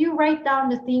 So you write down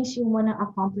the things you want to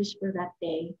accomplish for that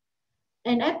day.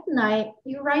 And at night,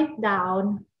 you write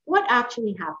down what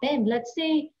actually happened. Let's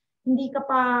say, hindi ka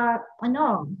pa,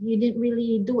 you didn't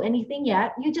really do anything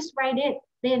yet. You just write it.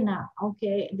 Then,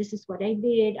 okay, this is what I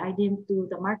did. I didn't do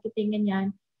the marketing and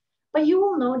yan. But you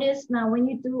will notice now when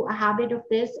you do a habit of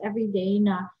this every day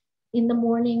na in the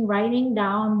morning, writing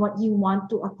down what you want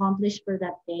to accomplish for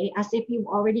that day as if you've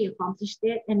already accomplished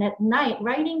it. And at night,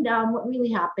 writing down what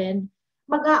really happened,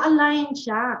 mag-a-align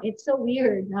siya. It's so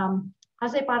weird.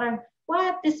 Kasi parang,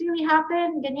 what? This really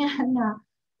happened? Ganyan na.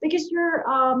 Because you're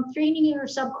training your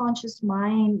subconscious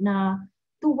mind na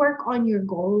to work on your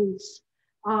goals.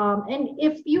 And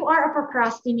if you are a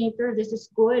procrastinator, this is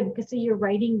good because you're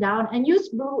writing down and use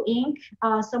blue ink.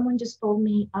 Someone just told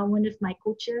me, one of my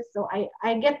coaches, so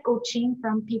I get coaching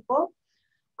from people.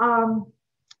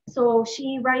 So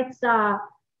she writes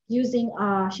using,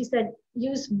 she said,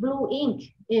 use blue ink.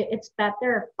 It's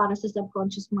better para sa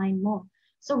subconscious mind mo.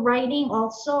 So writing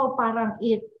also, parang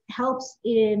it helps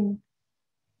in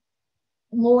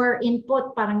more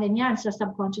input, parang ganyan, sa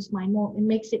subconscious mind mo. It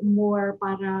makes it more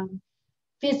parang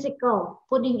physical,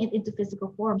 putting it into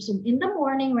physical form. So in the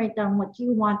morning, write down what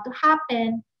you want to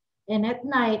happen, and at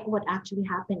night, what actually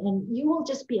happened. And you will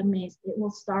just be amazed. It will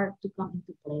start to come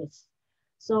into place.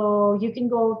 So you can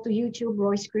go to YouTube,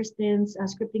 Royce Kristen's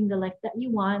Scripting the Life That You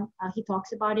Want. He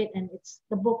talks about it, and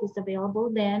the book is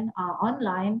available then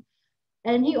online.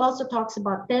 And he also talks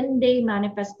about 10-day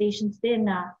manifestations then,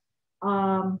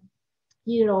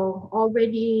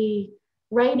 already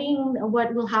writing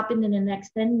what will happen in the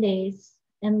next 10 days.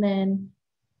 And then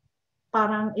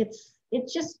parang it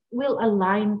just will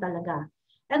align talaga.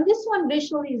 And this one,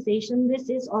 visualization, this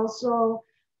is also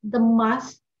the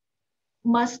must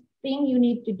thing you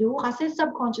need to do. Kasi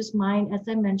subconscious mind, as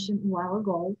I mentioned a while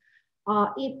ago,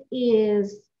 it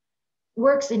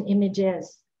works in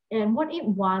images. And what it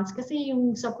wants, kasi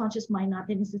yung subconscious mind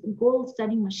natin is a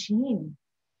goal-setting machine.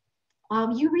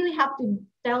 You really have to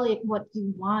tell it what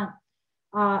you want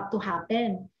to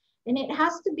happen. And it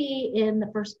has to be in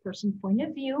the first person point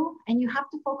of view, and you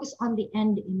have to focus on the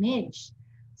end image.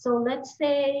 So let's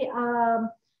say,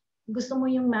 gusto mo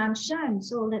yung mansion.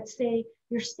 So let's say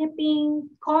you're sipping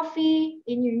coffee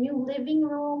in your new living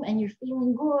room and you're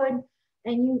feeling good,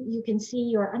 and you can see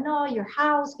your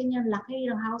house, ganyan, laki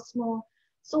ng house mo.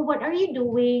 So what are you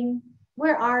doing?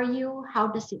 Where are you? How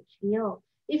does it feel?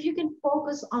 If you can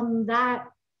focus on that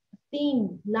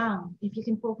thing lang, if you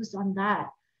can focus on that,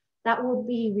 that will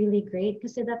be really great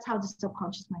because that's how the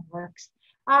subconscious mind works.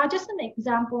 Just an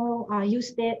example, I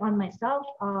used it on myself.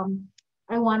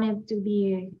 I wanted to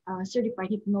be a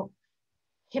certified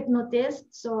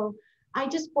hypnotist. So I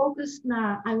just focused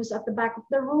I was at the back of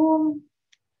the room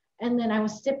and then I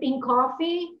was sipping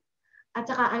coffee. At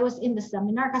saka I was in the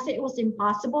seminar kasi it was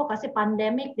impossible kasi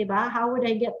pandemic, di ba? How would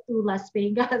I get to Las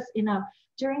Vegas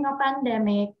during a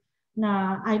pandemic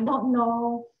na I don't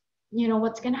know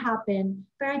what's going to happen.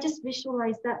 But I just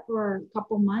visualized that for a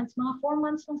couple months, mga 4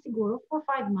 months lang siguro, 4 or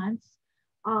 5 months,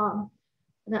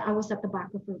 that I was at the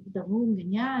back of the room,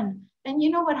 ganyan. And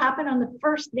you know what happened on the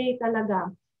first day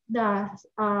talaga? The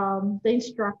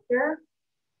instructor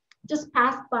just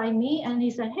passed by me and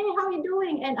he said, "Hey, how are you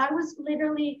doing?" And I was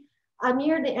literally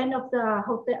near the end of the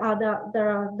hotel,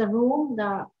 the room,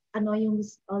 yung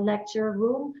lecture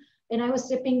room, and I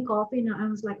was sipping coffee. And I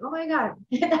was like, "Oh my God,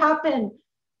 it happened."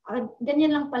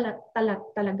 Ganyan lang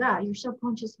talaga. Your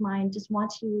subconscious mind just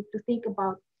wants you to think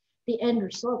about the end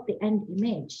result, the end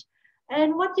image.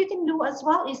 And what you can do as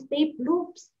well is tape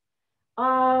loops.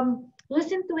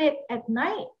 Listen to it at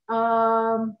night.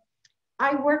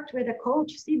 I worked with a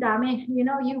coach. See, dami,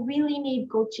 you really need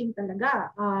coaching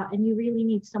talaga. And you really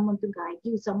need someone to guide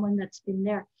you, someone that's been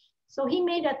there. So he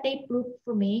made a tape loop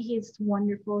for me. He's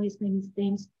wonderful. His name is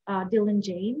Dylan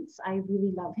James. I really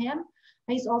love him.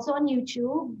 He's also on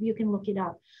YouTube. You can look it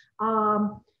up.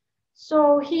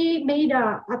 So he made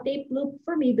a tape loop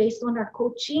for me based on our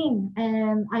coaching,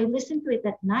 and I listened to it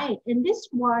at night. And this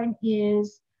one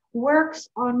works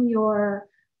on your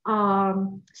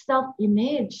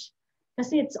self-image,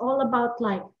 because it's all about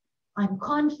like, I'm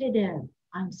confident,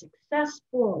 I'm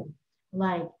successful,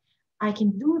 like I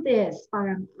can do this,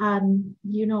 parang,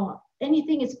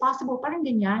 anything is possible, parang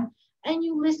ganyan. And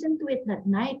you listen to it at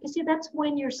night kasi that's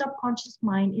when your subconscious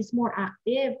mind is more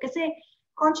active. Kasi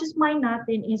conscious mind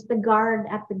natin is the guard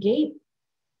at the gate.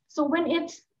 So when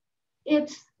it's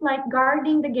like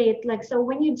guarding the gate, like, so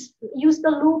when you use the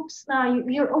loops na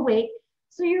you're awake,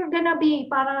 so you're gonna be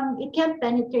parang, it can't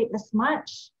penetrate as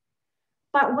much.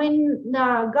 But when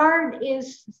the guard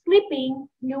is sleeping,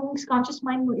 yung conscious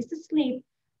mind mo is asleep,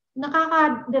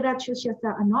 nakaka-diretso siya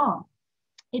sa ano.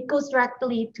 It goes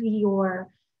directly to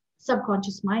your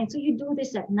subconscious mind. So you do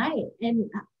this at night. And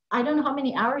I don't know how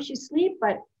many hours you sleep,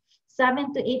 but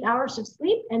 7 to 8 hours of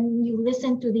sleep, and you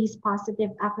listen to these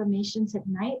positive affirmations at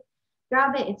night.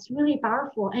 Grabe, it's really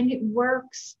powerful and it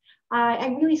works.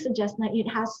 I really suggest that it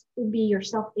has to be your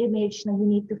self-image that you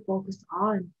need to focus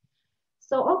on.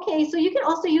 So, okay, so you can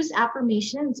also use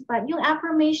affirmations, but yung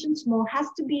affirmations mo has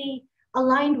to be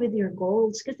aligned with your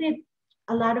goals. Kasi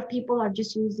a lot of people are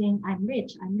just using, I'm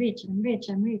rich, I'm rich, I'm rich,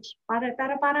 I'm rich.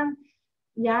 Parang,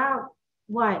 yeah,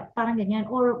 what? Parang ganyan.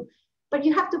 Or, but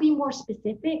you have to be more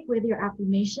specific with your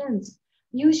affirmations.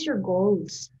 Use your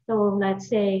goals. So let's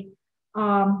say,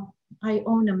 I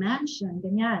own a mansion,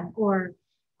 ganyan. Or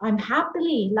I'm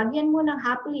happily, lagyan mo ng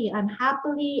happily, I'm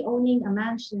happily owning a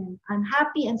mansion. I'm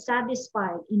happy and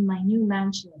satisfied in my new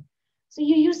mansion. So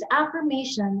you use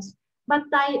affirmations, but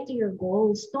tie it to your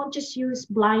goals. Don't just use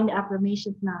blind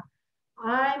affirmations na,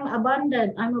 I'm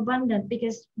abundant,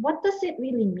 because what does it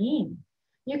really mean?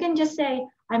 You can just say,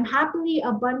 I'm happily,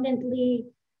 abundantly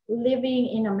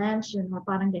living in a mansion, or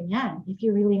parang ganyan, if you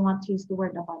really want to use the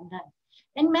word abundant.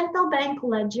 And mental bank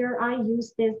ledger, I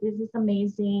use this. This is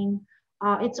amazing.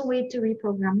 It's a way to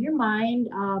reprogram your mind.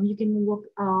 You can look,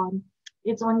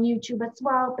 it's on YouTube as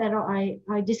well, pero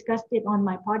I discussed it on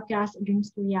my podcast, Dreams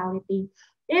to Reality.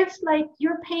 It's like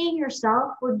you're paying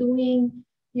yourself for doing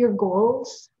your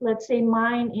goals. Let's say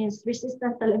mine is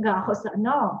resistant talaga ako sa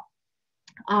ano,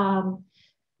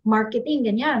 marketing,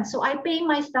 ganyan. So I pay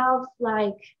myself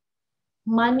like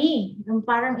money,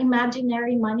 parang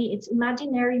imaginary money. It's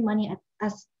imaginary money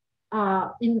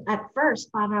at first,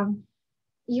 parang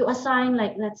you assign,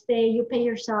 like, let's say you pay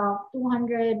yourself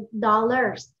 $200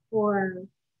 for,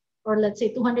 or let's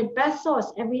say 200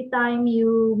 pesos every time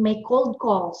you make cold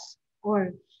calls,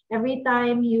 or every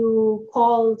time you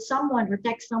call someone or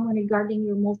text someone regarding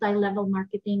your multi-level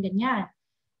marketing, ganyan.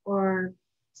 Or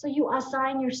so you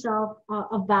assign yourself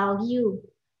a value,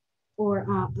 or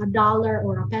a dollar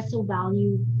or a peso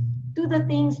value to the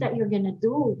things that you're gonna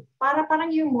do.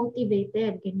 Parang you're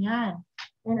motivated, ganyan.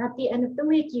 And at the end of the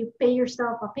week, you pay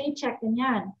yourself a paycheck,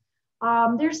 ganyan.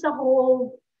 There's a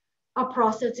whole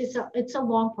process. It's a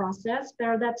long process,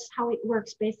 but that's how it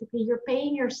works. Basically, you're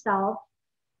paying yourself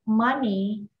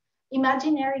money,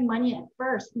 imaginary money at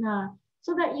first,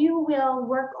 so that you will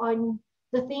work on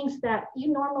the things that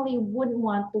you normally wouldn't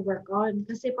want to work on,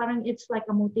 kasi parang it's like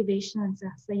a motivation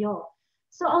sa'yo.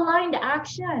 So aligned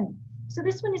action. So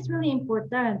this one is really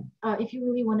important. If you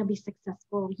really want to be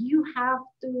successful, you have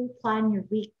to plan your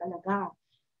week talaga.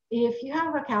 If you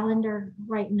have a calendar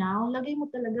right now, lagay mo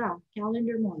talaga,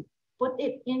 calendar mo. Put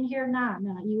it in here na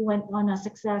you went on a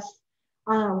success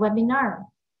webinar.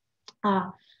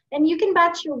 And you can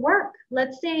batch your work.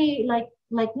 Let's say like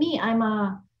me,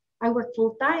 I work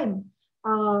full time.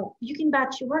 You can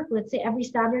batch your work. Let's say every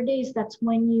Saturdays, that's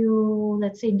when you,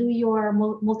 let's say, do your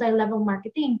multi-level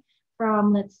marketing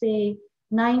from, let's say,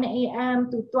 9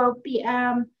 a.m. to 12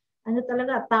 p.m. Ano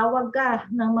talaga, tawag ka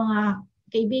ng mga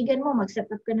kaibigan mo, mag-set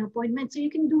up ka ng appointment. So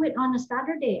you can do it on a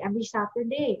Saturday, every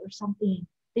Saturday or something.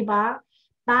 Diba?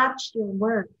 Batch your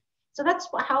work. So that's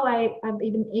how I've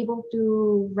been able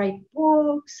to write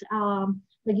books,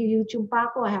 nag-YouTube pa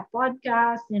ako, I have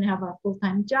podcasts, and I have a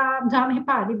full-time job, dami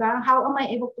pa, di ba? How am I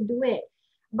able to do it?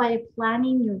 By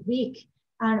planning your week.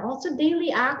 And also daily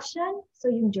action,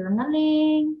 so yung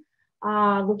journaling,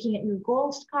 looking at your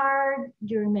goals card,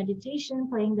 during meditation,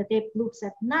 playing the tape loops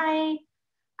at night,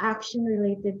 action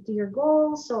related to your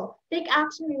goals. So take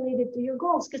action related to your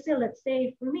goals. Kasi let's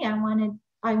say for me, I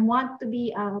want to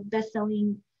be a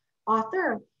best-selling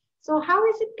author. So how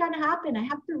is it gonna happen? I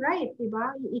have to write,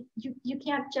 diba? You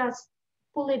can't just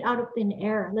pull it out of thin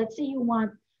air. Let's say you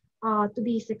want to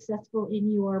be successful in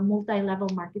your multi-level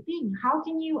marketing. How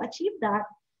can you achieve that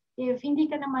if hindi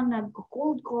ka naman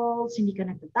nag-cold calls, hindi ka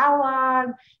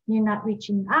nagtatawag, you're not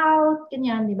reaching out,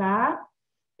 ganyan, diba?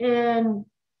 And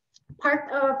part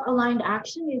of aligned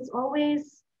action is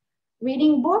always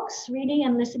reading books, reading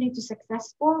and listening to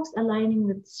success books, aligning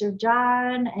with Sir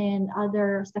John and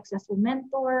other successful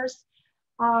mentors.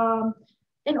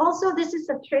 And also, this is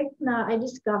a trick na I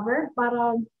discovered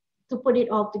para to put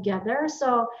it all together.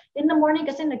 So, in the morning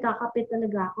kasi nagkakape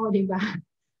talaga ako, di ba?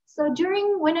 So,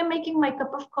 when I'm making my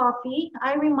cup of coffee,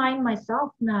 I remind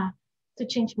myself na to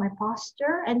change my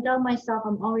posture and tell myself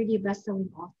I'm already a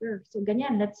best-selling author. So,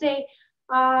 ganyan. Let's say,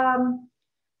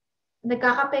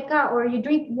 nagkakape ka, or you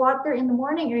drink water in the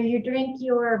morning, or you drink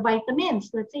your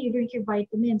vitamins. Let's say you drink your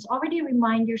vitamins. Already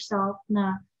remind yourself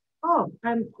na oh,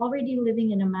 I'm already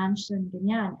living in a mansion,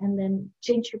 ganyan, and then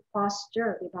change your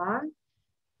posture, diba?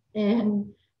 And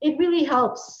it really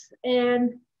helps.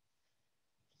 And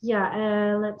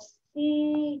yeah, let's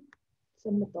see.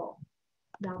 Saan ba to?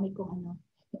 Dami kong ano.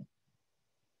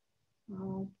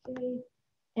 Okay.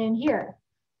 And here.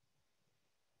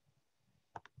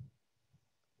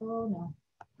 Oh no.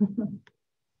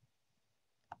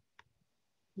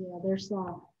 Yeah, there's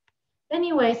a.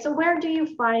 Anyway, so where do you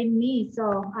find me?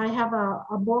 So I have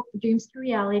a book, Dreams to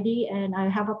Reality, and I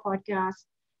have a podcast,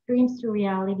 Dreams to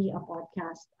Reality, a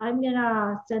podcast. I'm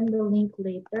gonna send the link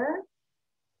later.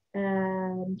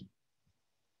 And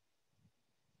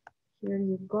here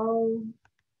you go.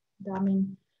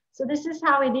 Daming. So this is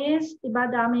how it is,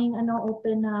 diba? Daming ano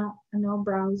open na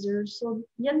browser. So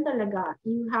yan talaga.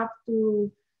 You have to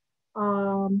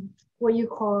what you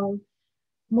call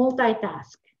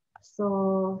multitask.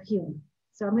 So yun.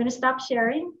 So I'm gonna stop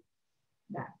sharing.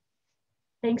 Yeah.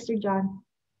 Thanks, Sir John.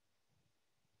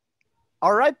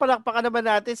 All right, palakpakan naman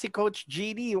natin si Coach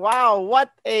Genie. Wow,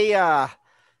 what a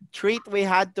treat we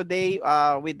had today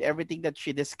with everything that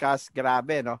she discussed.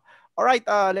 Grabe, no? All right,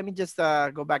 let me just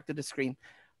go back to the screen.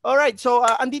 All right, so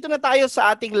andito na tayo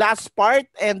sa ating last part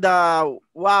and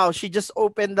wow, she just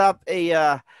opened up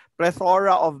a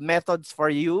plethora of methods for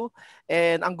you.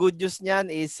 And ang good news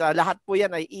niyan is lahat po yan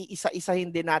ay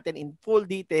iisa-isahin din natin in full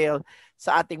detail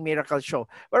sa ating Miracle Show.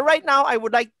 But right now, I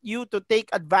would like you to take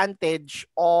advantage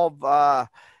of the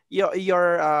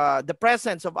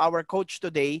presence of our coach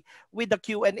today with the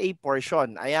Q&A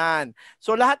portion. Ayan.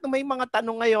 So lahat ng may mga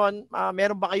tanong ngayon,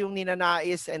 meron ba kayong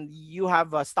ninanais and you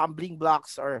have stumbling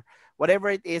blocks or whatever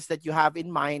it is that you have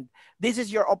in mind, this is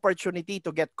your opportunity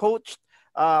to get coached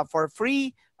for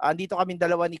free. Dito kaming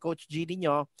dalawa ni Coach Genie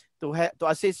nyo to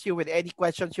assist you with any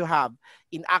questions you have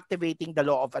in activating the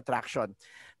law of attraction.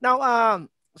 Now,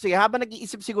 sige, habang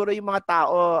nag-iisip siguro yung mga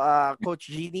tao,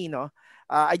 Coach Genie, no?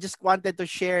 I just wanted to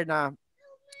share na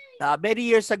many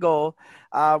years ago,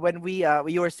 when we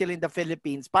were still in the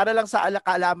Philippines, para lang sa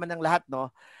kaalaman ng lahat, no?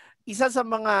 Isa sa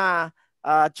mga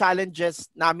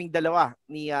challenges naming dalawa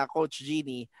ni Coach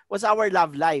Genie was our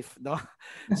love life, no?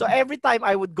 So every time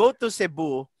I would go to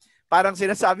Cebu, parang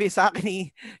sinasabi sa akin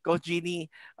ni Coach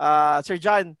Genie, Sir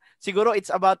John, siguro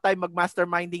it's about time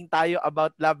mag-masterminding tayo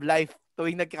about love life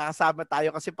tuwing nagkakasama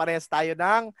tayo kasi parehas tayo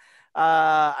ng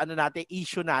ano natin,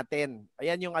 issue natin.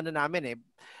 Ayan yung ano namin eh.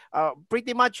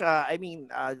 Pretty much, I mean,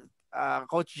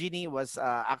 Coach Genie was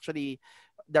actually,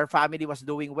 their family was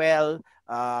doing well.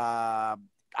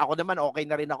 Ako naman, okay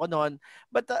na rin ako noon.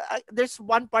 But there's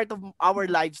one part of our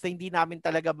lives na hindi namin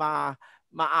talaga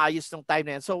maayos nung time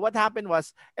na yan. So what happened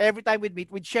was, every time we'd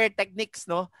meet, we'd share techniques,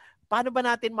 no? Paano ba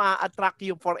natin ma-attract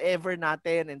yung forever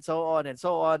natin and so on and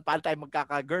so on. Paano tayo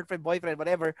magkaka-girlfriend, boyfriend,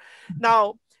 whatever.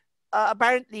 Now,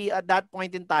 apparently at that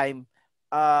point in time,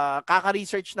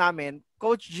 kaka-research namin,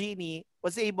 Coach Genie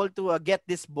was able to get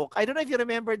this book. I don't know if you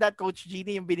remember that, Coach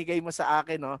Genie, yung binigay mo sa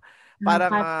akin, no?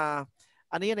 Parang,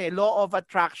 ano yun eh, Law of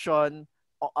Attraction,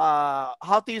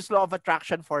 how to use law of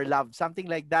attraction for love, something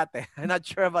like that. I'm not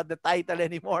sure about the title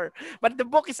anymore, but the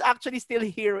book is actually still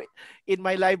here in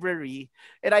my library,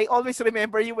 and I always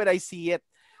remember you when I see it.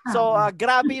 So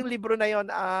grabe yung libro na yon.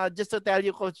 Just to tell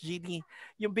you, Coach Genie,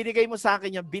 yung binigay mo sa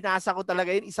akin, yung binasa ko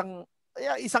talaga yun,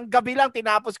 isang gabi lang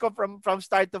tinapos ko from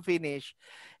start to finish.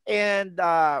 And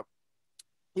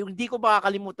yung hindi ko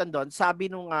makakalimutan doon, sabi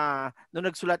nung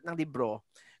nagsulat ng libro,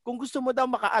 kung gusto mo daw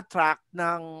maka-attract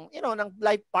ng, ng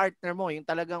life partner mo, yung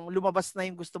talagang lumabas na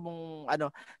yung gusto mong,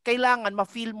 kailangan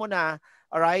ma-feel mo na,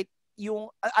 alright, yung,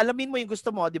 alamin mo yung gusto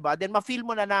mo, di ba? Then ma-feel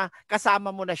mo na kasama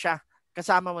mo na siya.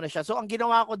 So, ang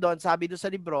ginawa ko doon, sabi doon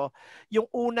sa libro, yung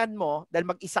unan mo, dahil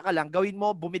mag-isa ka lang, gawin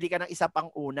mo, bumili ka ng isa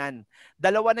pang unan.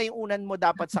 Dalawa na yung unan mo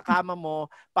dapat sa kama mo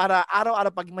para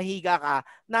araw-araw pag mahiga ka,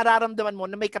 nararamdaman mo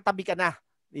na may katabi ka na.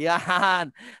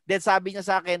 Yan. Then sabi niya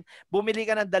sa akin, bumili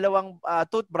ka ng dalawang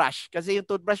toothbrush. Kasi yung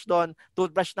toothbrush doon,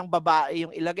 toothbrush ng babae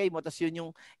yung ilagay mo. Tapos yun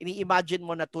yung ini-imagine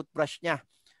mo na toothbrush niya.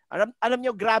 Alam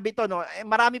niyo, grabe to, no?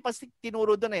 Marami pa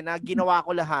tinuro doon na ginawa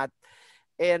ko lahat.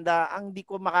 And ang di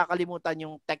ko makakalimutan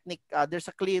yung technique. There's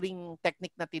a clearing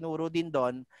technique na tinuro din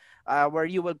doon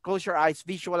where you will close your eyes,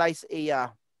 visualize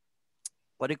a,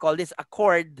 what do you call this? A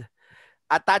cord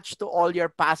attached to all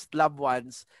your past loved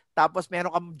ones. Tapos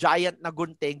meron kang giant na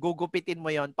gunting, gugupitin mo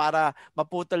yon para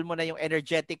maputol mo na yung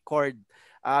energetic cord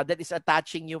that is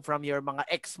attaching you from your mga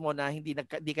ex mo na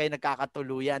hindi kayo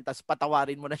nagkakatuluyan. Tapos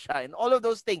patawarin mo na siya and all of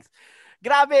those things.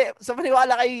 Grabe, sa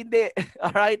maniwala kayo hindi.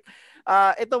 Alright?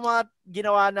 Ito mga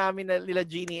ginawa namin nila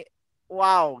Genie,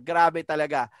 wow, grabe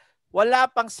talaga. Wala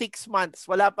pang 6 months.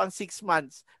 Wala pang 6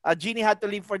 months. Genie had to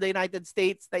leave for the United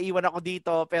States. Naiwan ako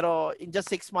dito. Pero in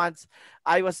just 6 months,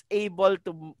 I was able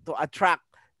to attract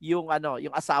yung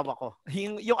yung asawa ko.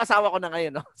 Yung asawa ko na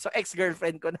ngayon, no? So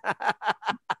ex-girlfriend ko na.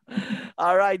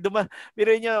 All right,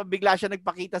 biro niyo, bigla siya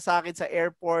nagpakita sa akin sa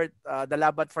airport. The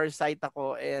love at first sight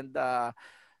ako, and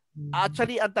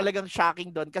actually, ang talagang shocking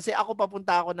doon kasi ako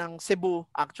papunta ako ng Cebu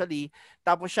actually,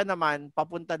 tapos siya naman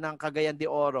papunta ng Cagayan de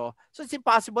Oro. So it's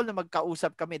impossible na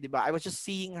magkausap kami, 'di ba? I was just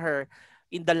seeing her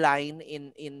in the line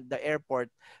in the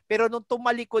airport. Pero nung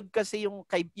tumalikod kasi yung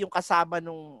kasama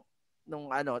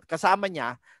kasama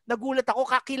niya, nagulat ako,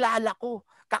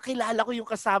 kakilala ko yung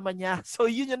kasama niya.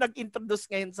 So yun yung nag-introduce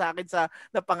ngayon sa akin sa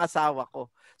napangasawa ko.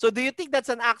 So do you think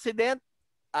that's an accident?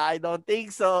 I don't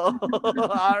think so.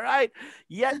 All right.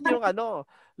 Yan yung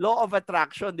law of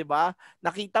attraction, 'di ba?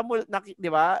 Nakita mo,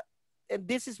 'di ba? And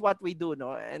this is what we do,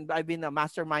 no? And I've been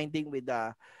masterminding with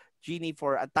Genie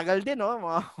for a tagal din, no?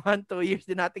 Mga 1-2 years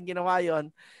din natin ginawa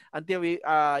 'yon until we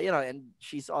and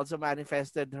she's also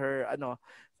manifested her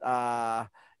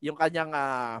yung kanyang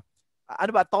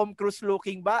Tom Cruise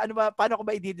looking ba? Paano ko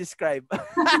ba i-describe?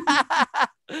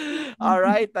 All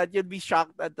right, that you'd be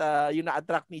shocked that you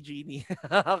na-attract ni Genie.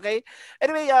 Okay?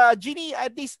 Anyway, Genie,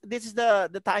 at least this is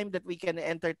the time that we can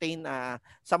entertain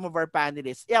some of our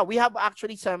panelists. Yeah, we have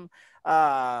actually some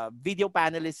video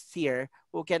panelists here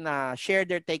who can share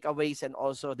their takeaways and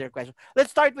also their questions.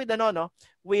 Let's start with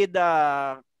with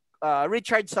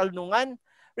Richard Salnungan.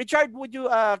 Richard, would you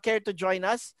care to join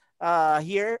us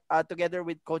here together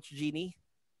with Coach Genie?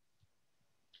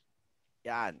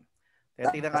 Yan.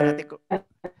 Tingnan nga natin.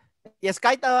 Yes,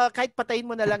 kahit patayin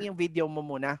mo na lang yung video mo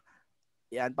muna.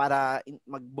 Yan, para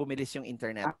magbumilis yung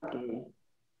internet. Okay.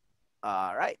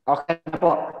 All right. Okay na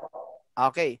po.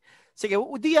 Okay. Sige,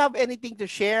 do you have anything to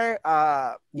share?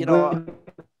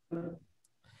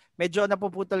 Medyo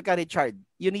napuputol ka, Richard.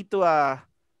 You need to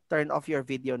turn off your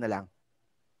video na lang.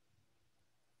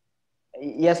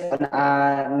 Yes,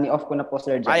 ni-off ko na po,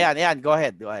 Sir John. Ayan. Go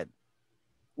ahead. Okay.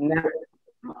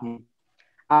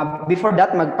 Before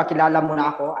that, magpakilala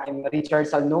muna ako. I'm Richard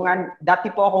Salnungan. Dati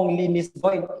po akong linis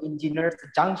boy, engineer sa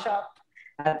junk shop,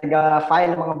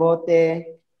 taga-file mga bote,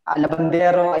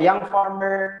 labandero, a young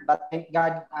farmer, but thank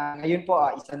God, ngayon po,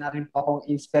 isa na rin po akong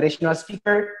inspirational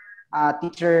speaker,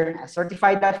 teacher,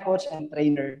 certified life coach, and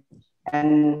trainer.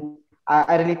 And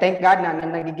I really thank God na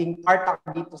nagiging part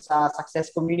ako dito sa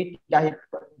Success Community dahil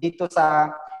dito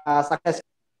sa Success.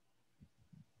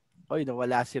 Oy,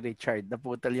 nawala si Richard.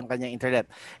 Naputol yung kanyang internet.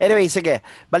 Anyway, sige.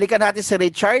 Balikan natin si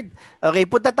Richard. Okay,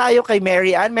 punta tayo kay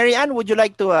Mary Ann. Mary Ann, would you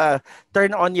like to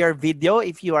turn on your video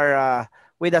if you are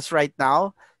with us right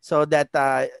now so that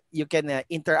you can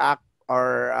interact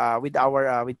or with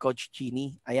Coach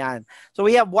Genie? Ayan. So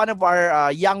we have one of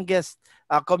our youngest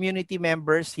community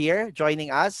members here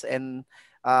joining us, and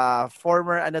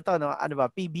former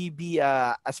PBB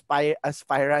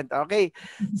aspirant. Okay.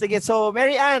 Sige, so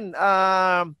Mary Ann,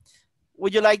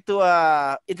 would you like to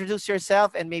introduce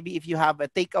yourself, and maybe if you have a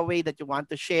takeaway that you want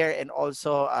to share, and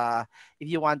also if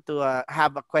you want to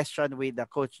have a question with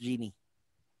Coach Genie?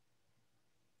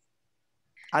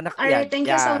 All right, thank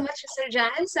you so much, Sir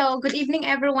John. So good evening,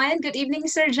 everyone. Good evening,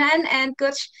 Sir John and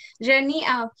Coach Jenny.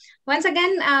 Once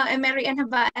again, I'm Mary Ann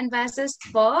Anvases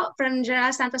po from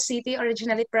General Santos City,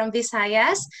 originally from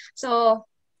Visayas. So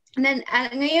and then,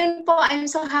 ngayon po,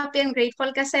 I'm so happy and grateful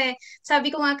kasi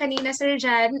sabi ko nga kanina, Sir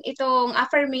John, itong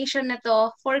affirmation na to,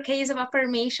 4 Ks of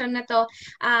affirmation na to,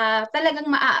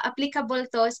 talagang applicable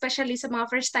to, especially sa mga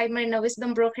first-timer na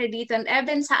wisdom broker dito and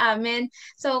even sa amin.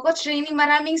 So, Coach Jenny,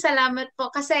 maraming salamat po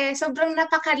kasi sobrang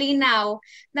napakalinaw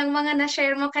ng mga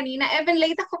na-share mo kanina. Even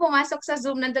late ako pumasok sa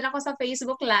Zoom, nandun ako sa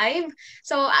Facebook Live.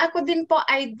 So, ako din po,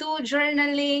 I do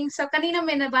journaling. So, kanina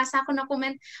may nabasa ako na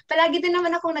comment. Palagi din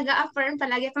naman akong nag-affirm,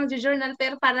 palagi akong journal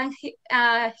pero parang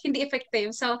hindi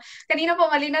effective. So, kanina po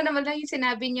malinaw naman lang yung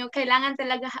sinabi nyo, kailangan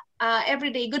talaga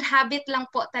everyday, good habit lang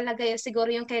po talaga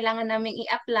siguro yung kailangan naming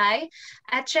i-apply.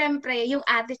 At syempre, yung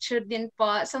attitude din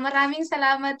po. So, maraming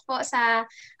salamat po sa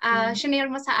shinare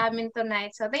mo sa amin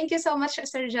tonight. So, thank you so much,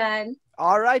 Sir John.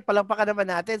 All right, palakpakan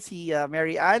naman natin si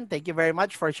Mary Ann. Thank you very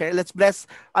much for sharing.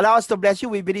 Allow us to bless you.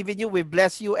 We believe in you. We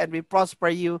bless you and we prosper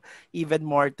you even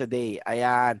more today.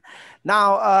 Ayan.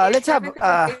 Now, let's have...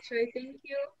 Thank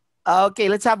you. Okay,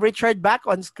 let's have Richard back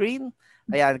on screen.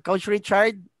 Ayan, Coach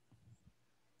Richard.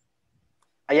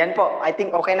 Ayan po, I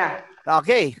think okay na.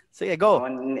 Okay, sige, go.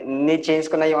 Ni-change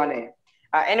ko na yung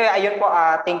anyway, ayun po,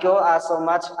 thank you so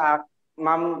much,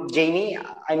 Ma'am Janie.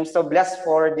 I'm so blessed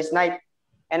for this night.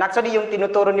 And actually, yung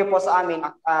tinuturo niyo po sa amin,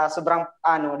 sobrang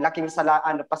laking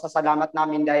pasasalamat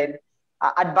namin dahil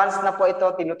advanced na po ito,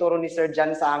 tinuturo ni Sir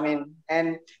John sa amin.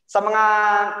 And sa mga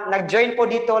nag-join po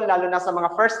dito, lalo na sa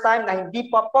mga first time na hindi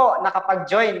pa po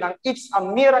nakapag-join ng It's a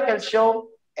Miracle Show,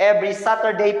 every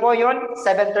Saturday po yon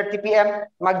 7:30 p.m.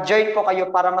 Mag-join po kayo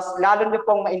para mas lalo nyo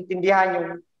pong maintindihan yung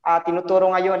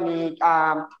tinuturo ngayon ni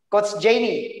Coach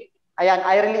Genie. Ayan,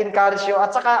 I really encourage you.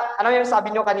 At saka, ano yung sabi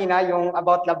nyo kanina, yung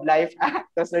about love life?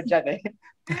 To Sir John eh.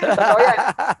 So, yan.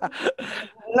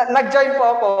 Nag-join po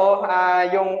ako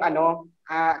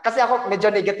kasi ako medyo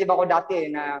negative ako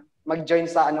dati na mag-join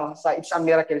sa It's a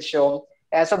Miracle Show.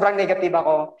 Sobrang negative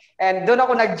ako. And doon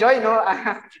ako nag-join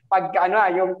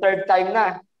yung third time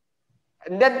na.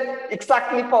 And then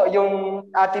exactly po yung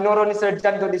tinuro ni Sir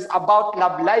John doon is about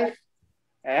love life.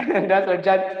 And Sir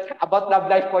John, about love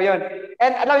life po 'yon.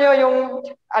 And alam niyo yung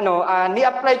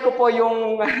ni-apply ko po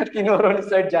yung tinuro ni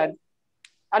Sir John.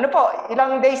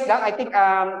 Ilang days lang, I think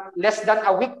less than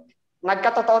a week.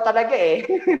 Nagkatotoo talaga eh.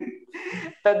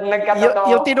 Nagkatotoo.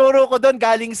 Yung tinuro ko doon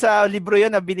galing sa libro yun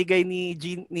na binigay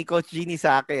ni Coach Genie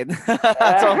sa akin.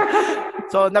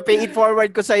 so na-pay it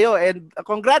forward ko sa iyo and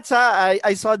congrats ha.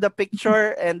 I saw the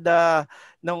picture and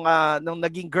nung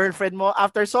naging girlfriend mo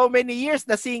after so many years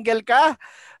na single ka.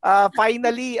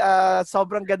 Finally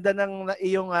sobrang ganda ng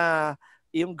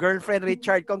iyong girlfriend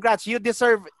Richard. Congrats. You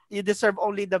deserve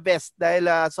only the best dahil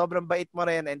sobrang bait mo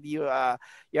rin and you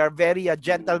are very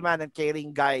gentleman and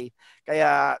caring guy.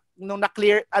 Kaya nung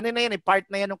na-clear, part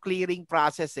na yan ng clearing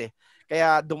process eh.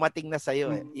 Kaya dumating na sa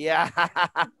iyo eh. Yeah.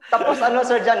 Tapos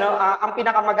Sir John, ang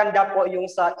pinakamaganda po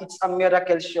yung sa It's a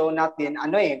Miracle Show natin,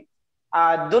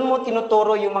 doon mo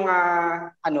tinuturo yung mga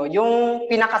yung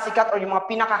pinakasikat or yung mga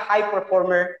pinaka-high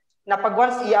performer na pag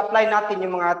once i-apply natin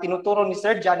yung mga tinuturo ni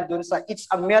Sir John doon sa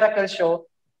It's a Miracle Show,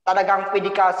 talagang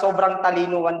pwede ka sobrang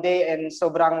talino one day and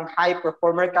sobrang high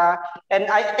performer ka.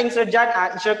 And I think Sir John,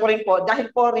 i-share ko rin po,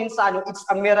 dahil po rin sa It's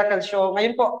a Miracle Show,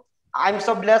 ngayon po, I'm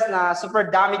so blessed na super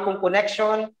dami kong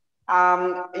connection.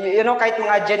 Kahit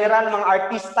mga general, mga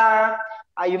artista,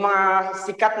 yung mga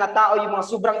sikat na tao, yung mga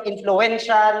sobrang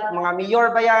influential, mga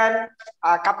mayor ba yan,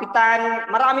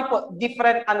 kapitan, marami po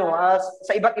different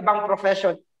sa iba't ibang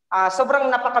profession.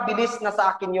 Sobrang napakabilis na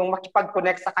sa akin yung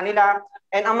makipag-connect sa kanila.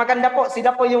 And ang maganda po,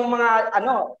 sila po yung mga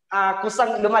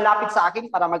kusang lumalapit sa akin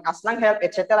para mag-ask ng help,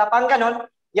 etc. Pang ganon,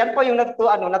 yan po yung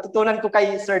natutunan ko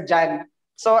kay Sir John.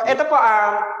 So ito po,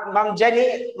 Ma'am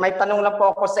Jenny, may tanong lang po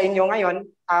ako sa inyo ngayon.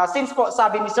 Since po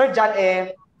sabi ni Sir John,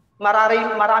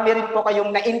 marami rin po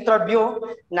kayong na-interview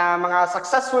na mga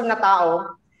successful na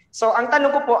tao. So ang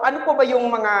tanong ko po, ano po ba yung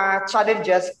mga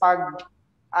challenges pag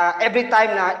every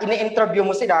time na ini-interview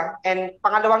mo sila? And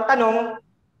pangalawang tanong,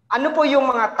 ano po yung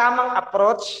mga tamang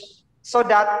approach so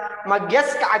that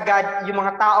mag-guess ka agad yung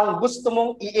mga taong gusto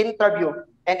mong i-interview?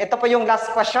 And ito po yung last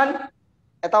question.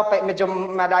 Ito medyo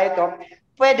malayo to.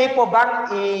 Pwede po bang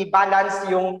i-balance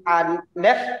yung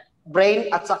left brain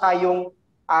at saka yung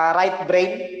right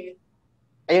brain?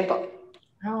 Ayun po.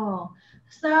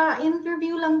 Sa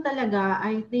interview lang talaga,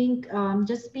 I think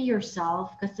just be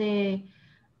yourself kasi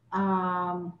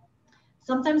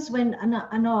sometimes when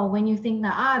when you think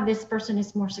na this person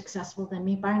is more successful than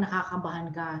me, parang nakakabahan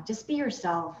ka. Just be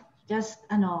yourself. Just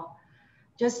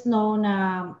know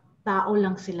na tao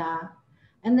lang sila.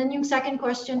 And then yung second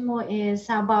question mo is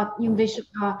about yung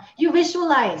you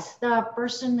visualize the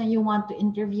person na you want to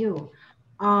interview.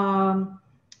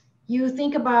 You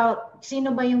think about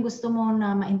sino ba yung gusto mo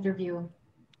na ma-interview?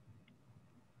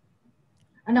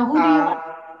 Who do you want?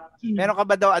 Meron ka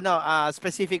ba daw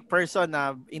specific person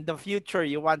na in the future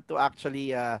you want to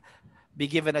actually be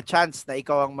given a chance na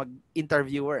ikaw ang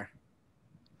mag-interviewer?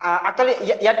 Actually,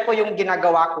 yan po yung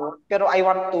ginagawa ko. Pero I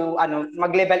want to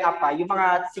mag-level up yung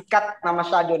mga sikat na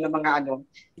masyado na mga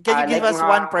Can you give us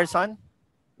one person?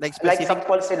 Like specific? Like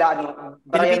example sila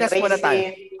Pilipinas muna tayo.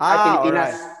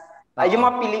 Pilipinas. Alright. Yung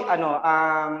mga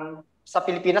sa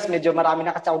Pilipinas medyo marami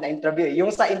na kasi na interview. Yung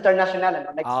sa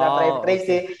international like sila Brian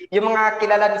Tracy, yung mga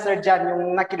kilala ni Sir John,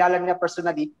 yung nakilala niya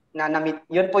personally na na-meet.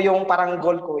 Yun po yung parang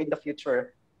goal ko in the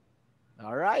future.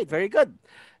 All right, very good.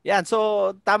 Yeah,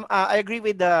 so I agree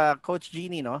with Coach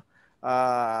Genie, no?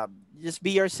 Just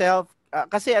be yourself.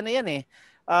 Kasi yan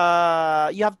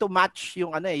you have to match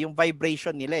yung yung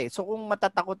vibration nila eh. So kung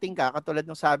matatakotin ka, katulad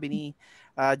ng sabi ni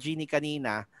Genie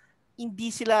kanina,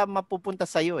 hindi sila mapupunta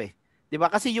sa iyo eh. 'Di ba?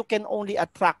 Kasi you can only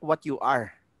attract what you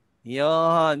are.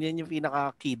 Yun yung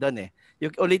pinaka-key doon eh.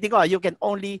 Ulitin ko, you can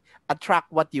only attract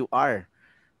what you are.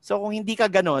 So kung hindi ka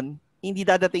ganon, hindi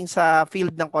dadating sa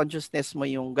field ng consciousness mo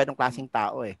yung ganong klaseng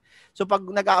tao eh. So pag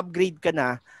nag-upgrade ka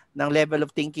na ng level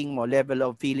of thinking mo, level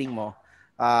of feeling mo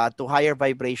to higher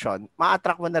vibration,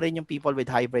 ma-attract mo na rin yung people with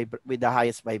the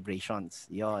highest vibrations.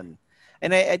 Yon.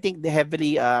 And I think the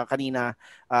heavily kanina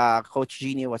Coach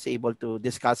Genie was able to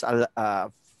discuss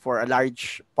for a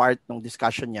large part ng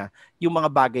discussion niya yung mga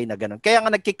bagay na ganun. Kaya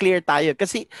nga nagki-clear tayo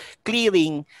kasi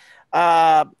clearing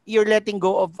you're letting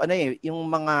go of yung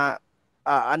mga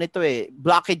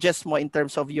blockages mo in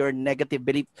terms of your negative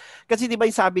belief. Kasi di ba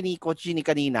yung sabi ni Coach Genie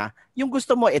kanina, yung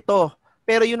gusto mo ito,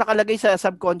 pero yung nakalagay sa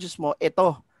subconscious mo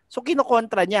ito. So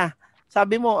kinokontra niya.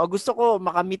 Sabi mo, gusto ko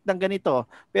makamit ng ganito,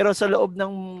 pero sa loob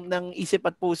ng isip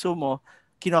at puso mo,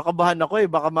 kinakabahan ako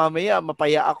baka mamaya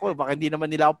mapaya ako, baka hindi naman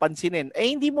nila ako pansinin.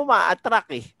 Hindi mo ma-attract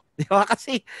Di ba?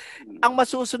 Kasi ang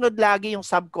masusunod lagi yung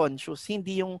subconscious,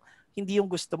 hindi yung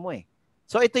gusto mo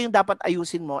So ito yung dapat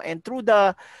ayusin mo, and through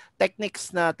the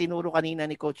techniques na tinuro kanina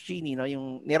ni Coach Genie, no,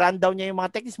 yung ni-rundown niya yung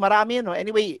mga techniques, marami yun. No?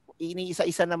 Anyway,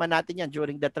 iniisa-isa naman natin yan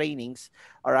during the trainings.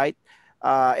 All right?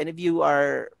 And if you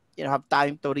have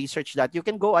time to research that, you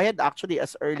can go ahead actually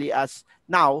as early as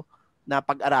now na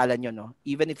pag-aralan nyo, no?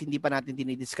 Even if hindi pa natin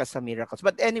dinidiscuss sa miracles.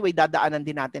 But anyway, dadaanan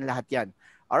din natin lahat yan.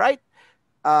 All right?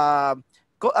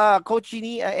 Coach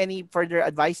Genie, any further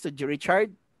advice to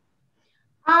Richard?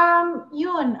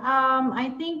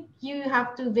 I think you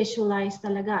have to visualize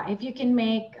talaga. If you can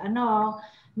make,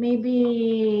 maybe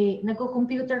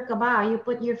nagko-computer ka ba, you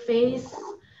put your face,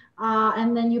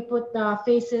 and then you put the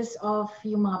faces of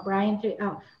yung mga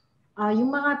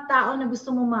yung mga tao na gusto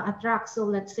mo ma-attract. So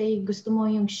let's say gusto mo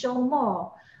yung show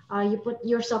mo, you put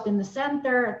yourself in the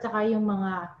center, at saka yung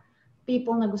mga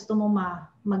people na gusto mo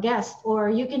ma-guest. Or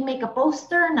you can make a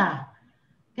poster na.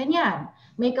 Ganyan.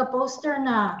 Make a poster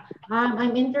na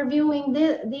I'm interviewing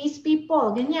these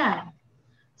people. Ganyan.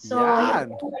 So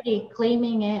you're already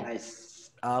claiming it.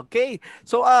 Nice. Okay.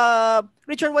 So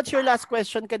Richard, what's your last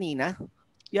question kanina?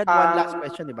 You had one last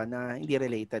question, di ba, na hindi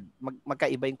related.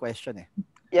 Magkaiba yung question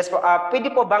Yes po. Pwede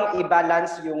po bang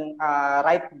i-balance yung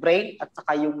right brain at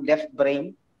saka yung left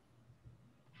brain?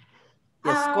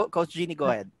 Yes, Coach Genie, go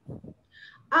ahead.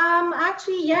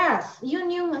 Actually, yes.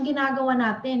 Yun yung ginagawa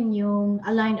natin, yung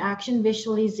aligned action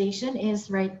visualization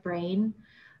is right brain.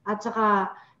 At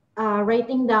saka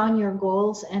writing down your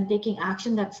goals and taking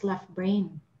action, that's left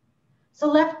brain. So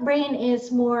left brain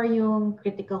is more yung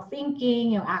critical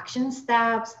thinking, yung action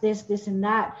steps, this and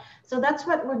that. So that's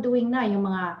what we're doing na, yung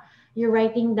you're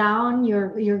writing down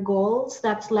your goals,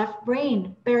 that's left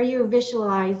brain. Pero you're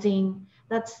visualizing,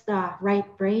 that's the right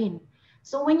brain.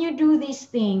 So when you do these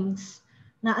things,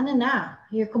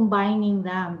 you're combining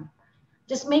them.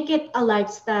 Just make it a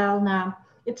lifestyle na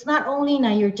it's not only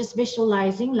na you're just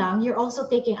visualizing lang, you're also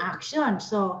taking action.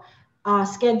 So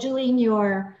scheduling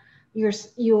your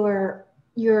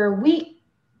week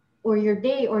or your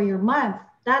day or your month,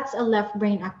 that's a left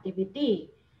brain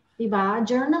activity. Diba?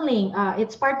 Journaling,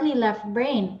 it's partly left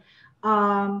brain.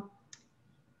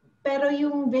 Pero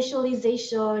yung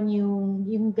visualization,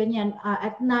 yung ganyan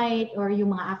at night or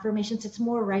yung mga affirmations, it's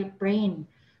more right brain.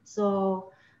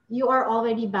 So you are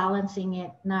already balancing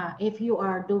it na if you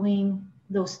are doing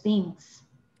those things.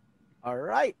 All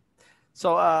right.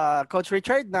 So Coach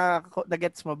Richard,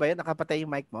 na-gets mo ba yun? Nakapatay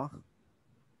yung mic mo?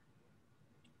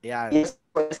 Yeah. Yes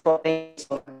po. Thank you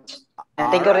so much.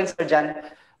 And thank you rin, Sir John.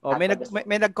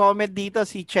 May nag-comment dito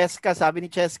si Cheska. Sabi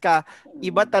ni Cheska,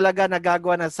 iba talaga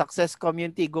nagagawa ng success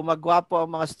community. Gumagwapo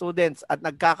ang mga students at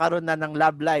nagkakaroon na ng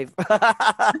love life.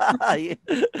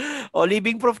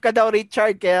 Living proof ka daw,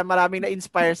 Richard. Kaya maraming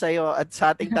na-inspire sa'yo at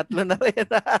sa ating tatlo na rin.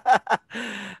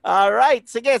 Alright.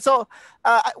 Sige. So,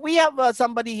 we have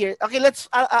somebody here. Okay, let's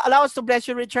allow us to bless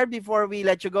you, Richard, before we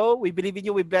let you go. We believe in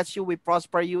you. We bless you. We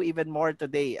prosper you even more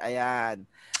today. Ayan.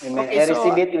 Amen. Okay, I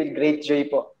receive it with great joy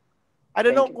po. I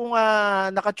don't know kung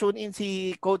naka-tune in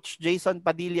si Coach Jason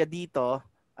Padilla dito.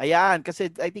 Ayan,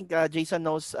 kasi I think Jason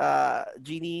knows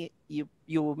Genie,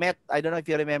 you met. I don't know if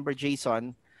you remember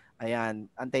Jason.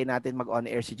 Ayan, antayin natin mag-on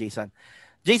air si Jason.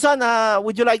 Jason,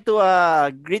 would you like to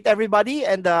greet everybody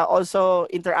and also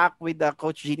interact with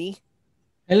Coach Genie?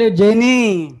 Hello,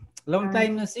 Jenny. Long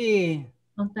time no see.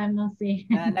 Long time no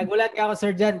see. Nagulat ka ako,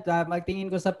 Sir Jan.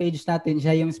 Magtingin ko sa page natin,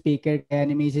 siya yung speaker. Kaya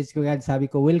ni-message ko yan, sabi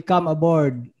ko, welcome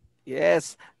aboard.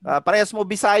 Yes. Parehas mo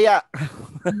Bisaya.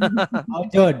 Oh,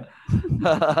 Jod.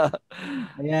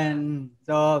 Ayan.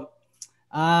 So,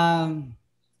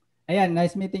 ayan,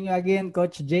 nice meeting you again,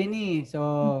 Coach Jenny.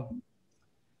 So,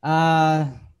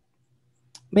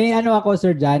 may ano ako,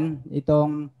 Sir Jan,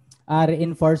 itong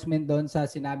reinforcement doon sa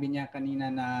sinabi niya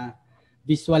kanina na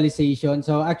visualization.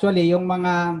 So, actually, yung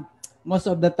mga most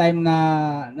of the time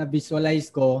na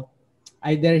visualize ko,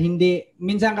 either hindi,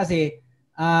 minsan kasi,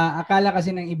 akala kasi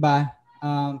ng iba,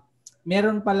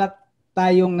 meron pala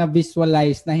tayong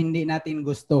na-visualize na hindi natin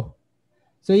gusto.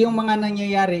 So yung mga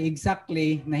nangyayari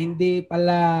exactly na hindi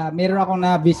pala, meron akong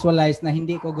na-visualize na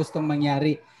hindi ko gustong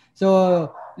mangyari. So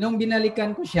nung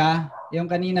binalikan ko siya, yung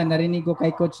kanina narinig ko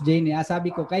kay Coach Jenny, sabi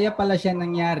ko kaya pala siya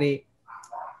nangyari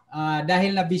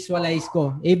dahil na-visualize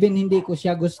ko. Even hindi ko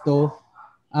siya gusto,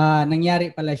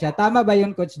 nangyari pala siya. Tama ba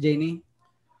yun, Coach Jenny?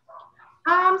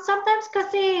 Sometimes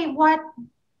kasi what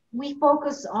we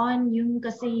focus on yung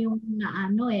kasi yung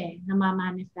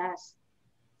na-manifest.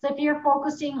 So if you're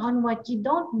focusing on what you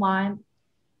don't want,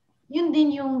 yun din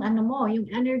yung yung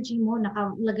energy mo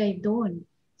nakalagay doon.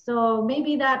 So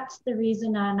maybe that's the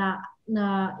reason na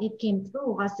it came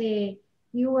through kasi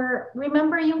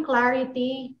remember yung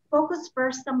clarity, focus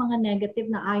first sa mga negative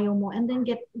na ayaw mo and then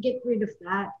get rid of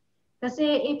that. Kasi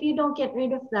if you don't get rid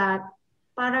of that,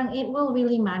 parang it will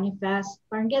really manifest.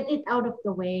 Parang get it out of the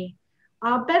way.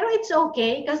 Pero it's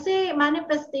okay kasi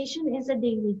manifestation is a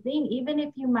daily thing. Even if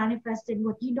you manifested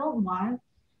what you don't want,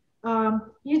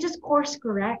 you just course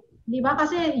correct. Di ba?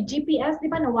 Kasi GPS, di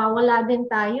ba, nawawala din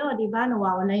tayo. Di ba?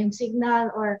 Nawawala yung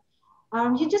signal or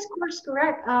you just course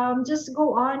correct. Just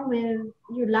go on with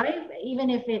your life even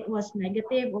if it was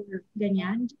negative or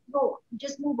ganyan.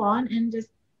 Just move on and just,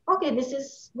 okay, this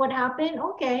is what happened.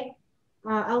 Okay,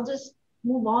 I'll just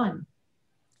move on.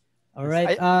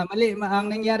 Alright. Mali, ang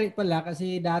nangyari pala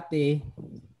kasi dati,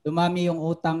 dumami yung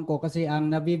utang ko kasi ang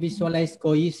nabivisualize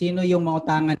ko, sino yung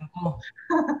mautangan ko.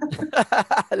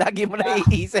 Lagi mo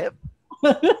naiisip.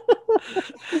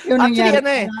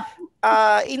 Actually,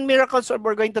 in Miracles,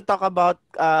 we're going to talk about,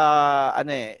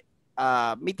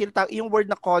 yung word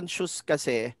na conscious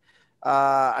kasi,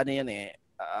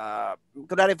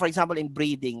 kunwari, for example, in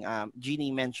breathing,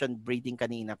 Genie mentioned breathing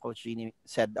kanina. Coach Genie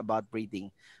said about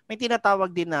breathing. May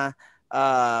tinatawag din na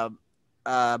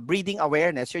breathing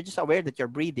awareness. You're just aware that you're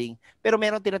breathing. Pero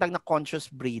meron tinatawag na conscious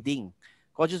breathing.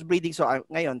 Conscious breathing. So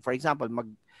ngayon, for example,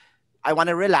 I want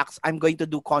to relax, I'm going to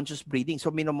do conscious breathing.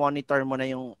 So minomonitor mo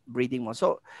na yung breathing mo.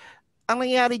 So ang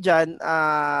nangyayari dyan,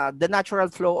 the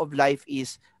natural flow of life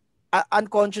is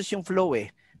unconscious yung flow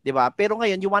eh. Diba? Pero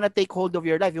ngayon, you wanna take hold of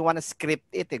your life. You wanna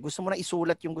script it eh. Gusto mo na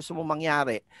isulat yung gusto mo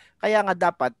mangyari. Kaya nga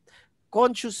dapat,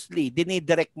 consciously,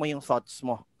 dinidirect mo yung thoughts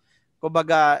mo.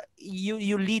 Kumbaga,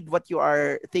 you lead what you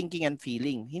are thinking and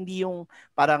feeling. Hindi yung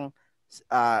parang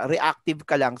reactive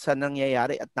ka lang sa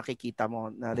nangyayari at nakikita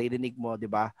mo, naririnig mo,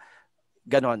 diba?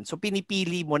 Ganon. So,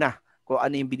 pinipili mo na kung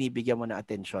ano yung binibigyan mo na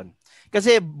attention.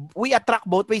 Kasi we attract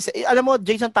both ways. Alam mo,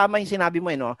 Jason, tama yung sinabi mo,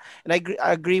 no? And I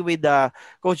agree with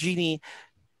Coach Genie.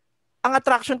 Ang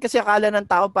attraction kasi akala ng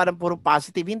tao parang puro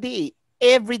positive. Hindi.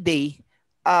 Every day,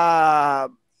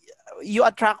 you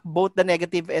attract both the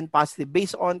negative and positive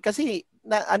based on, kasi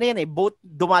both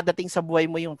dumadating sa buhay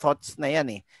mo yung thoughts na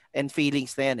yan and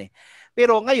feelings na yan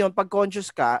Pero ngayon, pag conscious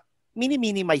ka,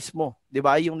 minimize mo, di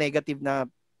ba? Yung negative na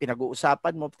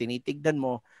pinag-uusapan mo, tinitignan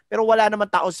mo, pero wala naman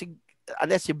tao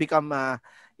unless you become,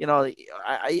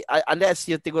 unless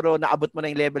you siguro naabot mo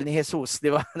na yung level ni Jesus, di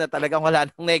ba? Na talagang wala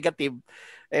nang negative.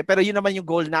 Pero yun naman yung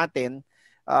goal natin.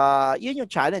 Yun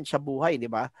yung challenge sa buhay, di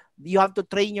ba? You have to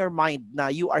train your mind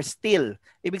na you are still.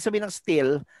 Ibig sabihin ng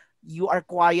still, you are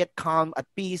quiet, calm, at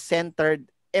peace, centered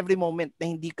every moment na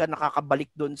hindi ka nakakabalik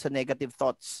doon sa negative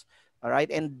thoughts. All right?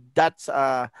 And that's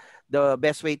the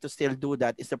best way to still do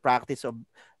that is the practice of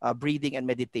breathing and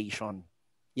meditation.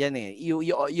 Yan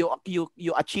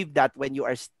you achieve that when you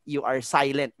are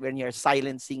silent, when you're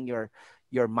silencing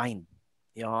your mind.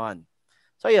 Yon.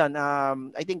 So yun,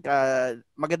 I think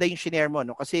maganda yung share mo,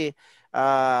 no? Kasi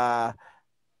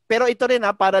pero ito rin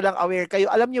para lang aware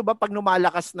kayo. Alam nyo ba pag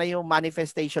lumalakas na yung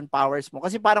manifestation powers mo?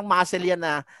 Kasi parang muscle yan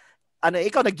na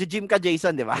ikaw nagjo-gym ka,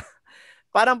 Jason, di ba?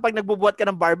 Parang pag nagbubuhat ka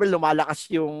ng barbell, lumalakas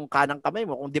yung kanang kamay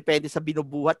mo. Kung depende sa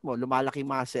binubuhat mo, lumalaki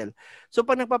muscle. So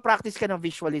pag nagpa-practice ka ng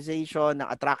visualization, ng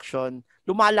attraction,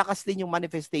 lumalakas din yung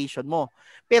manifestation mo.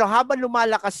 Pero habang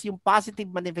lumalakas yung positive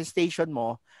manifestation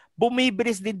mo,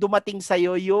 bumibilis din dumating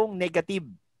sa'yo yung negative.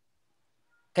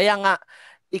 Kaya nga,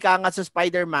 ika nga sa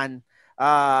Spider-Man,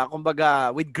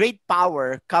 kumbaga, with great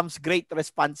power comes great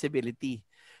responsibility.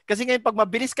 Kasi ngayon, pag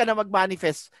mabilis ka na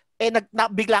mag-manifest,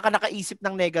 bigla ka nakaisip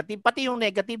ng negative, pati yung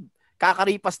negative,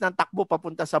 kakaripas ng takbo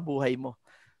papunta sa buhay mo.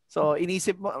 So,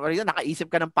 inisip mo, nakaisip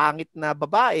ka ng pangit na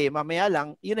babae, mamaya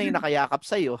lang, yun na yung nakayakap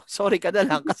sa'yo. Sorry ka na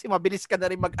lang kasi mabilis ka na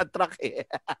rin mag-attract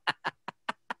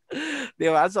Di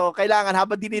ba? So, kailangan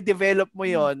habang dinidevelop mo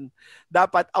yon,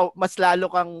 dapat mas lalo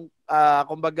kang,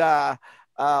 kumbaga,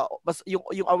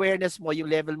 yung awareness mo, yung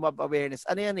level mo of awareness,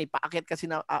 paakit kasi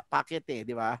na paakit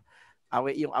di ba?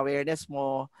 Yung awareness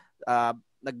mo,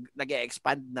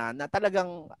 nag-expand na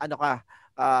talagang,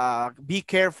 be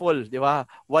careful, di ba?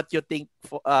 What you think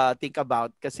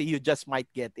about kasi you just might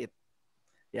get it.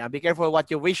 Yeah, be careful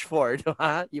what you wish for.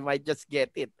 Diba? You might just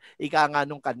get it. Ika nga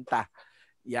nung kanta.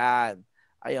 Yan.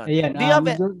 Ayun. Ayan, Do you have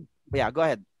Yeah, go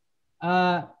ahead.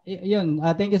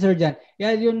 Thank you, Sir Jan.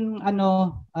 Yeah, yun,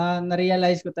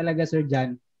 na-realize ko talaga, Sir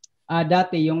Jan,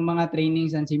 dati, yung mga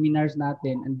trainings and seminars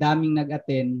natin, ang daming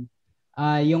nag-attend,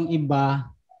 yung iba,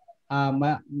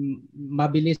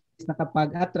 mabilis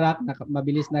nakapag-attract,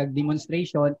 mabilis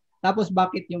nag-demonstration, tapos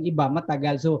bakit yung iba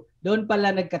matagal? So, doon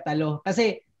pala nagkatalo.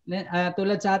 Kasi,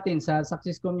 tulad sa atin, sa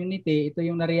Success Community, ito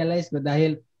yung na-realize ko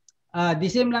dahil the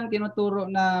same lang tinuturo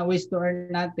na ways to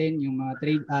earn natin, yung mga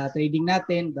trading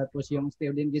natin, tapos yung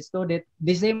student get student,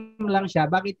 the same lang siya.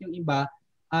 Bakit yung iba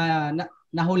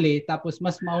nahuli, tapos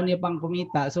mas mauni pang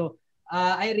kumita? So,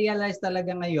 I realize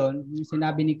talaga ngayon, yung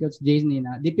sinabi ni Coach Jason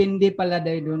na, depende pala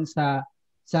dahil doon sa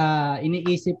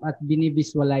iniisip at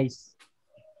binivisualize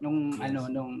nung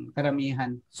nung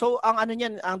karamihan. So ang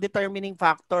niyan, ang determining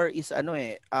factor is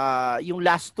yung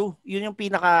last two. Yun yung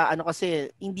pinaka kasi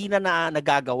hindi na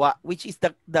nagagawa, which is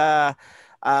the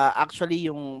actually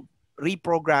yung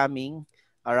reprogramming,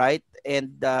 all right?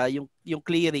 And yung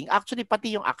clearing, actually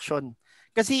pati yung action.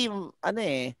 Kasi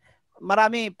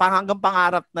marami hanggang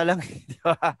pangarap na lang, di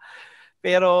ba?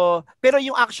 Pero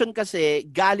yung action kasi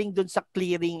galing doon sa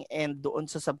clearing and doon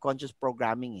sa subconscious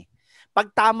programming. Pag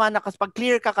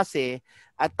clear ka kasi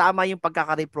at tama yung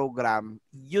pagkaka-reprogram,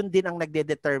 yun din ang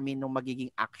nagde-determine ng magiging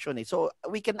action. So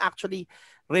we can actually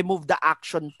remove the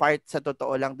action part sa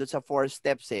totoo lang doon sa 4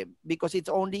 steps because it's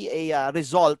only a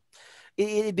result.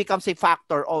 It becomes a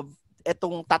factor of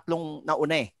etong tatlong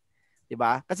nauna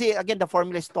diba? Kasi again, the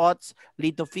formula is thoughts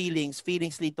lead to feelings,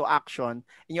 feelings lead to action,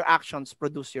 and your actions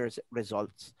produce your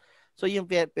results. So yung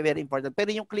very important.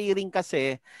 Pero yung clearing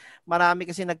kasi, marami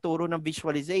kasi nagturo ng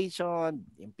visualization,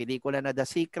 yung pelikula na The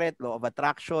Secret, Law of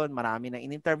Attraction, marami na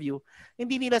in-interview.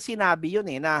 Hindi nila sinabi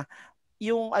yun na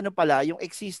yung yung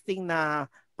existing na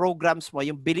programs mo,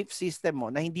 yung belief system mo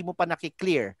na hindi mo pa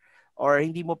nakiklear or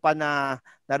hindi mo pa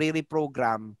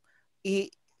nare-reprogram,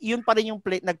 yun pa rin yung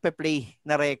nagpe-play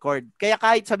na record. Kaya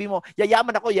kahit sabi mo,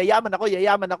 yayaman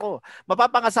ako,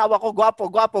 mapapangasawa ko,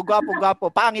 gwapo,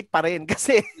 pangit pa rin.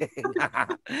 Kasi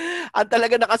ang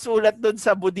talaga nakasulat dun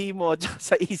sa budi mo,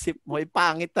 sa isip mo,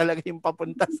 pangit talaga yung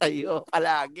papunta sa iyo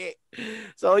palagi.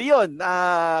 So yun,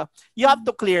 you have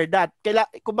to clear that.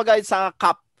 Kumbaga sa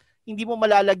cup, hindi mo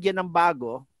malalagyan ng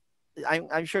bago.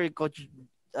 I'm sure Coach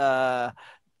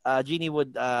Genie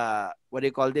would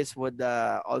would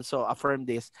also affirm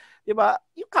this. 'Di ba?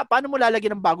 Yung paano mo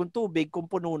lalagyan ng bagong tubig kung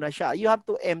puno na siya? You have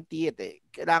to empty it.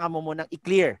 Kailangan mo munang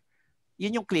i-clear.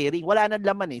 Yun yung clearing. Wala nang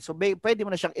laman So pwede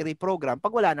mo na siyang i-reprogram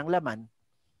pag wala nang laman.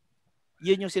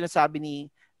 Yun yung sinasabi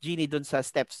ni Genie dun sa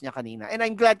steps niya kanina. And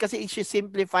I'm glad kasi she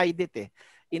simplified it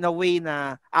in a way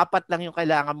na 4 lang yung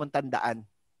kailangan mong tandaan.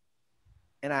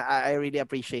 And I really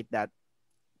appreciate that.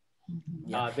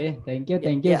 Yeah. Thank you.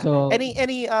 So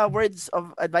any words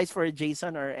of advice for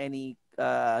Jason or any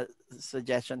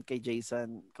suggestion kay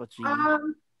Jason, Coach Genie?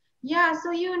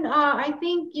 So yun, I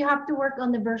think you have to work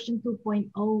on the version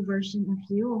 2.0 version of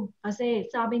you.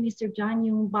 Kasi sabi ni Sir John,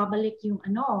 yung babalik yung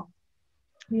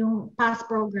yung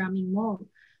past programming mo.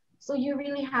 So you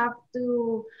really have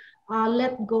to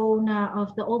let go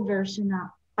of the old version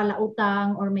na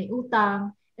palautang or may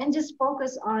utang. And just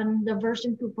focus on the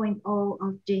version 2.0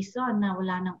 of Jason na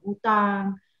wala ng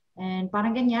utang and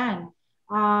parang ganyan.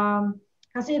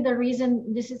 Kasi the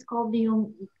reason this is called yung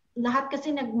lahat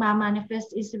kasi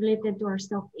nagmamanifest is related to our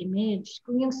self-image.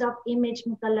 Kung yung self-image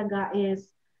mo talaga is,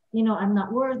 I'm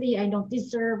not worthy, I don't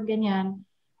deserve, ganyan,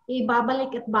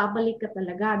 babalik at babalik ka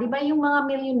talaga. Di ba yung mga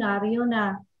milyonaryo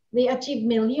na they achieve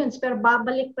millions pero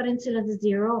babalik pa rin sila sa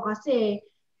zero kasi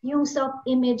yung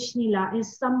self-image nila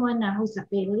is someone who's a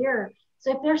failure. So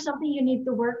if there's something you need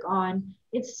to work on,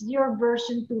 it's your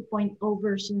version 2.0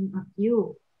 version of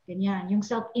you. Ganyan, yung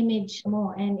self-image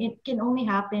mo. And it can only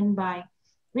happen by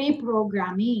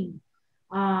reprogramming.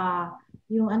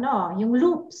 Yung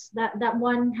loops, that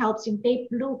one helps, yung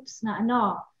tape loops na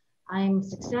I'm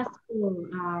successful,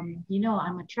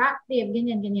 I'm attractive,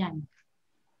 ganyan.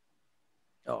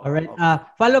 Alright.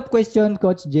 Follow-up question,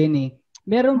 Coach Jenny.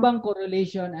 Meron bang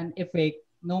correlation and effect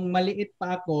nung maliit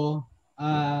pa ako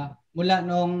mula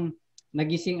nung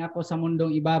nagising ako sa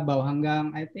mundong ibabaw hanggang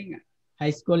I think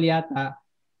high school yata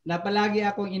na palagi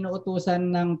akong inuutusan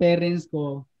ng parents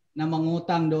ko na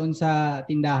mangutang doon sa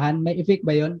tindahan? May effect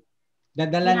ba yon?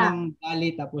 Dadala ng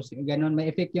tali tapos ganun, may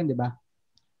effect yun, di ba?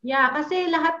 Yeah,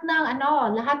 kasi lahat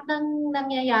ng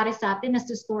nangyayari sa atin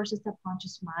nasa-store sa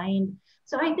subconscious mind.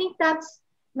 So I think that's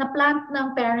na-plant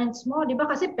ng parents mo, di ba?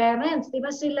 Kasi parents, di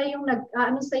ba sila yung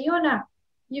sa'yo na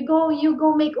you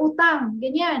go make utang,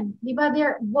 ganyan. Di ba?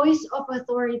 They're voice of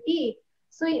authority.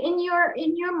 So in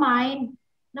your mind,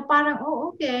 na parang,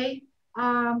 oh, okay,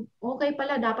 okay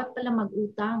pala, dapat pala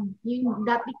mag-utang.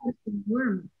 That becomes the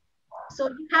norm. So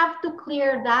you have to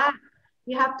clear that.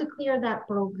 You have to clear that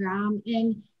program,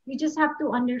 and you just have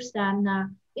to understand na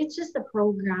it's just a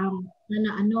program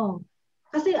na ano.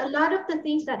 Kasi a lot of the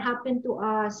things that happen to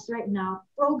us right now,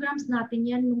 programs natin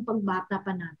yan nung pagbata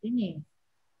pa natin eh.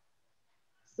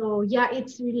 So yeah,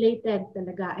 it's related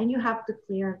talaga, and you have to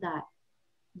clear that.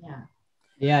 Yeah.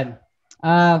 Yan.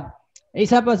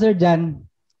 Isa pa, Sir John,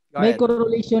 may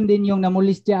correlation din yung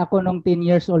namulistya ako nung 10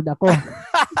 years old ako.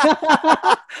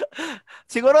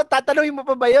 Siguro tatanungin mo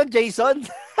pa ba yun, Jason?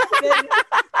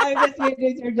 I'm just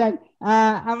kidding, Sir John.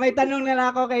 May tanong na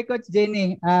lang ako kay Coach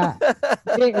Jenny.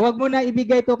 Wag mo na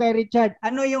ibigay to kay Richard.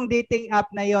 Ano yung dating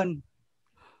app na yon?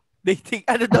 Dating,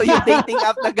 ano daw yung dating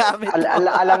app na gamit?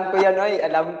 Alam ko yan, oy.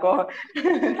 Alam ko.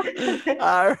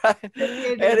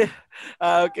 Alright.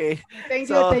 Okay.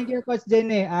 Thank you, Coach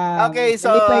Jenny. Okay,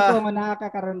 so... Nalipay ko mo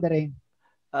nakakakaroon na rin.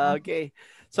 Okay.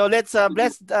 So let's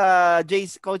bless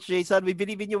Coach Jason. We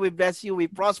believe in you, we bless you, we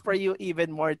prosper you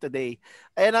even more today.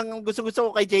 Ayan ang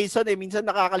gusto-gusto ko kay Jason eh. Minsan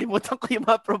nakakalimutan ko yung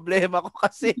mga problema ko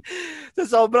kasi sa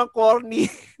sobrang corny.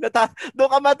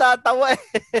 Doon ka matatawa eh.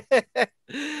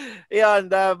 Yan,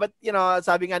 but you know,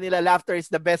 sabi nga nila, laughter is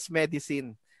the best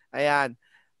medicine. Ayan.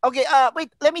 Okay,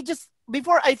 wait, let me just,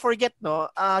 before I forget, no,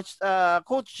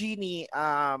 Coach Genie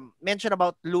mentioned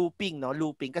about looping, no,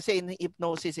 looping. Kasi in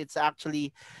hypnosis, it's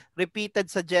actually repeated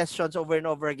suggestions over and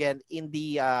over again in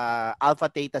the alpha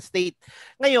theta state.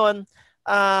 Ngayon,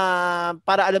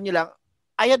 para alam niyo lang,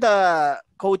 I had a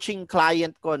coaching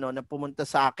client ko, no, na pumunta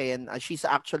sa akin. She's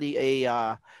actually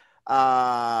a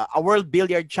world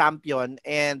billiard champion,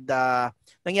 and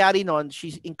nangyari noon,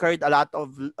 she incurred a lot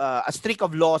of a streak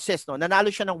of losses, no. Nanalo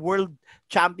siya ng world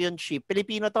championship.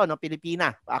 Pilipino to, no,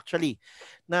 Pilipina actually.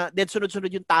 Na then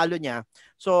sunod-sunod yung talo niya.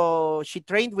 So she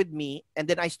trained with me, and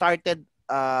then I started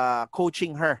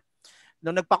coaching her.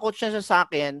 Nung nagpa-coach siya sa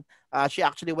akin, she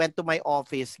actually went to my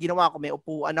office. Ginawa ko, may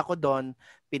upuan ako doon.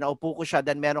 Pinaupo ko siya.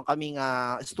 Then meron kaming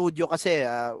studio kasi.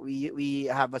 We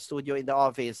have a studio in the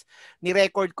office.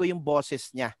 Ni-record ko yung boses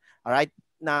niya. Alright?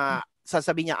 Na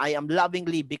sasabihin niya, I am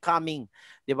lovingly becoming,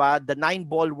 di ba, the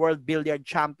 9-ball world billiard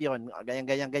champion.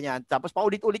 Ganyan. Tapos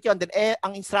paulit-ulit yun. Then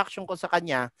ang instruction ko sa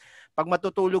kanya, pag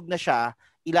matutulog na siya,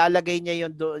 ilalagay niya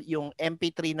yung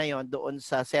MP3 na yon doon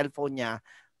sa cellphone niya.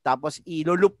 Tapos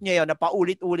ilulup niya yun na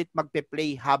paulit-ulit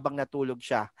magpe-play habang natulog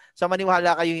siya. So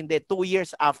maniwala kayo hindi, 2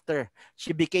 years after,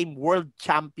 she became world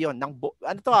champion ng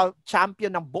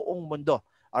champion ng buong mundo.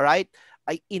 Alright?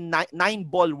 In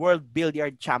 9-ball world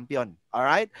billiard champion.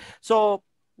 Alright? So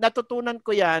natutunan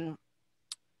ko yan.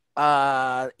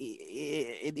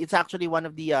 It's actually one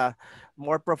of the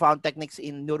more profound techniques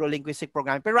in neuro-linguistic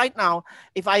programming. But right now,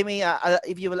 if I may,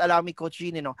 if you will allow me, Coach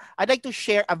Genie, no, I'd like to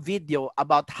share a video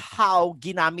about how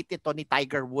ginamit ito ni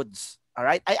Tiger Woods. All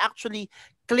right? I actually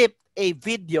clipped a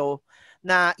video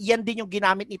na yan din yung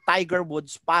ginamit ni Tiger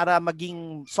Woods para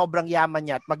maging sobrang yaman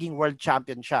niya at maging world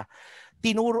champion siya.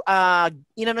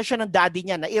 Inano siya ng daddy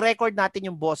niya na i-record natin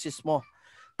yung boses mo.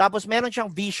 Tapos meron siyang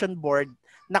vision board,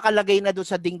 nakalagay na doon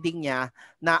sa dingding niya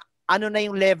na ano na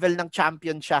yung level ng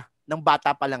champion siya, ng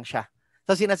bata pa lang siya.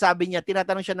 So sinasabi niya,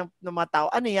 tinatanong siya ng mga tao,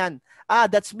 ano yan?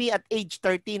 That's me at age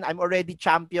 13, I'm already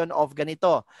champion of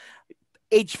ganito.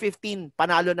 Age 15,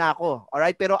 panalo na ako.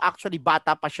 Alright? Pero actually,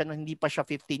 bata pa siya, hindi pa siya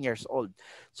 15 years old.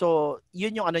 So,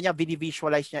 yun yung ano niya,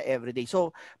 visualize niya everyday.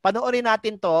 So, panoorin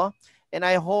natin to, and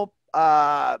I hope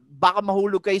baka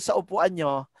mahulog kayo sa upuan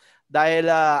nyo.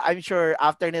 Dahil I'm sure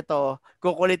after nito,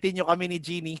 kukulitin nyo kami ni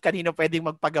Genie kanino pwedeng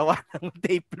magpagawa ng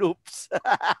tape loops.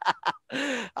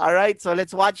 Alright, so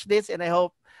let's watch this, and I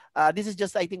hope this is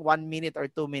just, I think, 1 minute or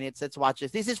 2 minutes. Let's watch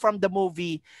this. This is from the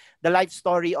movie The Life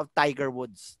Story of Tiger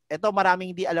Woods. Ito,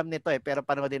 maraming hindi alam nito pero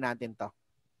panoodin natin to.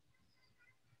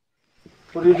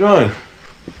 What are you drawing?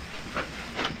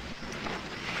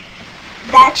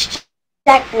 That's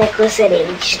Jack Nicklaus at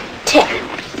age 10.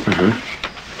 Mm-hmm.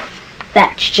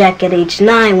 That's Jack at age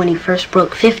 9 when he first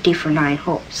broke 50 for 9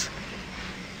 holes.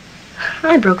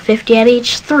 I broke 50 at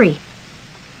age 3.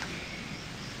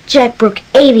 Jack broke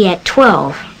 80 at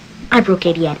 12. I broke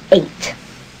 80 at 8.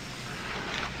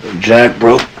 Jack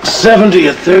broke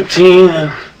 70 at 13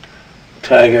 and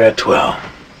Tiger at 12.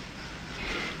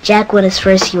 Jack won his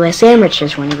first U.S.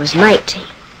 amateurs when he was 19.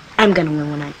 I'm gonna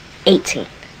win when I'm 18.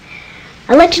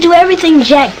 I like to do everything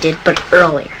Jack did, but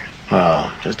earlier.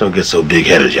 Oh, just don't get so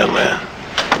big-headed, young man.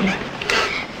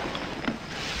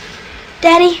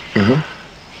 Daddy? Mm-hmm.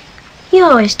 You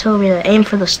always told me to aim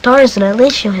for the stars and at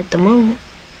least you'll hit the moon.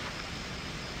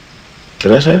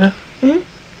 Did I say that? Hmm?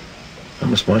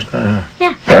 I'm a smart guy.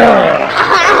 Yeah.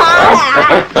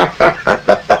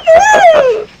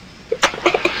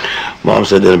 Mom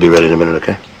said dinner'll be ready in a minute,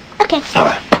 okay? Okay. All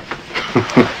right.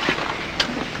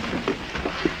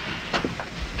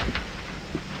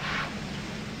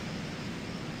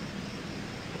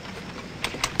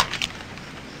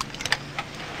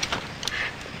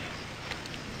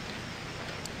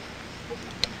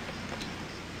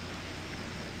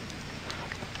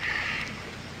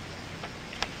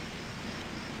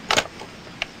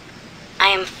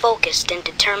 I am focused and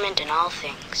determined in all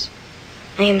things.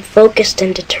 I am focused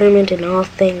and determined in all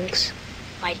things.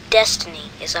 My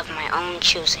destiny is of my own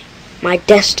choosing. My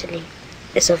destiny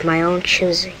is of my own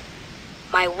choosing.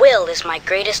 My will is my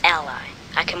greatest ally.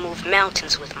 I can move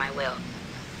mountains with my will.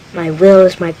 My will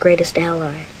is my greatest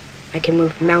ally. I can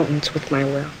move mountains with my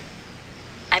will.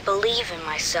 I believe in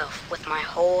myself with my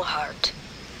whole heart.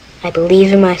 I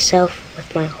believe in myself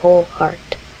with my whole heart.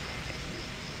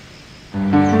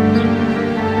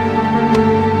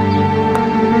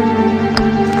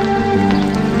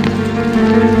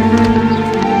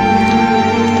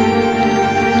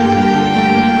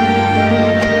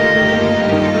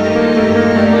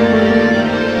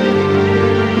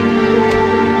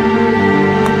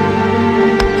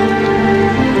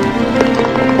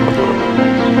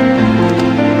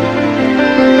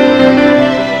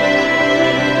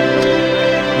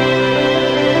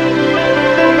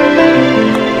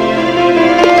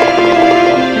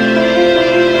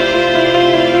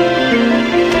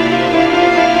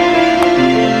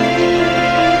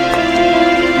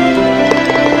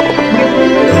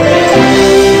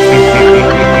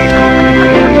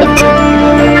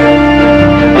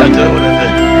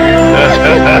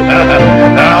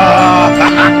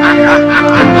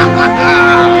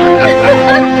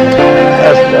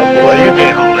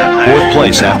 Fourth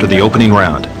place after the opening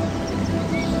round.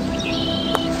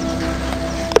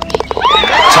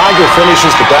 Tiger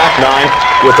finishes the back nine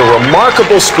with a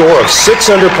remarkable score of 6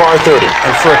 under par 30.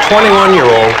 And for a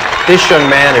 21-year-old, this young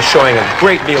man is showing a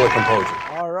great deal of composure.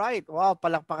 All right. Wow,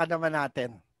 palakpakan naman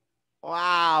natin.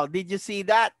 Wow, did you see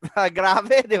that?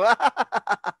 Grabe, di ba?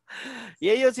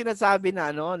 Yan yung sinasabi na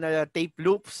na tape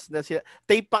loops, na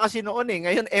tape pa kasi noon eh.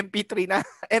 Ngayon MP3 na,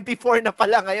 MP4 na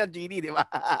pala ngayon, Genie, di ba?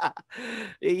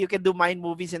 You can do mind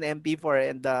movies in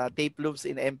MP4 and tape loops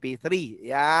in MP3.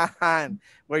 Yan,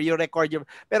 where you record your.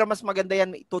 Pero mas maganda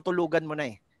yan, tutulugan mo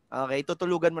na eh. Okay,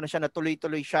 tutulugan mo na siya, na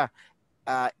tuloy-tuloy siya.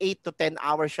 8 to 10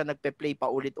 hours siya nagpe-play pa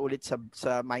ulit-ulit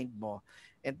sa mind mo.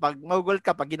 And pag magugol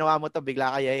ka, pag ginawa mo to,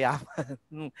 bigla ka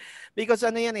yayaman. Because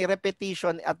yan eh,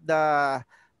 repetition at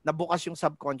nabukas yung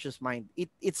subconscious mind.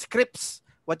 It scripts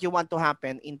what you want to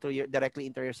happen directly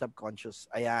into your subconscious.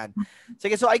 Ayan.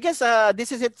 Sige, so I guess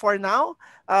this is it for now.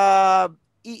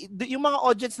 Yung mga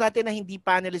audience natin na hindi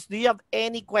panelists, do you have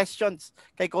any questions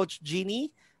kay Coach Genie?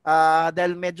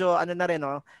 Dahil medyo na rin,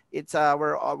 it's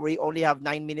we only have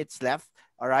 9 minutes left,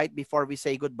 all right, before we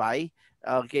say goodbye.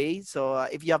 Okay, so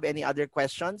if you have any other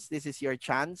questions, this is your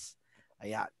chance.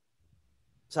 Ayan.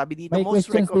 Sabi dito, may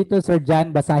questions dito, Sir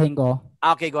John, basahin ko.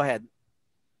 Okay, go ahead.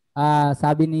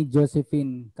 Sabi ni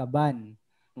Josephine Caban,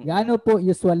 gaano po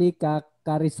usually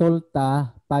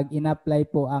ka-resulta pag in-apply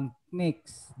po ang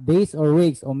techniques, days or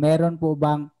weeks, o meron po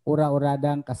bang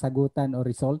ura-uradang kasagutan o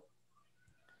result?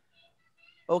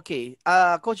 Okay.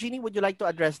 Coach Genie, would you like to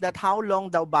address that? How long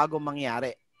daw bago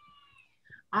mangyari?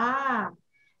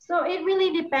 So it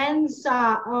really depends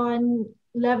on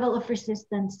level of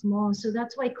resistance mo. So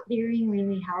that's why clearing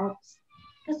really helps.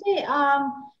 Kasi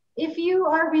if you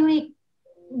are really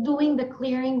doing the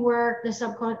clearing work,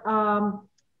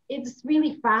 it's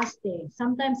really fast eh.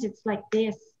 Sometimes it's like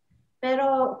this.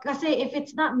 Pero kasi if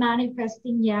it's not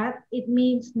manifesting yet, it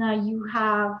means na you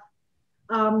have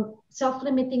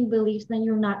self-limiting beliefs that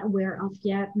you're not aware of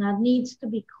yet, that needs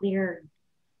to be cleared.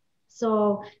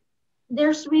 So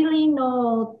there's really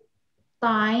no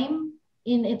time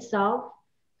in itself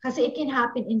kasi it can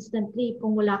happen instantly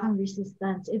kung wala kang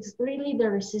resistance. It's really the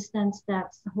resistance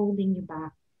that's holding you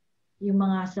back, yung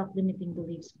mga self-limiting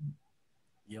beliefs.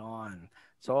 Yon.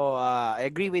 So, I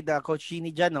agree with Coach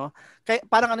Genie dyan, no? Kaya,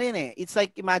 parang yun eh, it's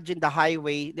like imagine the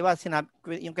highway, di ba,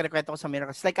 yung kinikwento ko sa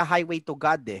Miracle, it's like a highway to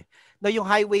God eh. No, yung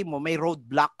highway mo, may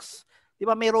roadblocks. Di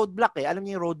ba, may roadblock eh. Alam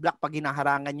niyo yung roadblock pag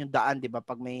hinaharangan yung daan, di ba,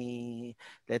 pag may,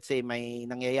 let's say, may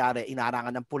nangyayari,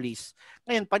 inaharangan ng police.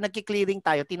 Ngayon, pag nagki-clearing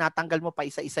tayo, tinatanggal mo pa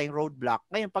isa-isa yung roadblock.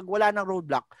 Ngayon, pag wala ng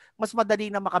roadblock, mas madali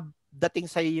na makadating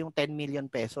sa'yo yung 10 million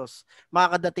pesos.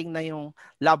 Makakadating na yung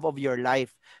love of your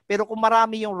life. Pero kung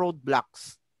marami yung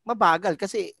roadblocks, mabagal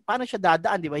kasi paano siya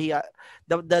dadaan, di ba?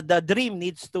 The dream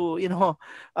needs to,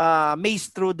 maze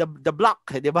through the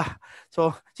block, di ba? So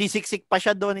sisiksik pa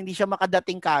siya doon, hindi siya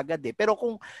makadating kagad eh. Pero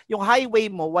kung yung highway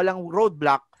mo walang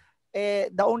roadblock,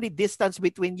 the only distance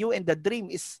between you and the dream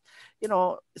is,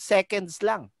 seconds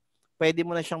lang. Pwede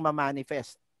mo na siyang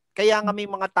ma-manifest. Kaya nga may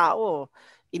mga tao,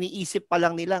 iniisip pa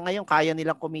lang nila ngayon kaya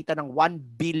nilang kumita ng 1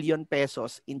 billion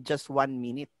pesos in just 1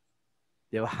 minute.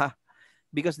 Di ba?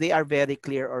 Because they are very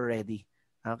clear already.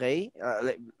 Okay?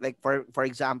 Like for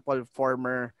example,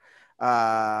 former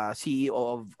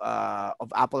CEO of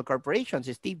Apple Corporation,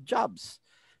 si Steve Jobs.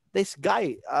 This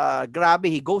guy,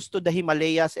 grabe, he goes to the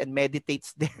Himalayas and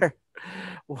meditates there.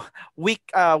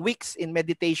 Weeks in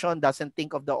meditation, doesn't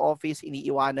think of the office,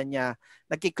 iniiwanan niya,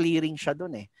 nagki-clearing siya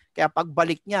dun eh. Kaya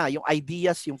pagbalik niya, yung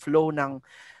ideas, yung flow ng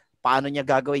paano niya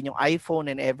gagawin yung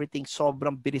iPhone and everything,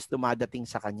 sobrang bilis dumadating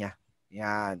sa kanya.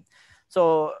 Yan.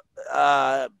 So,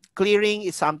 clearing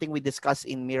is something we discuss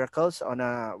in Miracles on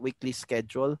a weekly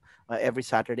schedule every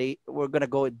Saturday. We're gonna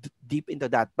go deep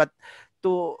into that. But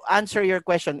to answer your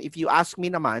question, if you ask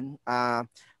me naman,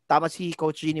 tama si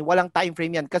Coach Genie, walang time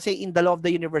frame yan. Kasi in the law of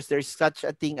the universe, there's such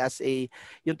a thing as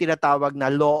yung tinatawag na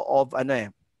law of, what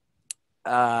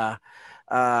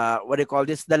do you call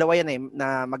this? Dalawa yan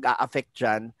na mag-a-affect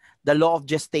dyan. The law of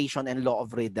gestation and law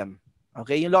of rhythm.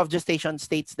 Okay, yung law of gestation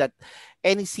states that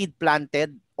any seed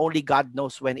planted, only God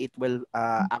knows when it will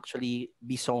actually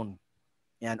be sown.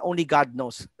 Yan, only God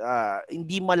knows.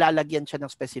 Hindi malalagyan siya ng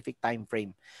specific time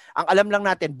frame. Ang alam lang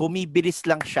natin, bumibilis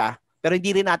lang siya, pero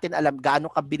hindi rin natin alam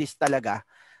gaano kabilis talaga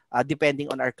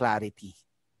depending on our clarity.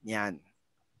 Yan.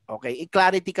 Okay,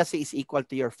 clarity kasi is equal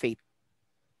to your faith.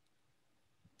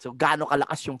 So gaano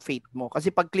kalakas yung faith mo?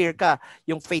 Kasi pag clear ka,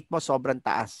 yung faith mo sobrang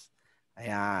taas.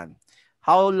 Ayan.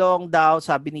 How long daw,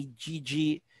 sabi ni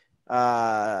Gigi,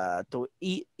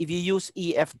 if you use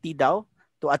EFT daw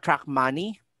to attract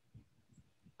money,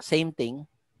 same thing.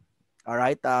 All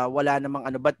right, wala namang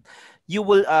ano, but you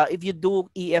will if you do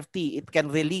EFT, it can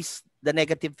release the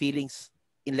negative feelings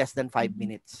in less than 5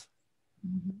 minutes.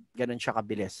 Ganun siya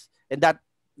kabilis. And that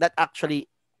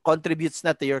actually contributes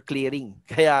na to your clearing.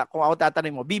 Kaya kung ako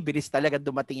tatanungin mo, bibilis talaga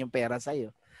dumating yung pera sa iyo.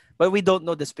 But we don't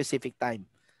know the specific time.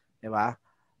 'Di ba?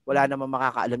 Wala namang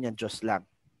makakaalam yan, Diyos lang.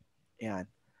 Yan.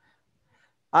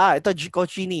 Ito,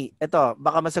 Coach Genie. Ito,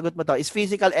 baka masagot mo to. Is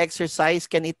physical exercise,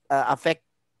 can it affect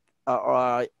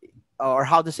or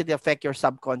how does it affect your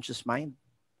subconscious mind?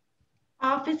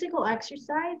 Physical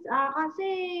exercise? Kasi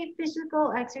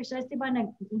physical exercise, di ba,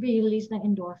 nag-release ng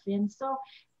endorphins. So,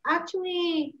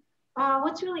 actually,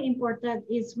 what's really important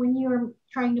is when you're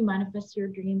trying to manifest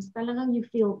your dreams, talagang you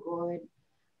feel good.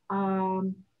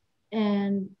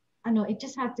 And it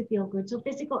just has to feel good. So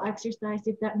physical exercise,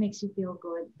 if that makes you feel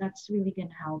good, that's really gonna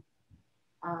help.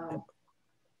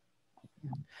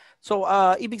 So,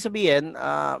 ibig sabihin,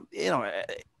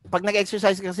 pag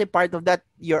nag-exercise kasi part of that,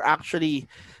 you're actually,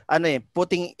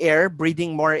 putting air,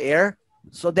 breathing more air.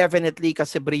 So definitely,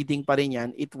 kasi breathing pa rin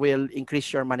yan, it will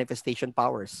increase your manifestation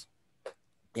powers.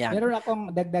 Yan. Meron akong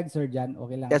dagdag, Sir John.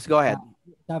 Okay lang. Yes, go ahead.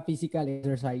 Sa physical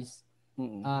exercise.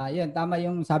 Yan, tama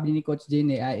yung sabi ni Coach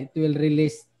Genie. It will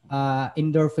release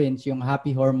endorphins, yung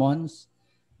happy hormones.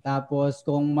 Tapos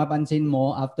kung mapansin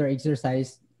mo after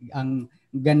exercise, ang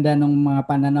ganda ng mga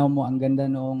pananaw mo, ang ganda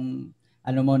nung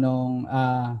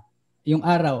yung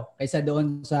araw kaysa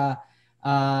doon sa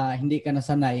hindi ka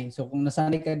nasanay. So kung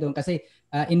nasanay ka doon kasi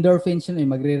endorphins yun,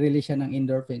 magre-release siya ng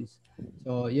endorphins.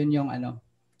 So yun yung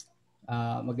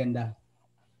maganda.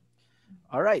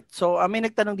 All right. So may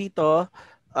nagtanong dito,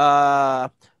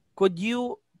 could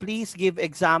you please give 3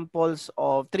 examples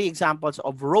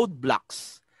of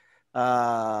roadblocks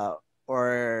or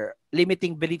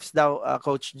limiting beliefs daw,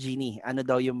 Coach Genie. Ano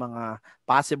daw yung mga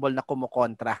possible na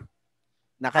kumukontra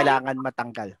na kailangan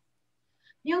matanggal?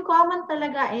 Yung common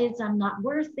talaga is I'm not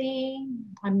worthy,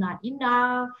 I'm not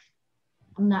enough,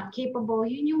 I'm not capable.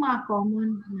 Yun yung mga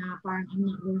common na parang I'm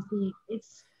not worthy.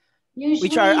 It's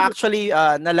usually, which are actually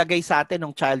nalagay sa atin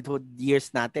nung childhood years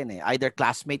natin eh. Either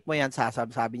classmate mo yan,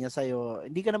 sasabi niya sa'yo,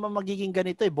 hindi ka naman magiging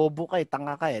ganito eh, bobo ka eh,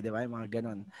 tanga ka eh, di ba? Yung mga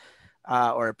ganun.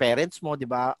 Or parents mo, di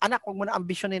ba? Anak, huwag mo na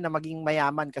ambisyonin na maging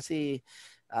mayaman kasi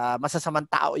masasamang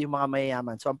tao yung mga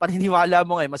mayayaman. So ang paniniwala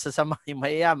mo ngayon, masasama yung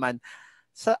mayayaman,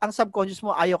 ang subconscious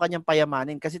mo ayaw kanyang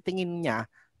payamanin kasi tingin niya,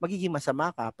 magiging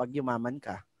masama ka pag yumaman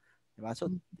ka. Di ba?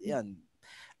 So, yan.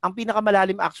 Ang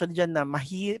pinakamalalim actually dyan na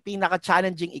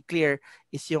pinaka-challenging i-clear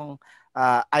is yung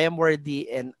I am worthy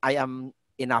and I am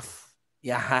enough.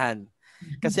 Yan.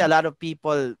 Kasi a lot of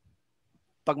people,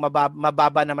 pag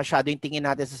mababa na masyado yung tingin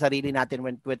natin sa sarili natin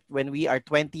when we are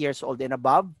 20 years old and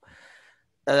above,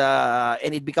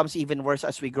 and it becomes even worse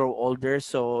as we grow older.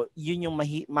 So yun yung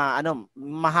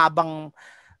mahabang,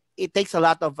 it takes a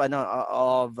lot of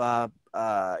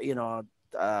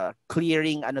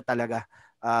clearing talaga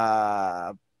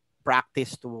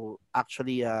practice to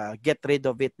actually get rid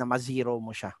of it, na ma-zero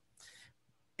mo siya.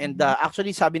 And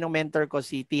actually sabi ng mentor ko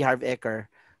si T. Harv Eker,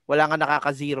 wala nga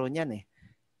nakaka-zero niyan eh.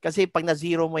 Kasi pag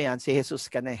na-zero mo yan, si Jesus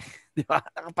ka na eh. Di ba?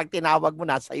 Pag tinawag mo,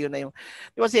 nasa iyo na yung...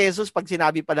 Di ba si Jesus, pag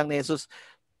sinabi pa lang ni Jesus,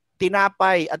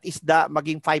 tinapay at isda,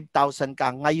 maging 5,000 ka,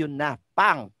 ngayon na,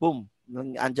 pang, boom,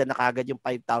 andyan na kagad yung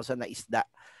 5,000 na isda.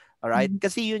 Alright?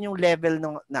 Kasi yun yung level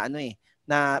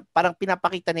na parang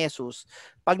pinapakita ni Jesus,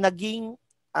 pag naging,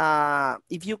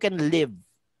 if you can live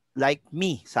like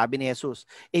me, sabi ni Jesus,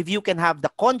 if you can have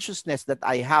the consciousness that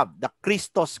I have, the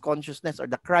Christos consciousness or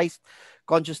the Christ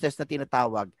consciousness na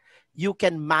tinatawag, you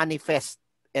can manifest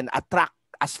and attract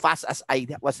as fast as I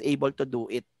was able to do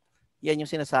it. Yan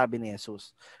yung sinasabi ni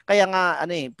Jesus. Kaya nga,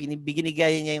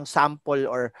 binigay niya yung sample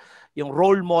or yung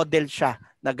role model siya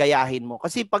na gayahin mo.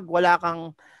 Kasi pag wala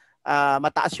kang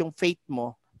mataas yung faith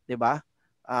mo, di ba?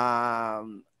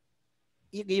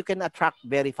 You can attract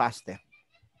very fast eh.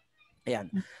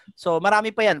 Ayan. So marami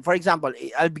pa yan. For example,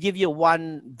 I'll give you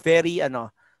one very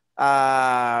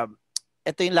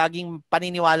ito yung laging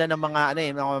paniniwala ng mga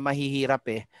mga mahihirap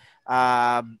eh.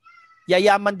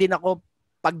 Yayaman din ako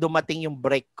pag dumating yung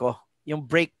break ko. Yung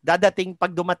break, dadating pag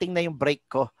dumating na yung break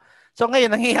ko. So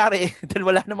ngayon nangyayari dahil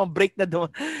wala namang break na doon.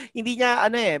 Hindi niya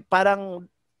parang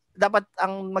dapat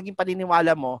ang maging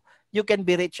paniniwala mo, you can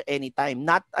be rich anytime.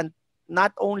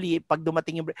 Not only pag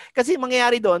dumating yung break. Kasi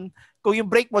mangyayari doon, kung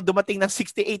yung break mo dumating ng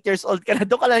 68 years old ka na,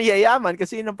 doon ka lang yayaman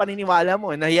kasi yun ang paniniwala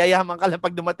mo. Nayayaman ka lang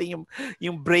pag dumating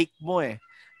yung break mo eh.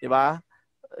 Di ba?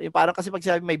 Yung parang kasi pag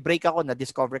sinabi may break ako,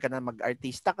 na-discover ka na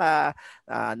mag-artista ka,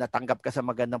 natanggap ka sa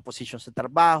magandang posisyon sa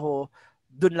trabaho,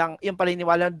 doon lang, yung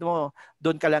paniniwala mo,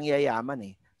 doon ka lang yayaman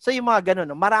eh. So yung mga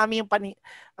ganun, marami yung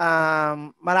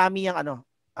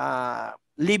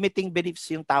limiting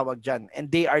beliefs yung tawag dyan. And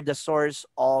they are the source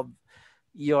of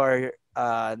your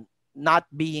not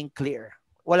being clear.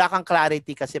 Wala kang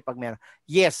clarity kasi pag meron.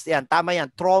 Yes, yan, tama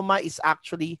yan. Trauma is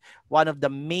actually one of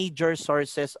the major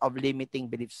sources of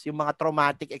limiting beliefs. Yung mga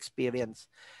traumatic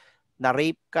experience.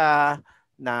 Na-rape ka,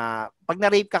 pag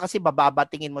na-rape ka kasi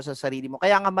bababatingin mo sa sarili mo.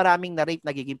 Kaya nga maraming na-rape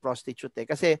nagiging prostitute eh.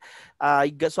 Kasi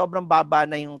sobrang baba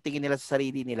na yung tingin nila sa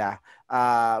sarili nila.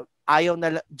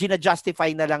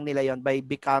 Gina-justify na lang nila yon by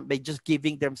just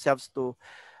giving themselves to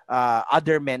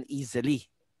other men easily.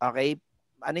 Okay?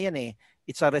 Ano yan eh?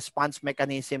 It's a response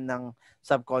mechanism ng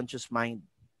subconscious mind.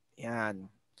 Yan.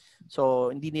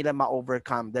 So, hindi nila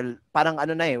ma-overcome. Dahil parang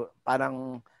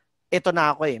parang ito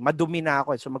na ako eh. Madumi na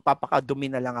ako eh. So, magpapakadumi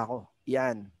na lang ako.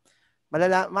 Yan.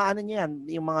 Maano niya yan.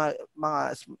 Yung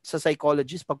mga sa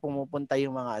psychologist, pag pumupunta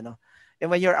yung mga and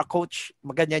when you're a coach,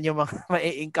 maganyan yung mga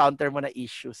ma-encounter mo na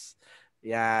issues.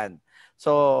 Yan.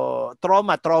 So,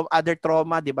 other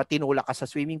trauma, di ba, tinulak ka sa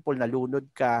swimming pool, nalunod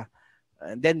ka,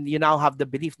 and then you now have the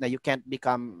belief na you can't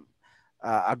become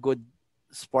a good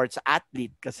sports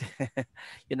athlete kasi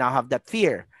you now have that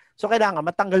fear. So, kailangan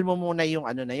matanggal mo muna yung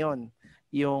na yon,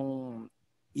 yung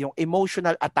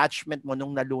emotional attachment mo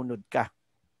nung nalunod ka.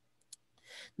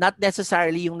 Not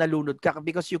necessarily yung nalunod ka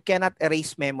because you cannot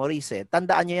erase memories eh.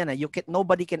 Tandaan nyo yan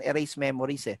nobody can erase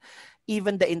memories eh.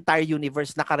 Even the entire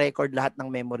universe, naka-record lahat ng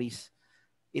memories.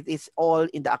 It is all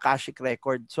in the Akashic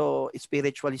record. So,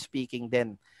 spiritually speaking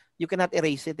then, you cannot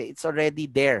erase it eh. It's already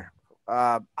there.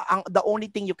 The only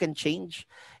thing you can change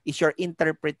is your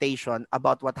interpretation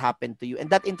about what happened to you. And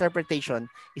that interpretation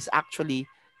is actually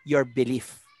your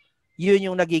belief.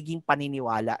 Yun yung nagiging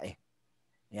paniniwala eh.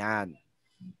 Yan.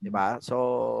 Diba?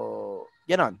 So,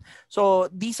 ganon. So,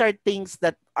 these are things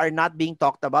that are not being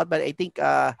talked about, but I think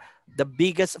the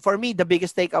biggest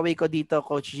takeaway ko dito,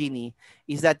 Coach Genie,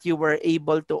 is that you were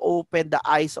able to open the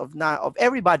eyes of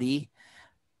everybody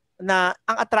na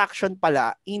ang attraction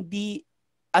pala, hindi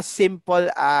as simple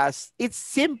as, it's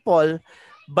simple,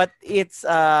 but it's,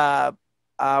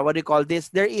 what do you call this?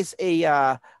 There is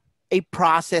a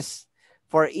process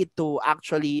for it to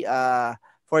actually,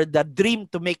 for the dream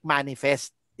to make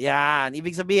manifest. Yan.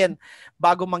 Ibig sabihin,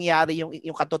 bago mangyari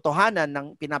yung katotohanan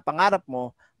ng pinapangarap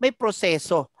mo, may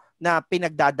proseso na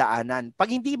pinagdadaanan.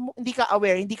 Pag hindi ka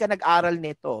aware, hindi ka nag-aral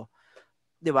nito,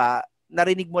 'di ba?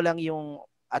 Narinig mo lang yung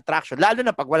attraction. Lalo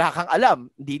na pag wala kang alam,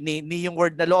 ni yung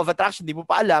word na law of attraction, hindi mo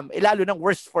pa alam, lalo nang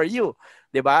worse for you,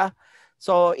 'di ba?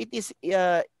 So it is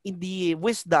in the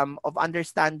wisdom of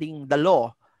understanding the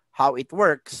law, how it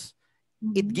works,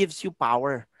 it gives you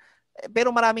power.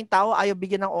 Pero maraming tao ayaw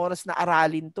bigyan ng oras na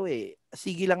aralin to eh.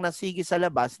 Sige lang na sige sa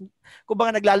labas. Kung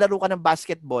baka naglalaro ka ng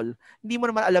basketball, hindi mo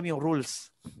naman alam yung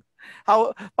rules.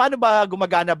 Paano ba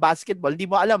gumagana basketball? Hindi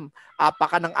mo alam.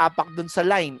 Apak ka ng apak dun sa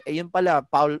line. Eh yun pala,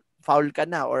 foul ka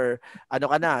na or ano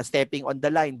ka na, stepping on the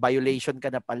line, violation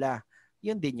ka na pala.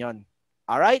 Yun din yun.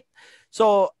 Alright?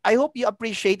 So, I hope you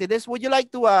appreciated this. Would you like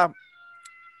to,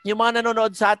 yung mga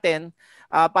nanonood sa atin,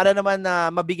 para naman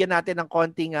mabigyan natin ng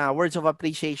konting words of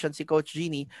appreciation si Coach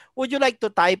Genie, would you like to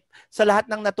type sa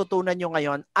lahat ng natutunan nyo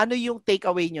ngayon, ano yung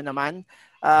takeaway nyo naman?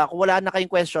 Kung wala na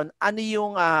kayong question, ano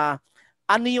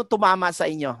yung tumama sa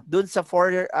inyo? Doon sa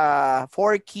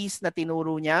four keys na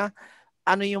tinuro niya,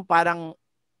 ano yung parang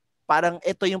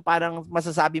ito yung parang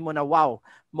masasabi mo na wow,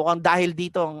 mukhang dahil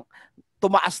dito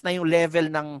tumaas na yung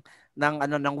level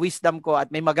ng wisdom ko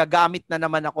at may magagamit na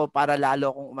naman ako para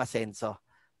lalo akong umasenso.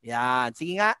 Yan.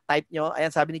 Sige nga, type nyo. Ayan,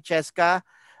 sabi ni Cheska,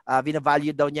 binavalue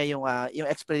daw niya yung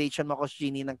explanation mo, Coach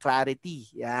Genie, ng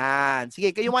clarity. Yan. Sige,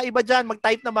 kayo mga iba dyan,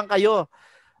 mag-type naman kayo.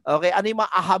 Okay, ano yung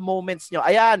mga aha moments nyo?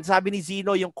 Ayan, sabi ni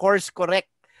Zino, yung course correct.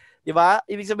 Di ba?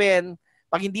 Ibig sabihin,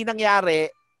 pag hindi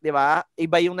nangyari, di ba,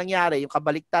 iba yung nangyari, yung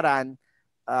kabaliktaran,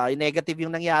 yung negative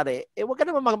yung nangyari, huwag ka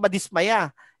naman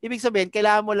madismaya. Ibig sabihin,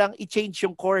 kailangan mo lang i-change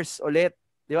yung course ulit.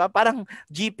 Di ba? Parang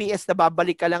GPS na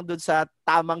babalik ka lang dun sa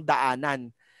tamang daanan.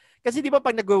 Kasi di ba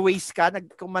pag nag-waste ka,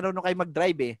 kung marunong kayo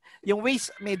mag-drive yung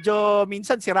waste, medyo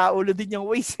minsan sira ulo din yung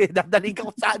waste Dadaling ka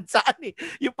kung saan-saan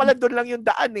Yung pala doon lang yung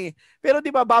daan Pero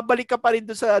di ba, babalik ka pa rin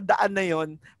doon sa daan na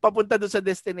yon, papunta doon sa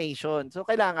destination. So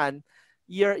kailangan,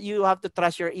 you have to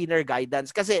trust your inner guidance.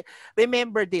 Kasi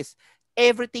remember this,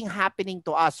 everything happening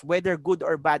to us, whether good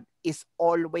or bad, is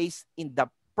always in the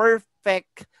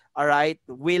perfect,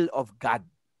 will of God.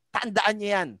 Tandaan niyo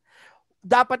yan.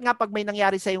 Dapat nga pag may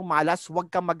nangyari sa yung malas, huwag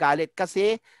kang magalit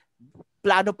kasi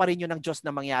plano pa rin yun ng Diyos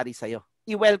na mangyari sa iyo.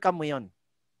 I-welcome mo yun.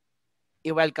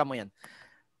 I-welcome mo yun.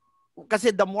 Kasi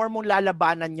the more mong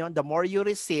lalabanan yon, the more you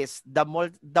resist, the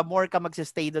more ka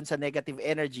magsistay doon sa negative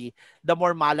energy, the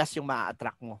more malas yung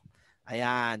ma-attract mo.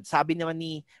 Ayan. Sabi naman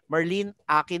ni Merlin,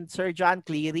 akin Sir John,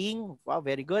 clearing. Wow,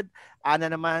 very good. Ana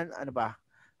naman, ano ba?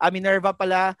 Minerva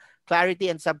pala, clarity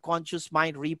and subconscious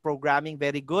mind reprogramming.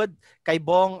 Very good. Kay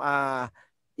Bong,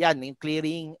 yan, yung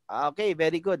clearing. Okay,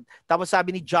 very good. Tapos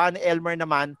sabi ni John Elmer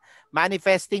naman,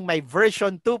 manifesting my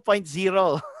version 2.0.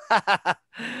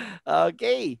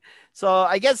 Okay. So,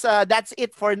 I guess that's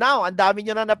it for now. Ang dami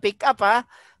nyo na na-pick up, ha?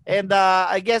 And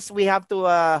I guess we have to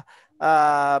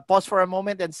pause for a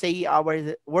moment and say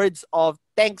our words of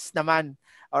thanks naman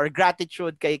or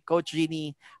gratitude kay Coach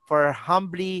Genie for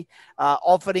humbly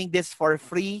offering this for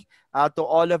free to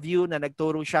all of you na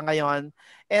nagturo siya ngayon.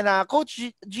 And Coach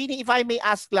Genie, if I may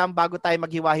ask lang bago tayo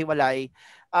maghiwa-hiwalay,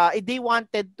 if they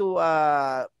wanted to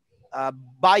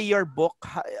buy your book,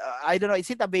 I don't know,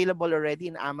 is it available already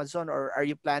in Amazon or are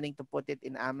you planning to put it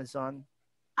in Amazon?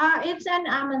 It's on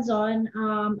Amazon.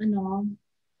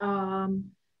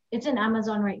 It's in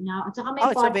Amazon right now. At saka may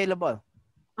it's available.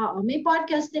 May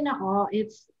podcast din ako.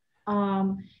 It's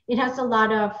it has a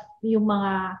lot of yung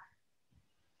mga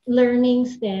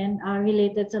learnings din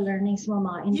related sa learnings mo,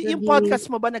 mga interviews. Yung podcast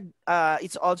mo ba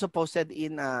it's also posted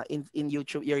in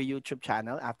YouTube, your YouTube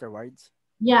channel afterwards?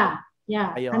 Yeah.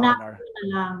 Ayun, hanapin mo na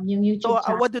lang yung YouTube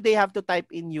channel. What do they have to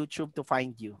type in YouTube to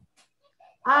find you?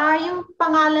 Yung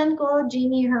pangalan ko,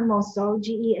 Genie Hermoso,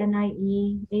 GenieHermoso.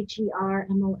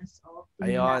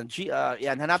 Ayun,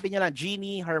 yan, hanapin niyo lang,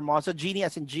 Genie Hermoso, Genie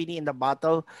as in Genie in the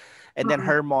bottle, and then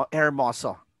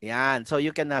Hermoso. Yan, so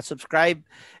you can subscribe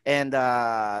and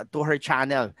to her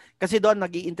channel. Kasi doon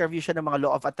nag-i-interview siya ng mga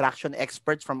law of attraction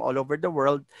experts from all over the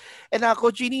world. And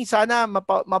Coach Genie, sana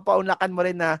mapaunlakan mo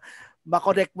rin na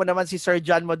makorek mo naman si Sir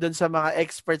John mo dun sa mga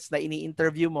experts na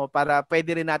ini-interview mo para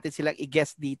pwede rin natin silang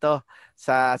i-guest dito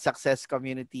sa Success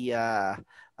Community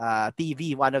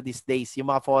TV one of these days,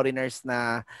 yung mga foreigners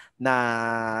na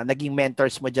naging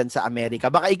mentors mo dyan sa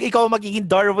Amerika. Baka ikaw magiging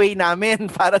doorway namin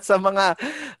para sa mga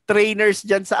trainers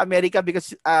dyan sa Amerika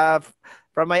because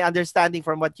from my understanding,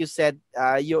 from what you said,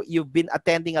 you've been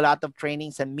attending a lot of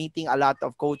trainings and meeting a lot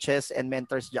of coaches and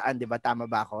mentors dyan, di ba? Tama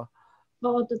ba ako?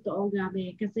 Oo, totoo,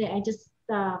 grabe. Kasi I just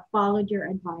followed your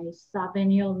advice. Sabi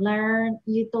niyo, learn.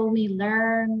 You told me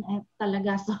learn.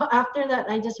 Talaga. So after that,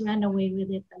 I just ran away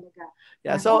with it talaga.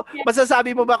 Yeah, so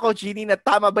masasabi mo ba, Coach Genie, na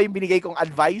tama ba yung binigay kong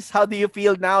advice? How do you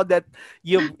feel now that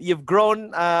you've grown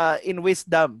in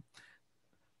wisdom?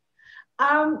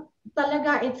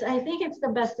 Talaga, I think it's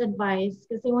the best advice.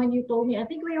 Kasi when you told me, I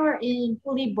think we were in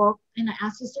fully booked and I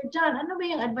asked you, Sir John, ano ba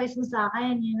yung advice mo sa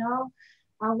akin, you know?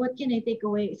 What can I take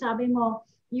away? Sabi mo,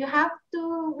 you have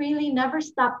to really never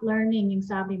stop learning, yung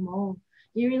sabi mo.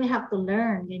 you really have to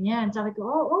learn. Ganyan. Sabi ko,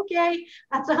 oh, okay.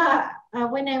 At saka,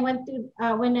 when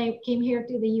I came here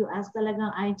to the US,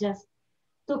 talagang I just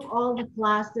took all the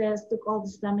classes, took all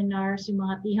the seminars, yung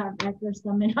mga T-Hard Record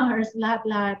seminars,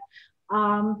 lahat-lahat.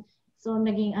 So,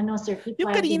 naging certified. Yung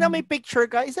kanina may picture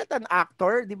ka, is that an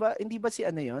actor? Di ba? Hindi ba si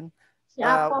ano yun? Si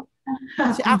Aqua.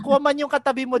 Si Aquaman yung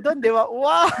katabi mo doon, di ba?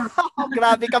 Wow!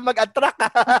 Grabe ka mag-attract.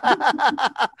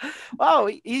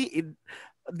 Wow!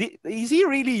 Is he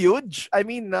really huge? I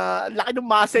mean, laki ng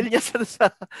muscle niya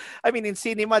I mean, in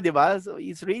cinema, di ba? So,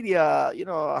 he's really,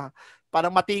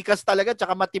 parang matikas talaga,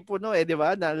 tsaka matipuno di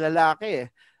ba? Na lalaki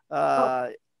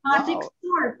Wow.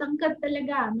 6'4", tangkad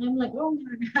talaga. And I'm like, oh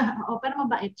my God. Pero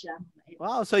mabait siya.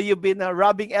 Wow, so you've been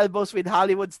rubbing elbows with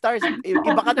Hollywood stars.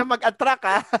 Iba ka na mag-attract,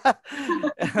 ha?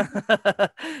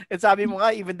 And sabi mo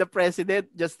nga, even the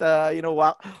president just,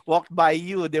 walked by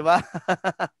you, di ba?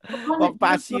 Walk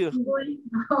past you.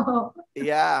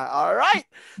 Yeah, all right.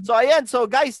 So, ayan. So,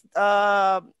 guys,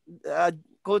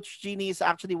 Coach Genie is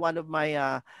actually one of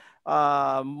my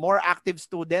more active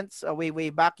students way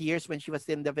back years when she was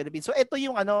in the Philippines. So ito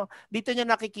yung dito niya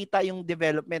nakikita yung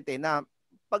development na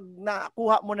pag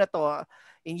nakuha mo na to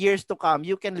in years to come,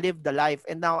 you can live the life.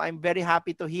 And now I'm very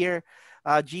happy to hear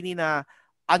Genie na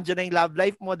andyan na yung love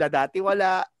life mo, dati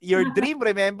wala. Your dream,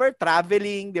 remember,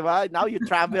 traveling, di ba? Now you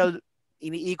travel,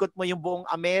 iniikot mo yung buong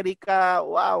Amerika.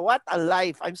 Wow, what a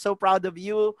life. I'm so proud of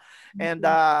you. And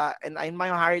in my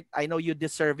heart, I know you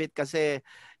deserve it kasi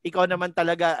ikaw naman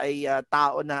talaga ay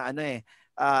tao na na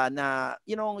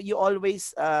you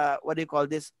always what do you call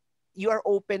this? You are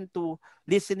open to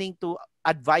listening to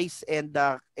advice and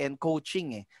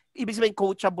coaching Ibig sabihin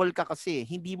coachable ka kasi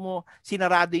hindi mo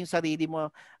sinarado yung sarili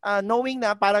mo. Knowing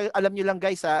na para alam niyo lang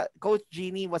guys, Coach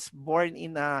Genie was born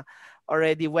in a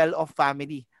already well-off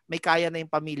family. May kaya na yung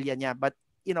pamilya niya, but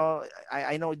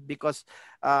I know because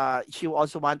she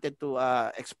also wanted to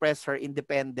express her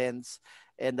independence.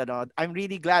 And I'm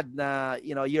really glad na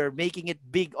you're making it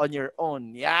big on your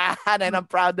own. Yeah, and I'm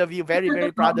proud of you. Very,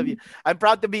 very proud of you. I'm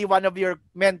proud to be one of your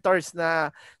mentors na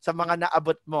sa mga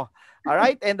naabot mo. All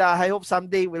right? And I hope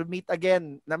someday we'll meet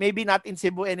again. Na maybe not in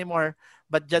Cebu anymore,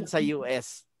 but dyan sa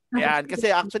US. Yan. Kasi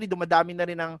actually dumadami na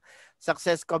rin ang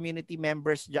Success Community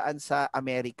members dyan sa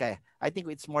Amerika. I think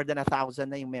it's more than 1,000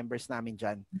 na yung members namin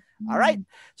dyan. All right?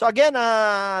 So again,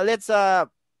 let's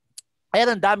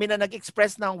ayan, ang dami na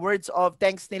nag-express ng words of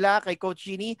thanks nila kay Coach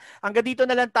Genie. Hanggang dito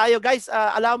na lang tayo, guys.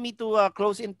 Allow me to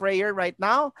close in prayer right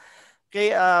now.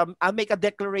 Okay, I'll make a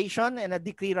declaration and a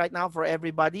decree right now for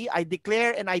everybody. I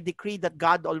declare and I decree that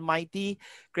God Almighty,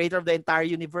 creator of the entire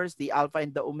universe, the Alpha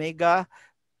and the Omega,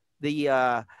 the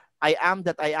I am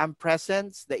that I am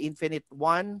presence, the infinite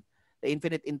one, the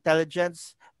infinite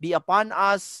intelligence, be upon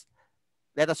us.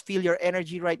 Let us feel your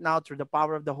energy right now through the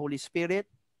power of the Holy Spirit.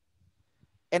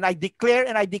 And I declare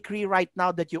and I decree right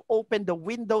now that you open the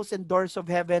windows and doors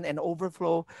of heaven and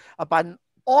overflow upon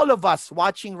all of us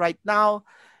watching right now,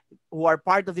 who are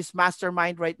part of this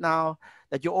mastermind right now,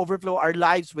 that you overflow our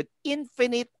lives with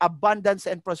infinite abundance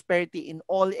and prosperity in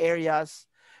all areas.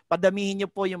 Padamihin niyo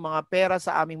po yung mga pera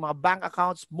sa aming mga bank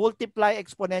accounts, multiply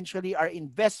exponentially our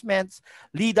investments,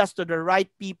 lead us to the right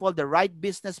people, the right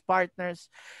business partners,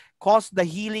 cause the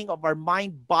healing of our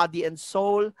mind, body, and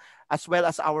soul, as well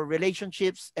as our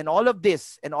relationships, and all of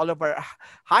this, and all of our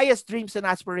highest dreams and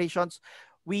aspirations.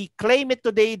 We claim it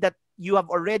today that you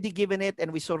have already given it,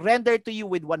 and we surrender to you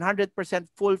with 100%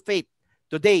 full faith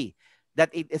today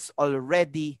that it is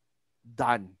already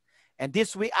done. And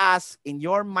this we ask in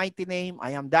your mighty name.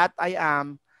 I am that I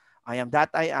am. I am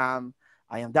that I am.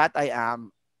 I am that I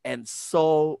am. And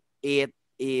so it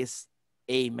is.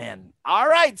 Amen. All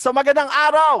right. So magandang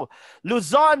araw,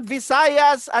 Luzon,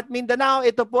 Visayas, at Mindanao.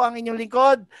 Ito po ang inyong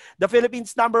lingkod, the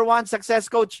Philippines #1 success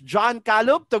coach, John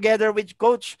Calub, together with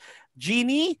Coach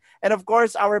Genie, and of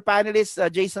course, our panelists,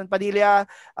 Jason Padilla,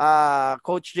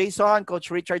 Coach Jason,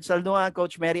 Coach Richard Salnua,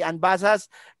 Coach Mary Ann Bazas,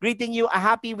 greeting you a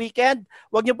happy weekend.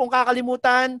 Huwag niyo pong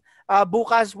kakalimutan,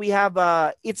 bukas we have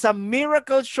It's a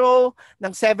Miracle Show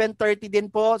ng 7:30 din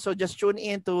po. So just tune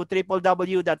in to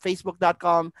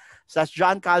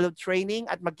www.facebook.com/John Calub Training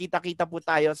at magkita-kita po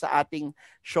tayo sa ating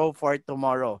show for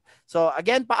tomorrow. So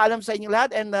again, paalam sa inyo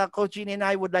lahat, and Coach Genie and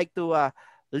I would like to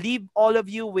leave all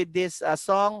of you with this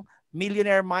song,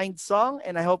 Millionaire Mind song,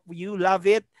 and I hope you love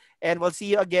it, and we'll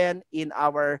see you again in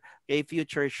our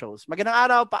future shows. Magandang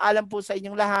araw, paalam po sa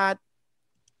inyong lahat.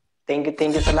 Thank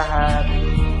you sa lahat.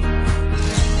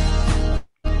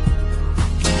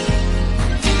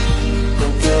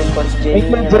 Thank you, Coach Jenny.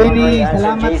 Thank you, Jenny.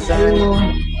 Salamat kayo.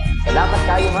 Salamat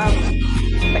kayo, ma'am.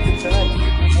 Takip sunod.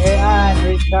 Ayan,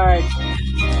 Richard.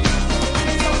 Thank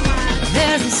you so much.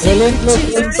 Relentless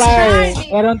Empire.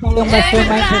 Meron tayong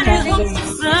mastermind sa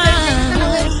Sunday.